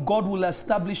city God will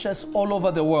establish us all over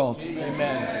the world.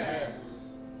 Amen.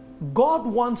 God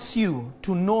wants you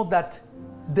to know that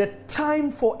the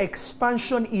time for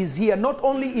expansion is here, not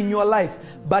only in your life,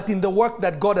 but in the work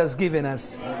that God has given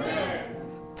us. Amen.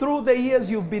 Through the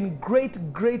years, you've been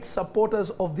great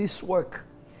supporters of this work.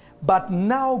 But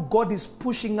now God is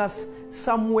pushing us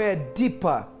somewhere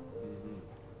deeper,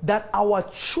 that our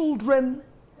children,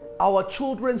 our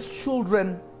children's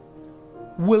children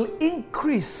will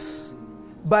increase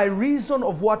by reason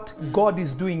of what God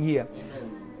is doing here.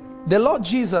 The Lord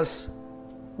Jesus,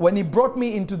 when He brought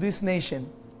me into this nation,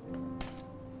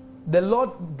 the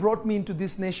Lord brought me into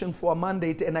this nation for a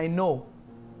mandate, and I know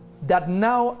that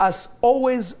now, as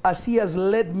always, as He has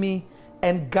led me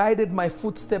and guided my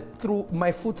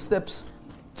footsteps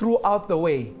throughout the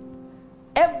way,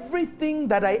 everything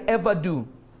that I ever do,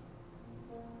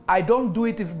 I don't do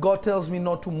it if God tells me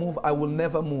not to move. I will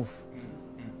never move.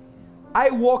 I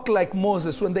walk like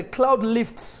Moses. When the cloud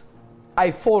lifts,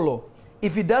 I follow.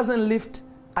 If it doesn't lift,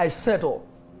 I settle.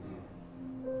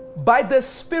 By the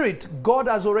Spirit, God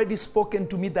has already spoken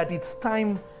to me that it's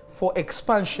time for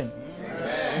expansion.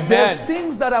 Amen. There's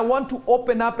things that I want to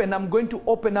open up, and I'm going to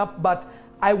open up, but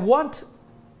I want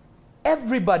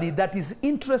everybody that is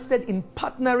interested in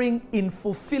partnering in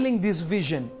fulfilling this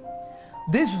vision.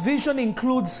 This vision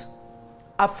includes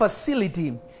a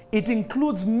facility. It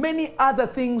includes many other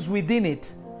things within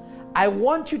it. I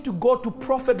want you to go to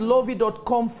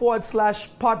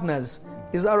prophetlovy.com/partners.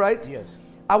 Is that right? Yes.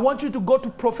 I want you to go to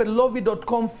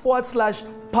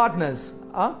prophetlovy.com/partners.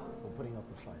 Huh? We're putting up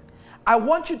the flyer. I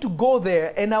want you to go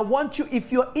there, and I want you,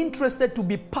 if you're interested, to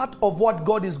be part of what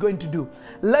God is going to do.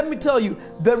 Let me tell you,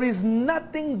 there is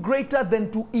nothing greater than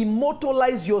to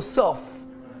immortalize yourself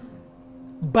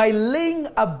by laying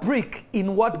a brick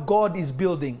in what God is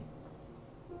building.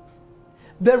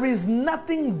 There is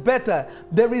nothing better.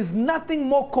 There is nothing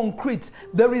more concrete.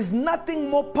 There is nothing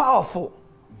more powerful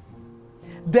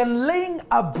than laying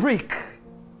a brick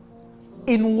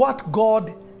in what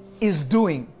God is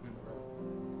doing.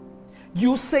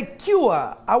 You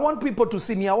secure, I want people to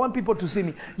see me, I want people to see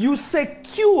me. You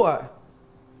secure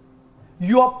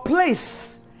your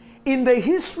place in the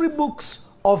history books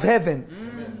of heaven.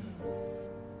 Amen.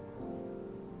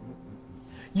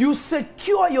 You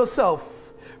secure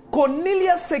yourself.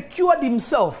 Cornelius secured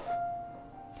himself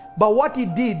by what he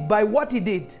did, by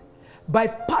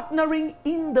partnering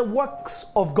in the works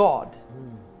of God.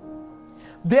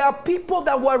 There are people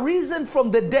that were risen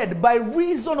from the dead by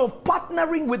reason of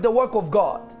partnering with the work of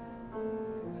God.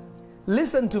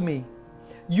 Listen to me.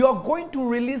 You are going to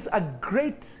release a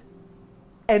great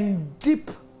and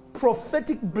deep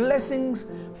prophetic blessings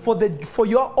for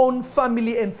your own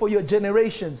family and for your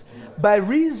generations by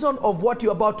reason of what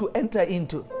you're about to enter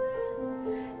into.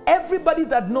 Everybody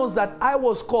that knows that I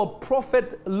was called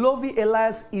Prophet Lovy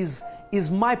Elias is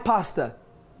my pastor,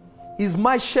 is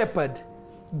my shepherd.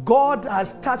 God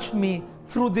has touched me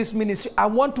through this ministry. I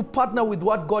want to partner with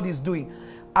what God is doing.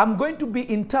 I'm going to be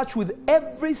in touch with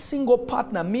every single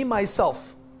partner, me,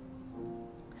 myself.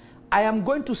 I am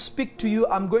going to speak to you.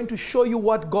 I'm going to show you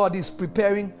what God is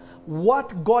preparing,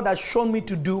 what God has shown me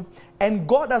to do, and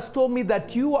God has told me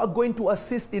that you are going to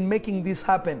assist in making this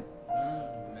happen.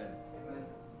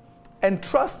 And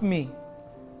trust me,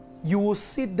 you will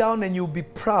sit down and you'll be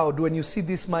proud when you see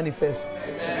this manifest.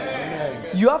 Amen.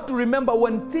 You have to remember,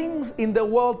 when things in the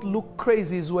world look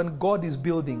crazy is when God is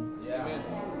building. Yeah.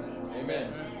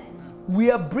 Amen. We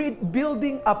are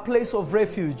building a place of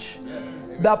refuge. Yes.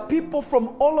 That people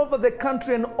from all over the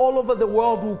country and all over the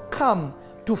world will come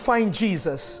to find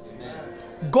Jesus.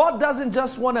 God doesn't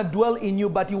just want to dwell in you,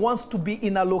 but He wants to be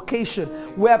in a location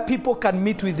where people can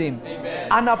meet with Him. Amen.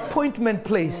 An appointment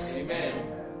place. Amen.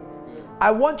 I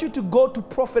want you to go to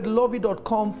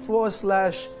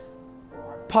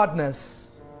prophetlovy.com/partners.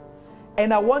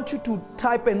 And I want you to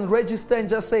type and register and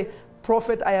just say,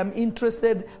 Prophet, I am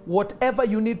interested. Whatever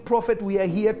you need, Prophet, we are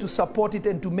here to support it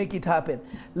and to make it happen.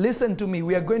 Listen to me.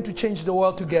 We are going to change the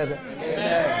world together.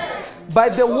 Amen. By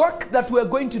the work that we are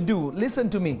going to do, listen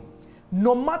to me.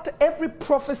 No matter every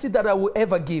prophecy that I will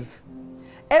ever give,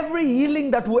 every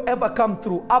healing that will ever come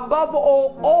through, above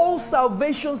all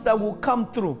salvations that will come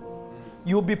through,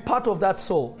 you'll be part of that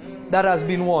soul that has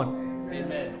been won.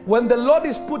 Amen. When the Lord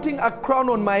is putting a crown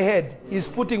on my head, He's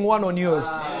putting one on yours.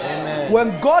 Amen.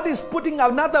 When God is putting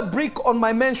another brick on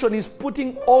my mansion, He's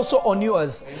putting also on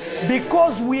yours. Amen.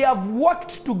 Because we have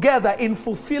worked together in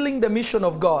fulfilling the mission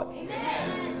of God.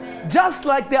 Amen. Just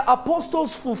like the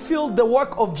apostles fulfilled the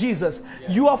work of Jesus,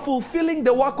 you are fulfilling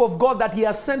the work of God that He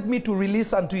has sent me to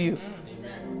release unto you.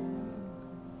 Amen.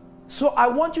 So I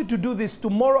want you to do this.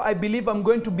 Tomorrow, I believe I'm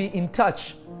going to be in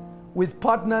touch with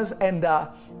partners, and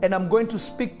I'm going to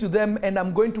speak to them, and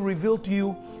I'm going to reveal to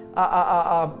you.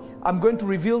 I'm going to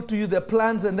reveal to you the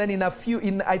plans, and then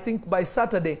I think by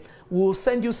Saturday we'll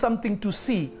send you something to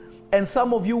see and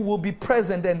some of you will be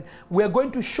present, and we're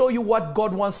going to show you what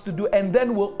God wants to do, and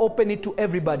then we'll open it to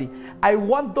everybody. I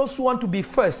want those who want to be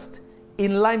first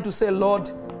in line to say,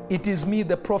 Lord, it is me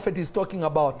the prophet is talking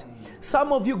about.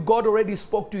 Some of you, God already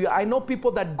spoke to you. I know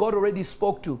people that God already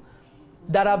spoke to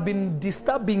that have been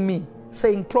disturbing me,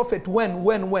 saying, prophet, when?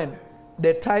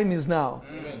 The time is now.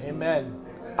 Amen.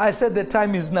 I said the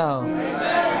time is now.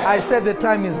 Amen. I said the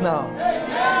time is now.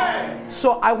 Amen.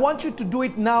 So I want you to do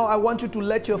it now. I want you to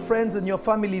let your friends and your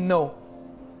family know,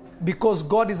 because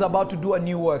God is about to do a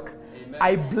new work. Amen.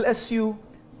 I bless you.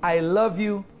 I love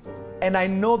you. And I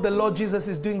know the Lord Jesus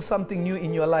is doing something new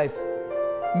in your life.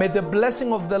 May the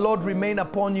blessing of the Lord remain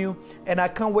upon you. And I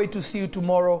can't wait to see you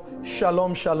tomorrow.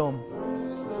 Shalom, shalom.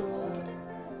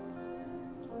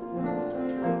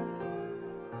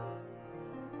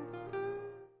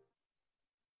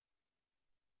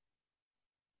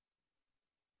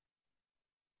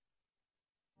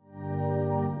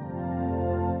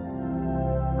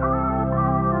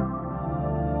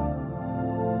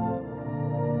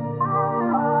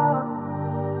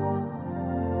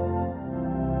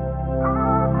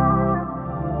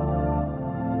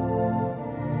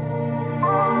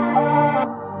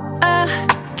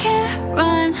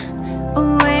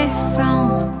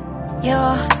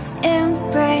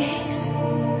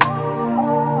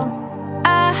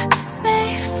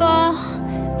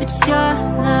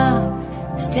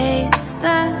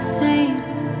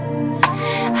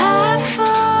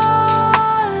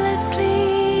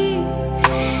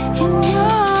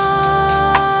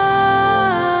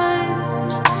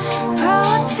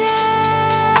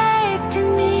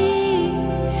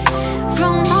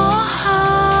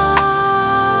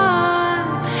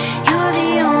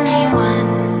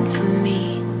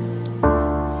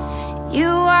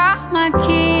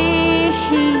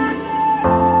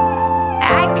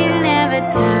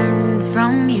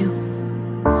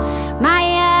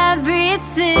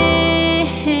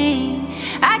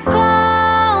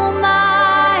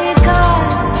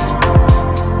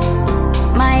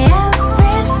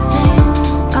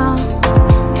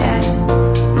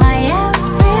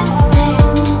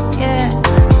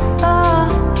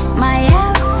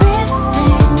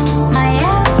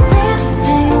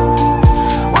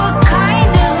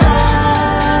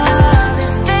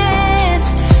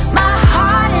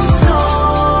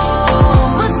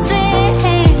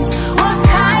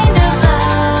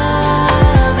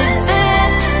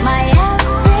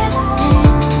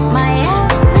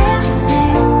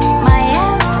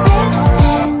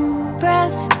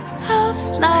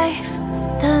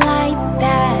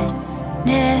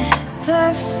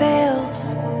 never fails.